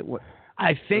 19 hit?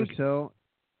 I think so.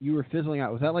 You were fizzling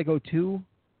out. Was that like 2002?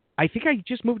 I think I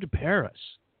just moved to Paris.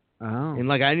 Oh.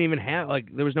 And I didn't even have,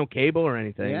 there was no cable or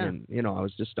anything. Yeah. And,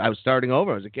 I was starting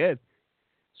over as a kid.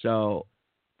 So.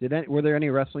 Were there any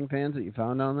wrestling fans that you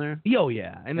found down there? Oh,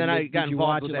 yeah. And then I got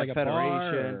involved with that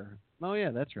federation. Oh, yeah,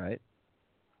 that's right.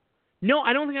 No,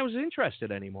 I don't think I was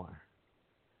interested anymore.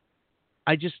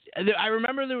 I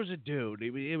remember there was a dude.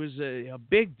 It was a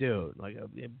big dude, like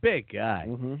a big guy,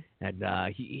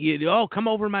 and he come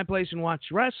over to my place and watch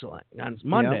wrestling on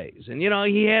Mondays. And he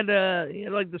had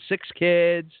the 6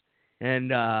 kids,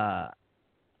 and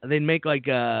they'd make like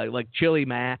chili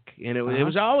mac, and it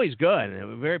was always good. And it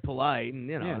was very polite, and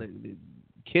the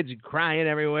kids crying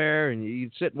everywhere, and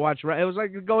you'd sit and watch. It was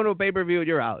like going to a pay-per-view at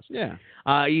your house. Yeah.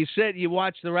 You sit, you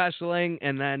watch the wrestling,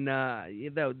 and then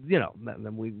that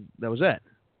was it.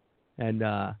 And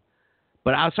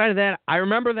but outside of that, I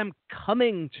remember them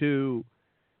coming to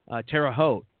Terre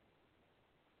Haute,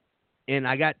 and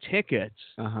I got tickets.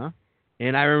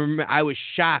 And I remember I was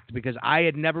shocked because I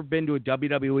had never been to a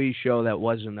WWE show that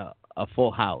wasn't a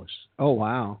full house. Oh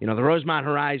wow! The Rosemont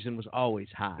Horizon was always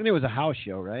hot, and it was a house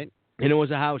show, right? And it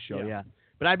was a house show, yeah.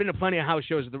 But I've been to plenty of house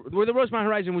shows where the Rosemont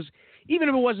Horizon was, even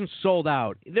if it wasn't sold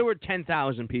out, there were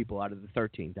 10,000 people out of the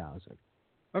 13,000.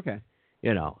 Okay.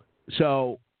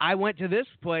 So I went to this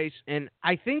place, and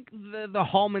I think the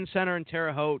Hallman Center in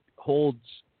Terre Haute holds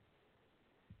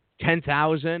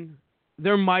 10,000.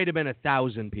 There might have been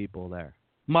 1,000 people there.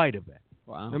 Might have been.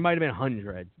 Wow. There might have been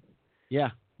 100. Yeah,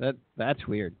 that's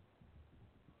weird.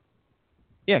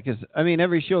 Yeah, because,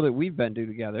 every show that we've been to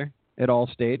together at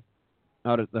Allstate,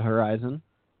 out at the Horizon,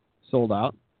 sold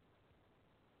out.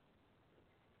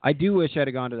 I do wish I'd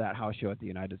have gone to that house show at the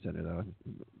United Center, though,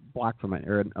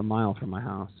 a mile from my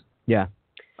house. Yeah.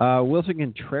 Wilson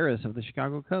Contreras of the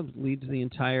Chicago Cubs leads the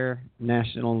entire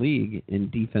National League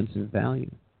in defensive value.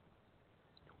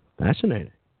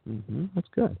 Fascinating. That's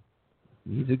good.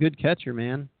 He's a good catcher,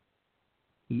 man.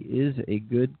 He is a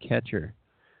good catcher.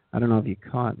 I don't know if you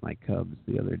caught my Cubs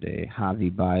the other day.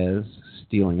 Javi Baez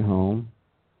stealing home.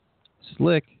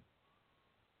 Slick.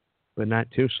 But not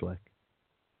too slick.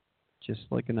 Just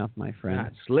slick enough, my friend.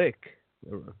 Not slick.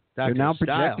 They're now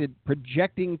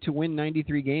projecting to win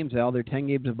 93 games, Al. They're 10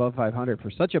 games above 500.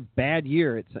 For such a bad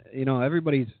year, it's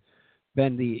everybody's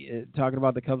been talking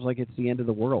about the Cubs like it's the end of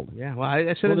the world. Yeah, well,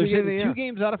 I said they're 2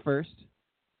 games out of first,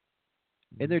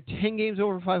 and they're 10 games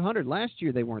over 500. Last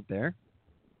year, they weren't there.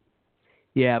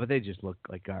 Yeah, but they just look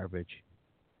like garbage.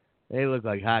 They look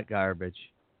like hot garbage.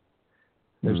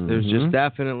 There's just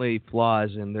definitely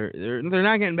flaws, and they're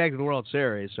not getting back to the World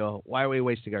Series. So why are we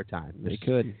wasting our time? They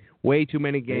could. Way too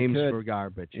many games for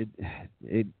garbage.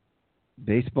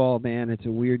 Baseball, man, it's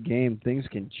a weird game. Things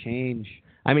can change.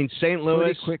 St.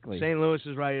 Louis pretty quickly. St. Louis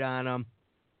is right on them.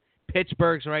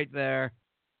 Pittsburgh's right there.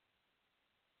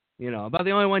 About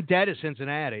the only one dead is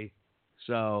Cincinnati.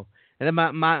 So, and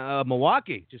then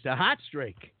Milwaukee, just a hot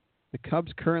streak. The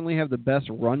Cubs currently have the best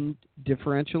run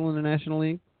differential in the National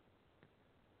League.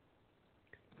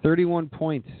 31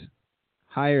 points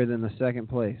higher than the second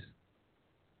place.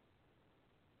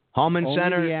 Hallman Only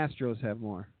Center. The Astros have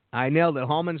more. I nailed it.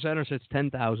 Hallman Center sits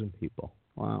 10,000 people.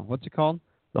 Wow. What's it called?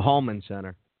 The Hallman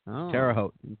Center. Oh. Terre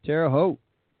Haute. Terre Haute.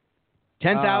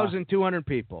 10,200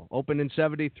 people. Opened in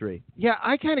 73. Yeah,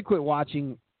 I kind of quit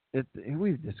watching.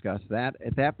 We've discussed that.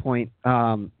 At that point,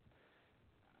 I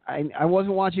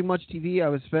wasn't watching much TV. I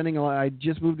was spending a lot. I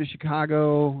just moved to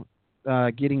Chicago,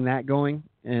 getting that going,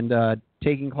 and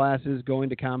taking classes, going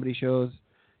to comedy shows,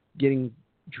 getting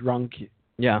drunk.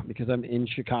 Yeah. Because I'm in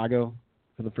Chicago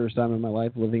for the first time in my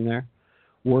life, living there,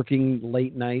 working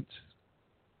late nights,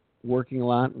 working a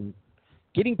lot, and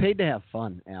getting paid to have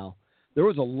fun, Al. There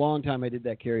was a long time I did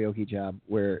that karaoke job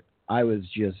where I was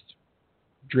just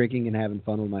drinking and having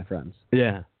fun with my friends.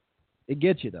 Yeah. It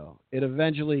gets you, though. It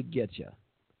eventually gets you.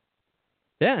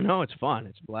 Yeah, no, it's fun.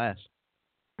 It's a blast.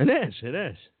 It is.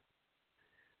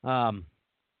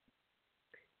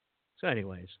 So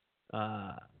anyways,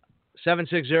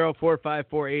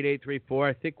 760-454-8834.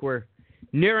 I think we're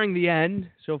nearing the end,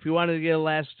 so if you wanted to get a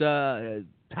last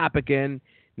topic in,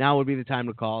 now would be the time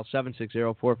to call,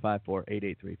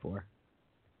 760-454-8834.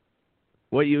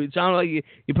 It sounded like you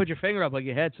put your finger up like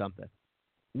you had something.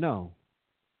 No.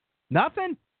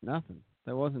 Nothing? Nothing.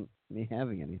 That wasn't me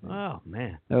having anything. Oh,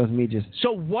 man. That was me just...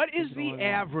 So what is the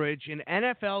average an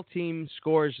NFL team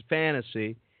scores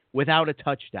fantasy without a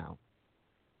touchdown?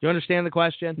 Do you understand the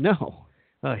question? No.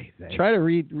 Oh, try to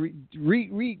read.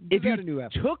 If you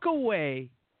took away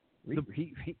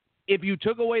if you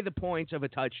took away the points of a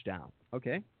touchdown,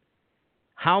 okay,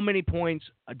 how many points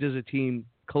does a team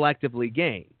collectively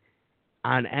gain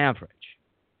on average?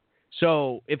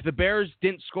 So if the Bears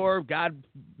didn't score, God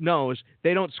knows,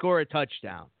 they don't score a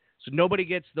touchdown. So nobody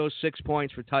gets those 6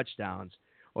 points for touchdowns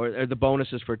or the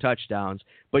bonuses for touchdowns.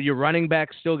 But your running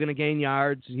back's still going to gain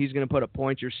yards. He's going to put up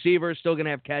points. Your receiver's still going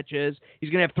to have catches. He's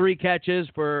going to have 3 catches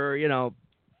for,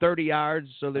 30 yards.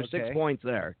 So there's 6 points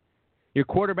there. Your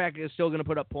quarterback is still going to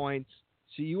put up points.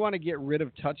 So you want to get rid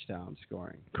of touchdown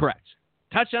scoring. Correct.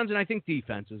 Touchdowns and I think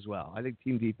defense as well. I think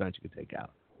team defense you could take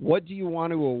out. What do you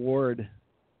want to award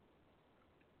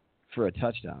for a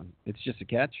touchdown? It's just a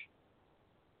catch?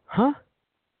 Huh?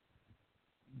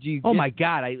 Oh, my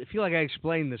God. I feel like I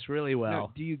explained this really well.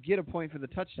 No, do you get a point for the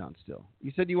touchdown still?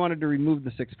 You said you wanted to remove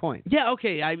the 6 points. Yeah,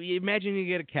 okay. I imagine you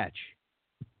get a catch.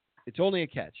 It's only a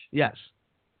catch. Yes.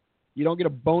 You don't get a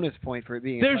bonus point for it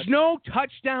being There's no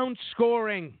touchdown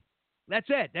scoring. That's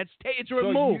it. It's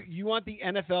removed. So you want the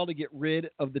NFL to get rid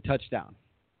of the touchdown?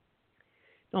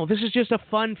 No, this is just a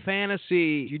fun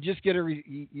fantasy. You just get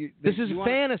this is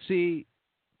fantasy.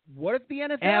 What if the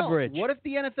NFL average? What if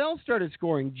the NFL started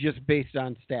scoring just based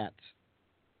on stats?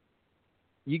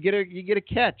 You get a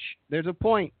catch. There's a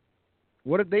point.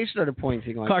 What if they started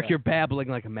pointing like Clark, that? you're babbling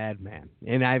like a madman,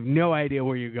 and I have no idea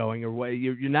where you're going or what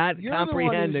you're not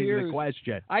comprehending the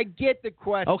question. I get the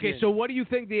question. Okay, so what do you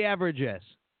think the average is?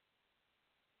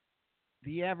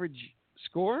 The average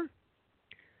score?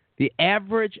 The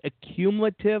average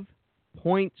accumulative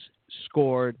points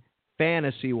scored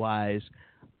fantasy-wise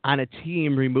on a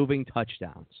team removing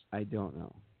touchdowns. I don't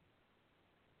know.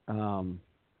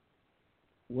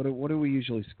 What do we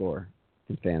usually score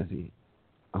in fantasy?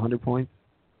 100 points?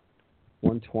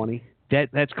 120?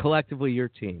 That's collectively your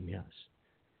team, yes.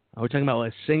 We're talking about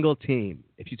a single team.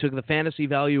 If you took the fantasy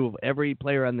value of every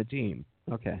player on the team.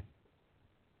 Okay.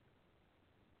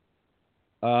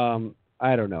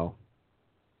 I don't know.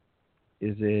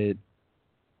 Is it...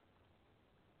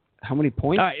 How many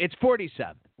points? All right, it's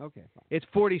 47. Okay. Fine. It's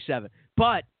 47.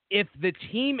 But if the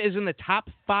team is in the top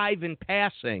 5 in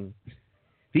passing,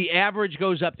 the average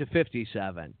goes up to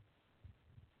 57.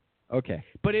 Okay.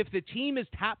 But if the team is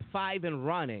top 5 in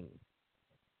running,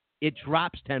 it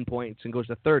drops 10 points and goes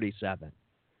to 37.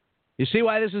 You see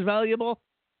why this is valuable?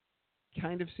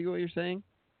 Kind of see what you're saying.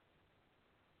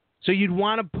 So you'd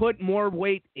want to put more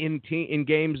weight in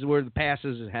games where the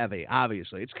passes is heavy,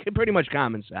 obviously. It's pretty much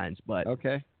common sense. But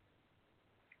okay.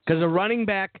 Because a running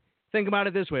back, think about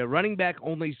it this way, a running back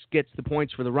only gets the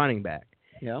points for the running back.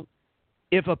 Yeah.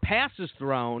 If a pass is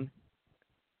thrown,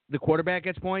 the quarterback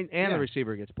gets points and the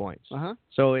receiver gets points. Uh-huh.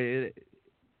 So it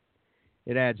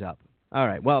adds up. All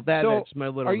right. Well, that's my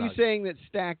little Are you nugget. saying that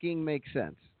stacking makes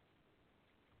sense?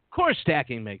 Of course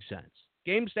stacking makes sense.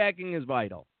 Game stacking is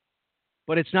vital,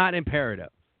 but it's not imperative.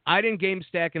 I didn't game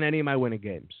stack in any of my winning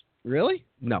games. Really?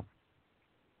 No.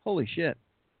 Holy shit.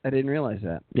 I didn't realize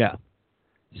that. Yeah.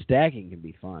 Stacking can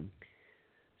be fun.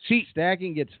 See,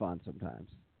 stacking gets fun sometimes.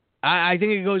 I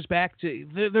think it goes back to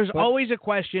there's always a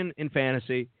question in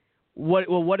fantasy.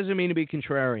 What does it mean to be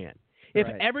contrarian? If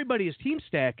everybody is team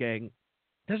stacking,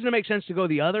 doesn't it make sense to go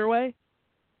the other way?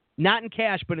 Not in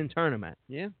cash, but in tournament.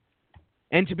 Yeah.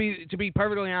 And to be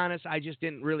perfectly honest, I just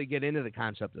didn't really get into the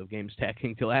concept of game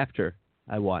stacking till after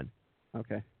I won.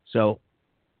 Okay. So,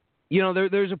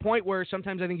 there's a point where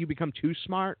sometimes I think you become too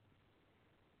smart.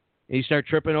 And you start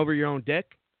tripping over your own dick.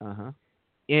 Uh-huh.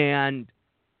 And,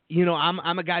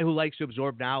 I'm a guy who likes to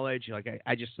absorb knowledge.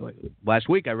 Last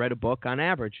week I read a book on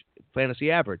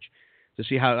fantasy average, to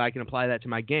see how I can apply that to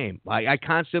my game. I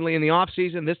constantly, in the off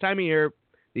season, this time of year,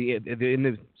 in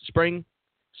the spring,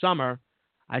 summer,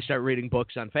 I start reading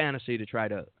books on fantasy to try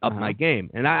to up my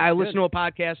game. And I listened to a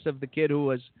podcast of the kid who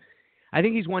was, I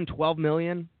think he's won $12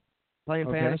 million playing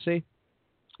fantasy.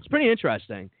 It's pretty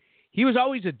interesting. He was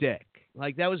always a dick.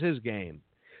 Like, that was his game.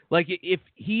 Like, if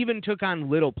he even took on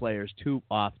little players too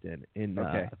often in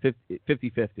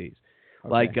 50-50s. Okay.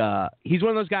 Like, he's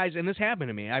one of those guys, and this happened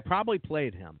to me. I probably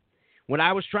played him. When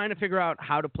I was trying to figure out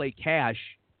how to play cash,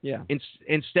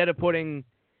 instead of putting,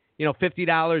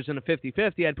 $50 in a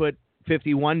 50-50, I'd put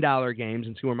 $51 games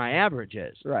and see where my average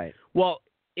is. Right. Well,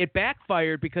 it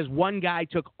backfired because one guy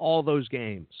took all those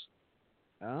games.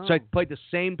 Oh. So I played the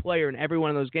same player in every one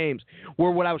of those games.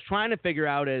 Where what I was trying to figure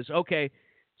out is, okay,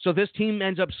 so this team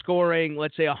ends up scoring,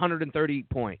 let's say, 130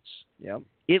 points. Yep.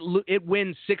 It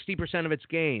wins 60% of its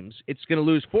games. It's going to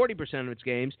lose 40% of its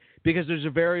games because there's a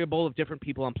variable of different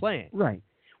people I'm playing. Right.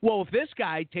 Well, if this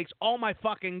guy takes all my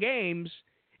fucking games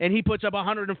and he puts up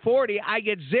 140, I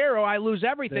get 0, I lose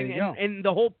everything, and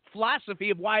the whole philosophy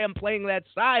of why I'm playing that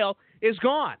style is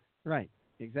gone. Right.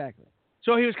 Exactly.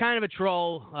 So he was kind of a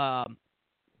troll,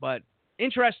 but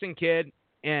interesting kid,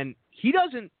 and he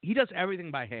does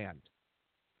everything by hand.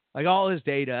 Like all his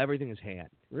data, everything is hand.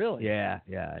 Really? Yeah.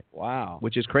 Wow.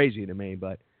 Which is crazy to me,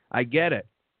 but I get it.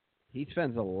 He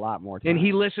spends a lot more time. And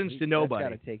he listens to nobody.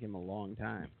 That's got to take him a long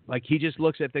time. Like he just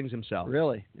looks at things himself.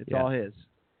 Really? It's all his.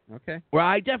 Okay. Well,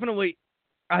 I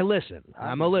listen.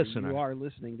 I'm a listener. You are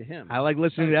listening to him. I like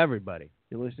listening to everybody.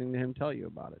 You're listening to him tell you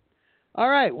about it. All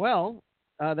right. Well,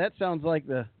 that sounds like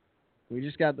we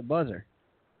just got the buzzer.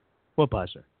 What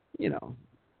buzzer? You know.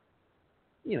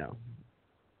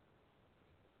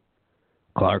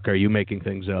 Clark, are you making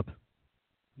things up?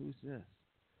 Who's this?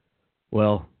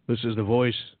 Well, this is the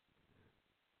voice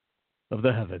of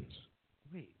the heavens.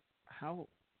 Wait, how?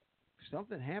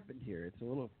 Something happened here. It's a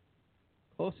little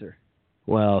closer.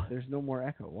 Well, there's no more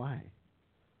echo. Why?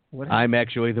 I'm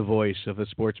actually the voice of the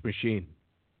sports machine.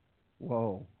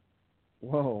 Whoa.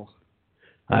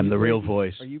 I'm the real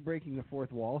voice. Are you breaking the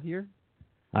fourth wall here?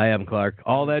 I am, Clark.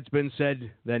 All that's been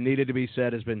said that needed to be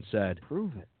said has been said.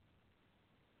 Prove it.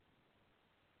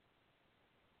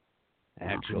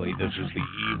 Actually, this is the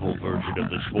evil version of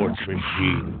the sports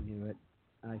machine. I knew it.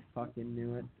 I fucking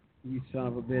knew it. You son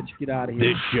of a bitch. Get out of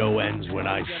here. This show ends when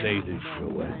I say this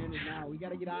show ends. Now. We got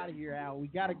to get out of here, Al. We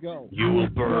got to go. You will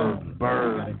burn.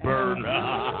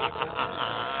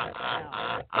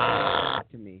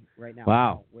 To me right now. Wow.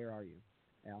 Al, where are you?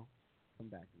 Al, come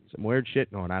back to me. Some weird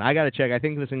shit going on. I got to check. I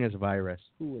think this thing has a virus.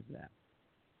 Who was that?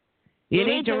 You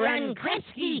need to run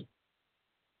Kresge.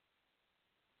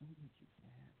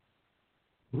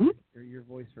 Or your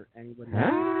voice for anybody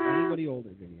older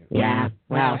than you. Yeah,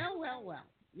 well. Well.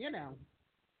 You know.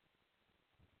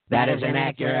 That is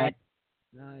inaccurate.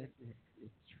 No,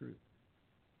 it's true.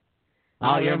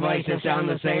 All your voices sound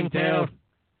the same, too.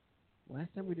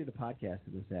 Last time we did a podcast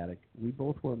in this attic, we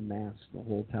both wore masks the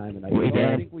whole time, and I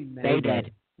think we mentioned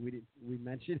it. We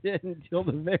mentioned it until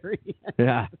the very end.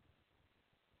 Yeah.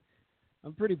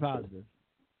 I'm pretty positive.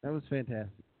 That was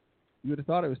fantastic. You would have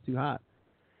thought it was too hot.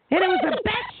 And it was the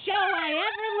best show I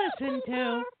ever listened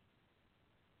to.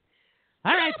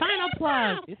 All right, final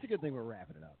plug. It's a good thing we're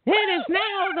wrapping it up. It is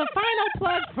now the final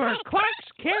plug for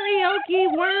Clark's Karaoke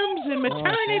Worms and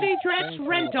Maternity Dress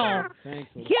Rental.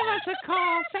 Give us a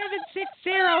call,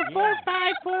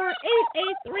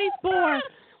 760-454-8834.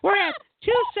 We're at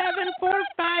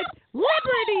 2745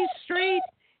 Liberty Street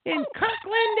in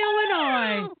Kirkland,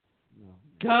 Illinois.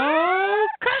 Go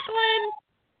Kirkland!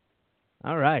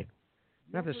 All right.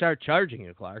 I have to start charging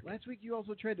you, Clark. Last week you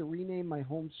also tried to rename my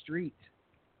home street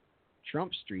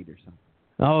Trump Street or something.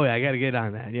 Oh, yeah, I got to get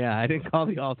on that. Yeah, I didn't call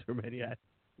the alderman yet.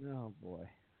 Oh, boy.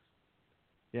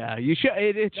 Yeah, you should.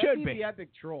 It should be. That'd be the epic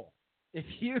troll. If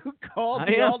you called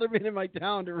the alderman in my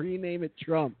town to rename it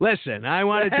Trump. Listen, I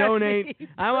want to donate.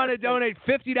 I want to donate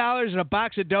 $50 and a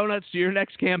box of donuts to your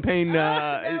next campaign.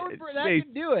 That could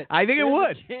do it. I think it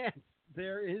would.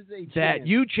 There is a chance that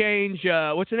you change.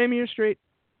 What's the name of your street?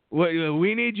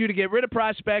 We need you to get rid of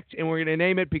Prospect, and we're going to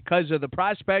name it because of the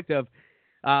prospect of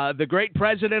the great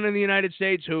president of the United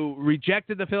States who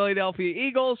rejected the Philadelphia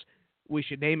Eagles. We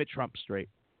should name it Trump Street.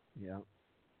 Yeah.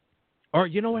 Or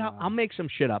you know what? I'll make some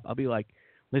shit up. I'll be like,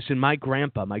 listen, my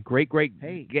grandpa, my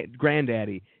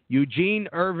great-great-granddaddy, Eugene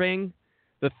Irving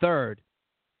III,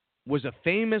 was a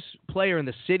famous player in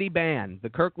the city band, the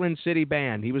Kirkland City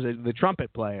Band. He was the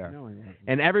trumpet player. No, he wasn't.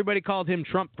 And everybody called him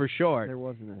Trump for short. There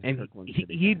wasn't a and Kirkland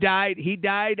City he band. He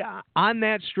died on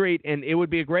that street, and it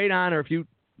would be a great honor if you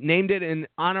named it in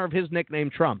honor of his nickname,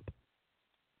 Trump.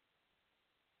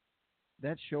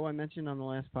 That show I mentioned on the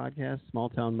last podcast, Small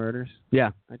Town Murders? Yeah.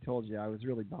 I told you, I was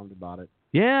really bummed about it.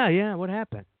 Yeah, what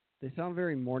happened? They sound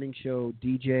very morning show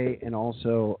DJ, and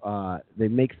also they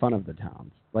make fun of the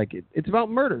towns. Like, it's about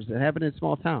murders that happen in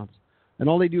small towns. And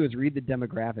all they do is read the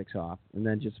demographics off and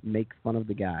then just make fun of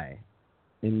the guy.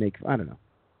 And I don't know.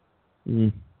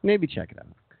 Maybe check it out.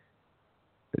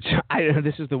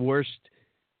 This is the worst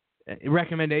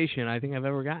recommendation I think I've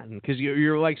ever gotten. Because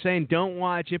you're like saying, don't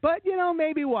watch it, but,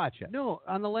 maybe watch it. No,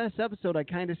 on the last episode, I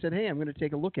kind of said, hey, I'm going to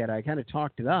take a look at it. I kind of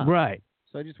talked it up. Right.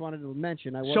 So I just wanted to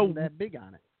mention I wasn't that big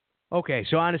on it. Okay,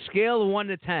 so on a scale of 1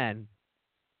 to 10,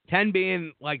 10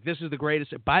 being like this is the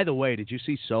greatest. By the way, did you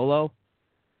see Solo?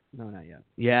 No, not yet.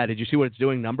 Yeah, did you see what it's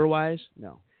doing number-wise?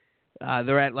 No.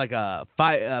 They're at like a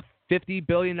 $50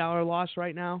 billion loss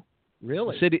right now.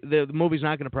 Really? The movie's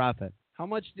not going to profit. How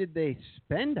much did they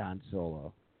spend on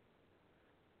Solo?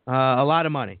 A lot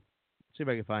of money. Let's see if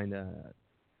I can find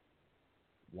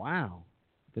Wow.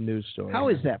 the news story. How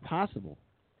is that possible?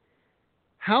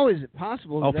 How is it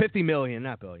possible? Oh, $50 million,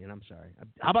 not billion. I'm sorry.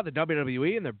 How about the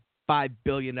WWE and their $5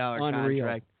 billion Unreal.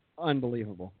 contract?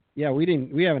 Unbelievable. Yeah,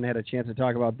 we haven't had a chance to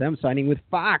talk about them signing with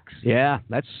Fox. Yeah,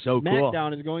 that's so cool.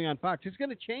 SmackDown is going on Fox. It's going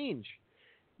to change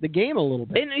the game a little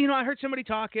bit. And, I heard somebody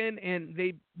talking, and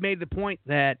they made the point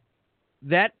that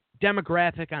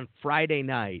demographic on Friday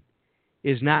night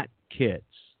is not kids.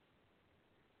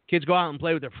 Kids go out and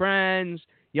play with their friends.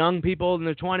 Young people in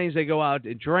their 20s, they go out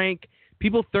and drink.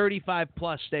 People 35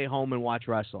 plus stay home and watch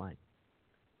wrestling.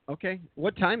 Okay.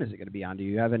 What time is it going to be on? Do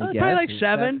you have any guess? Probably like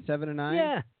 7. 7 to 9?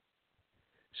 Yeah.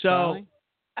 So, Probably.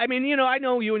 I mean, I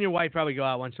know you and your wife probably go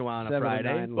out once in a while on a 7 Friday.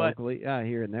 to 9 but locally. Yeah,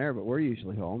 here and there, but we're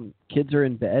usually home. Kids are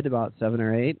in bed about 7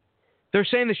 or 8. they're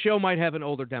saying the show might have an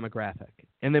older demographic,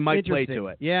 and they might play to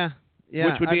it. Yeah.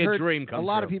 Which would be I've a dream come true. A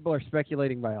lot of people are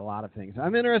speculating by a lot of things.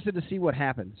 I'm interested to see what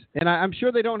happens. And I'm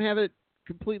sure they don't have it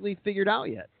completely figured out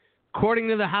yet. According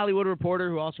to the Hollywood Reporter,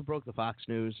 who also broke the Fox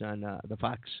News on the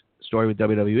Fox story with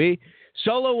WWE,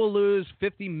 Solo will lose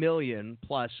 $50 million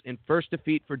plus in first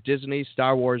defeat for Disney's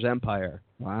Star Wars empire.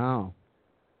 Wow.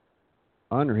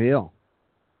 Unreal.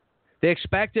 They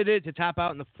expected it to top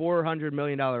out in the $400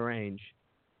 million range.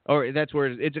 Or that's where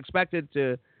it's expected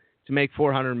to make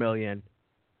 $400 million.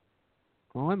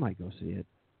 Oh, I might go see it.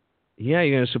 Yeah,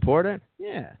 you going to support it?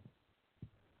 Yeah.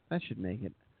 That should make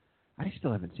it. I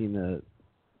still haven't seen the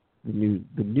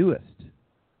newest.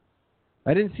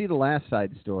 I didn't see the last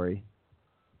Side Story.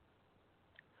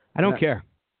 I don't care.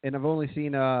 And I've only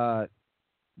seen The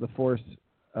Force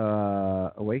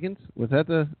Awakens. Was that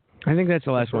the? I think that's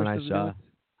the last one I of the saw. newest?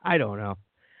 I don't know.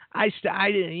 I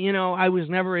was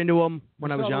never into them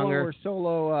when I was younger. Where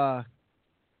Solo,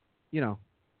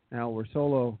 where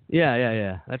Solo.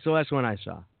 Yeah. That's the last one I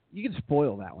saw. You can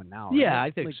spoil that one now. Yeah, right?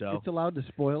 I think so. It's allowed to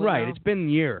spoil it Right, now? it's been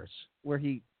years. Where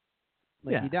he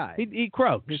died. He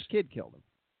croaks. His kid killed him.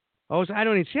 Oh, so I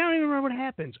don't even remember what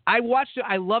happens. I watched it.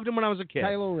 I loved him when I was a kid.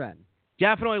 Kylo Ren.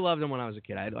 Definitely loved him when I was a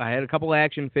kid. I had a couple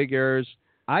action figures.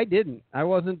 I didn't. I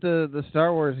wasn't the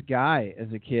Star Wars guy as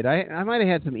a kid. I might have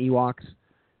had some Ewoks,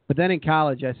 but then in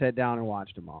college I sat down and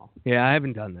watched them all. Yeah, I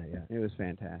haven't done that yet. It was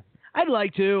fantastic. I'd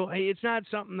like to. It's not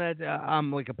something that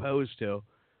I'm like opposed to,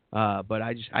 but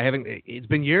I haven't. It's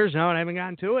been years now and I haven't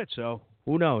gotten to it. So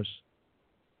who knows?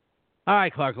 All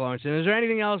right, Clark Lorensen. Is there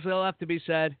anything else that'll have to be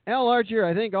said? Al Larcher,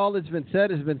 I think all that's been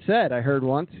said has been said. I heard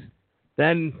once.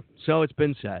 Then so it's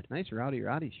been said. Nice Rowdy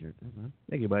shirt.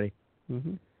 Thank you, buddy.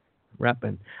 Mm-hmm.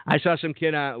 Reppin'. I saw some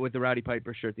kid with the Rowdy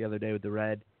Piper shirt the other day with the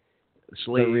red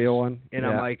sleeves. The real one. And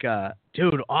I'm like,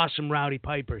 dude, awesome Rowdy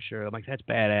Piper shirt. I'm like, that's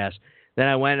badass. Then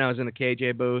I went and I was in the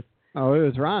KJ booth. Oh, it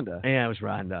was Rhonda. Yeah, it was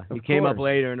Rhonda. He came up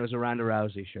later and it was a Ronda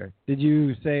Rousey shirt. Did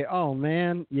you say, oh,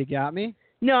 man, you got me?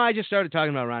 No, I just started talking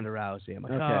about Ronda Rousey. I'm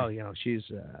like, okay. She's,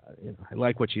 I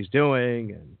like what she's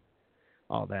doing and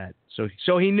all that.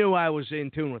 So he knew I was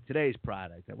in tune with today's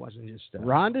product. It wasn't just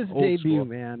Ronda's old debut, school.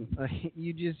 man.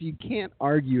 You can't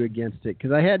argue against it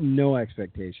because I had no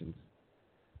expectations.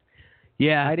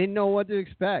 Yeah, I didn't know what to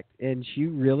expect, and she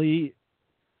really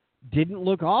didn't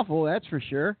look awful. That's for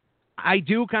sure. I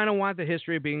do kind of want the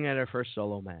history of being at her first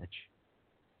solo match.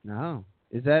 No,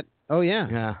 is that? Oh yeah,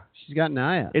 Yeah. She's got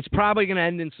Nia. It's probably going to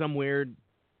end in some weird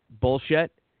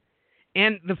bullshit.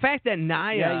 And the fact that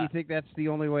Nia... Yeah, you think that's the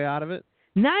only way out of it?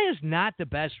 Nia's not the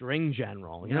best ring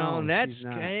general, No, and that's she's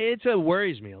not. it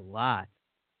worries me a lot.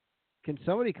 Can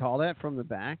somebody call that from the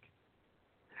back?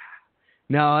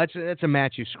 No, that's a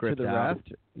match you script to the out.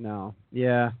 ref? No.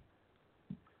 Yeah.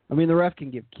 I mean, the ref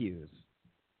can give cues.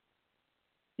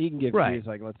 He can give cues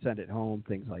like, let's send it home,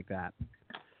 things like that.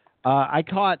 I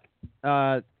caught...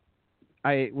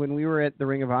 when we were at the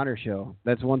Ring of Honor show,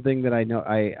 that's one thing that I know.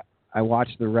 I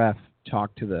watched the ref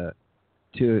talk to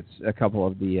a couple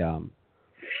of the.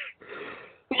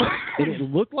 It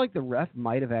looked like the ref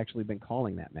might have actually been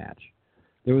calling that match.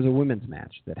 There was a women's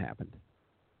match that happened.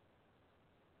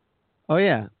 Oh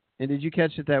yeah, and did you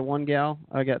catch that one gal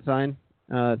got signed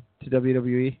to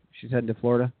WWE? She's heading to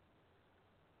Florida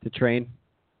to train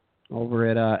over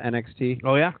at NXT.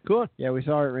 Oh yeah, cool. Yeah, we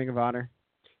saw her at Ring of Honor.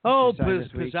 Oh,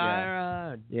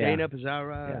 Pizarra, Dana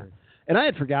Pizarra. Yeah. And I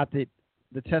had forgot that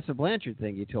the Tessa Blanchard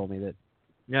thing you told me that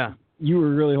Yeah. you were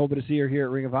really hoping to see her here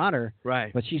at Ring of Honor.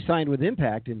 Right. But she signed with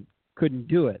Impact and couldn't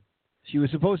do it. She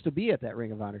was supposed to be at that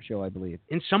Ring of Honor show, I believe.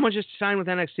 And someone just signed with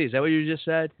NXT. Is that what you just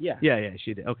said? Yeah. Yeah,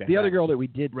 she did. Okay. The other girl that we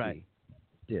did Right.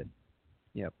 see did.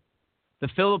 Yep. The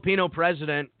Filipino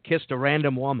president kissed a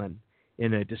random woman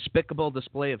in a despicable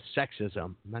display of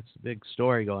sexism. That's the big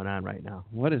story going on right now.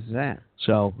 What is that?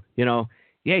 So,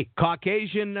 yay,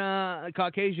 Caucasian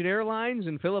Airlines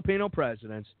and Filipino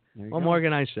presidents. What more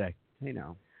can I say? Hey,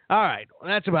 no. All right, well,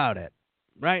 that's about it,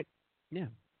 right? Yeah.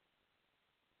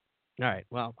 All right,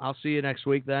 well, I'll see you next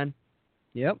week then.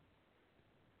 Yep.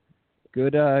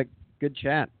 Good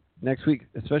chat next week,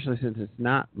 especially since it's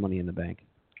not Money in the Bank.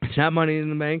 It's not Money in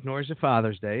the Bank, nor is it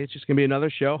Father's Day. It's just going to be another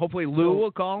show. Hopefully Lou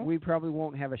will call. We probably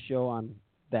won't have a show on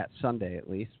that Sunday at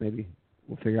least. Maybe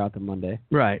we'll figure out the Monday.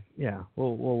 Right, yeah.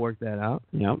 We'll work that out.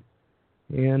 Yep.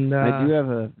 And I do have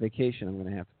a vacation I'm going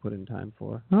to have to put in time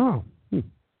for. Oh.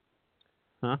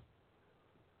 Huh?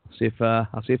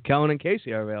 I'll see if Kellen and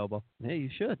Casey are available. Hey, you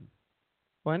should.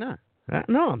 Why not?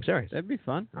 No, I'm serious. That'd be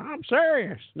fun. I'm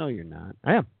serious. No, you're not.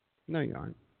 I am. No, you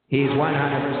aren't. He's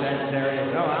 100%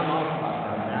 serious. No, I'm all fucked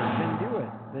up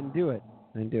now.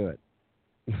 Then do it.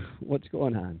 What's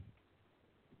going on?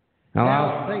 Hello?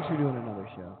 Now, thanks for doing another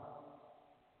show.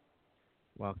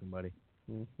 Welcome, buddy.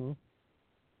 Mm-hmm.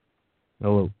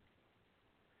 Hello.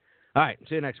 All right.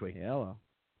 See you next week. Hello.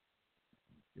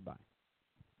 Goodbye.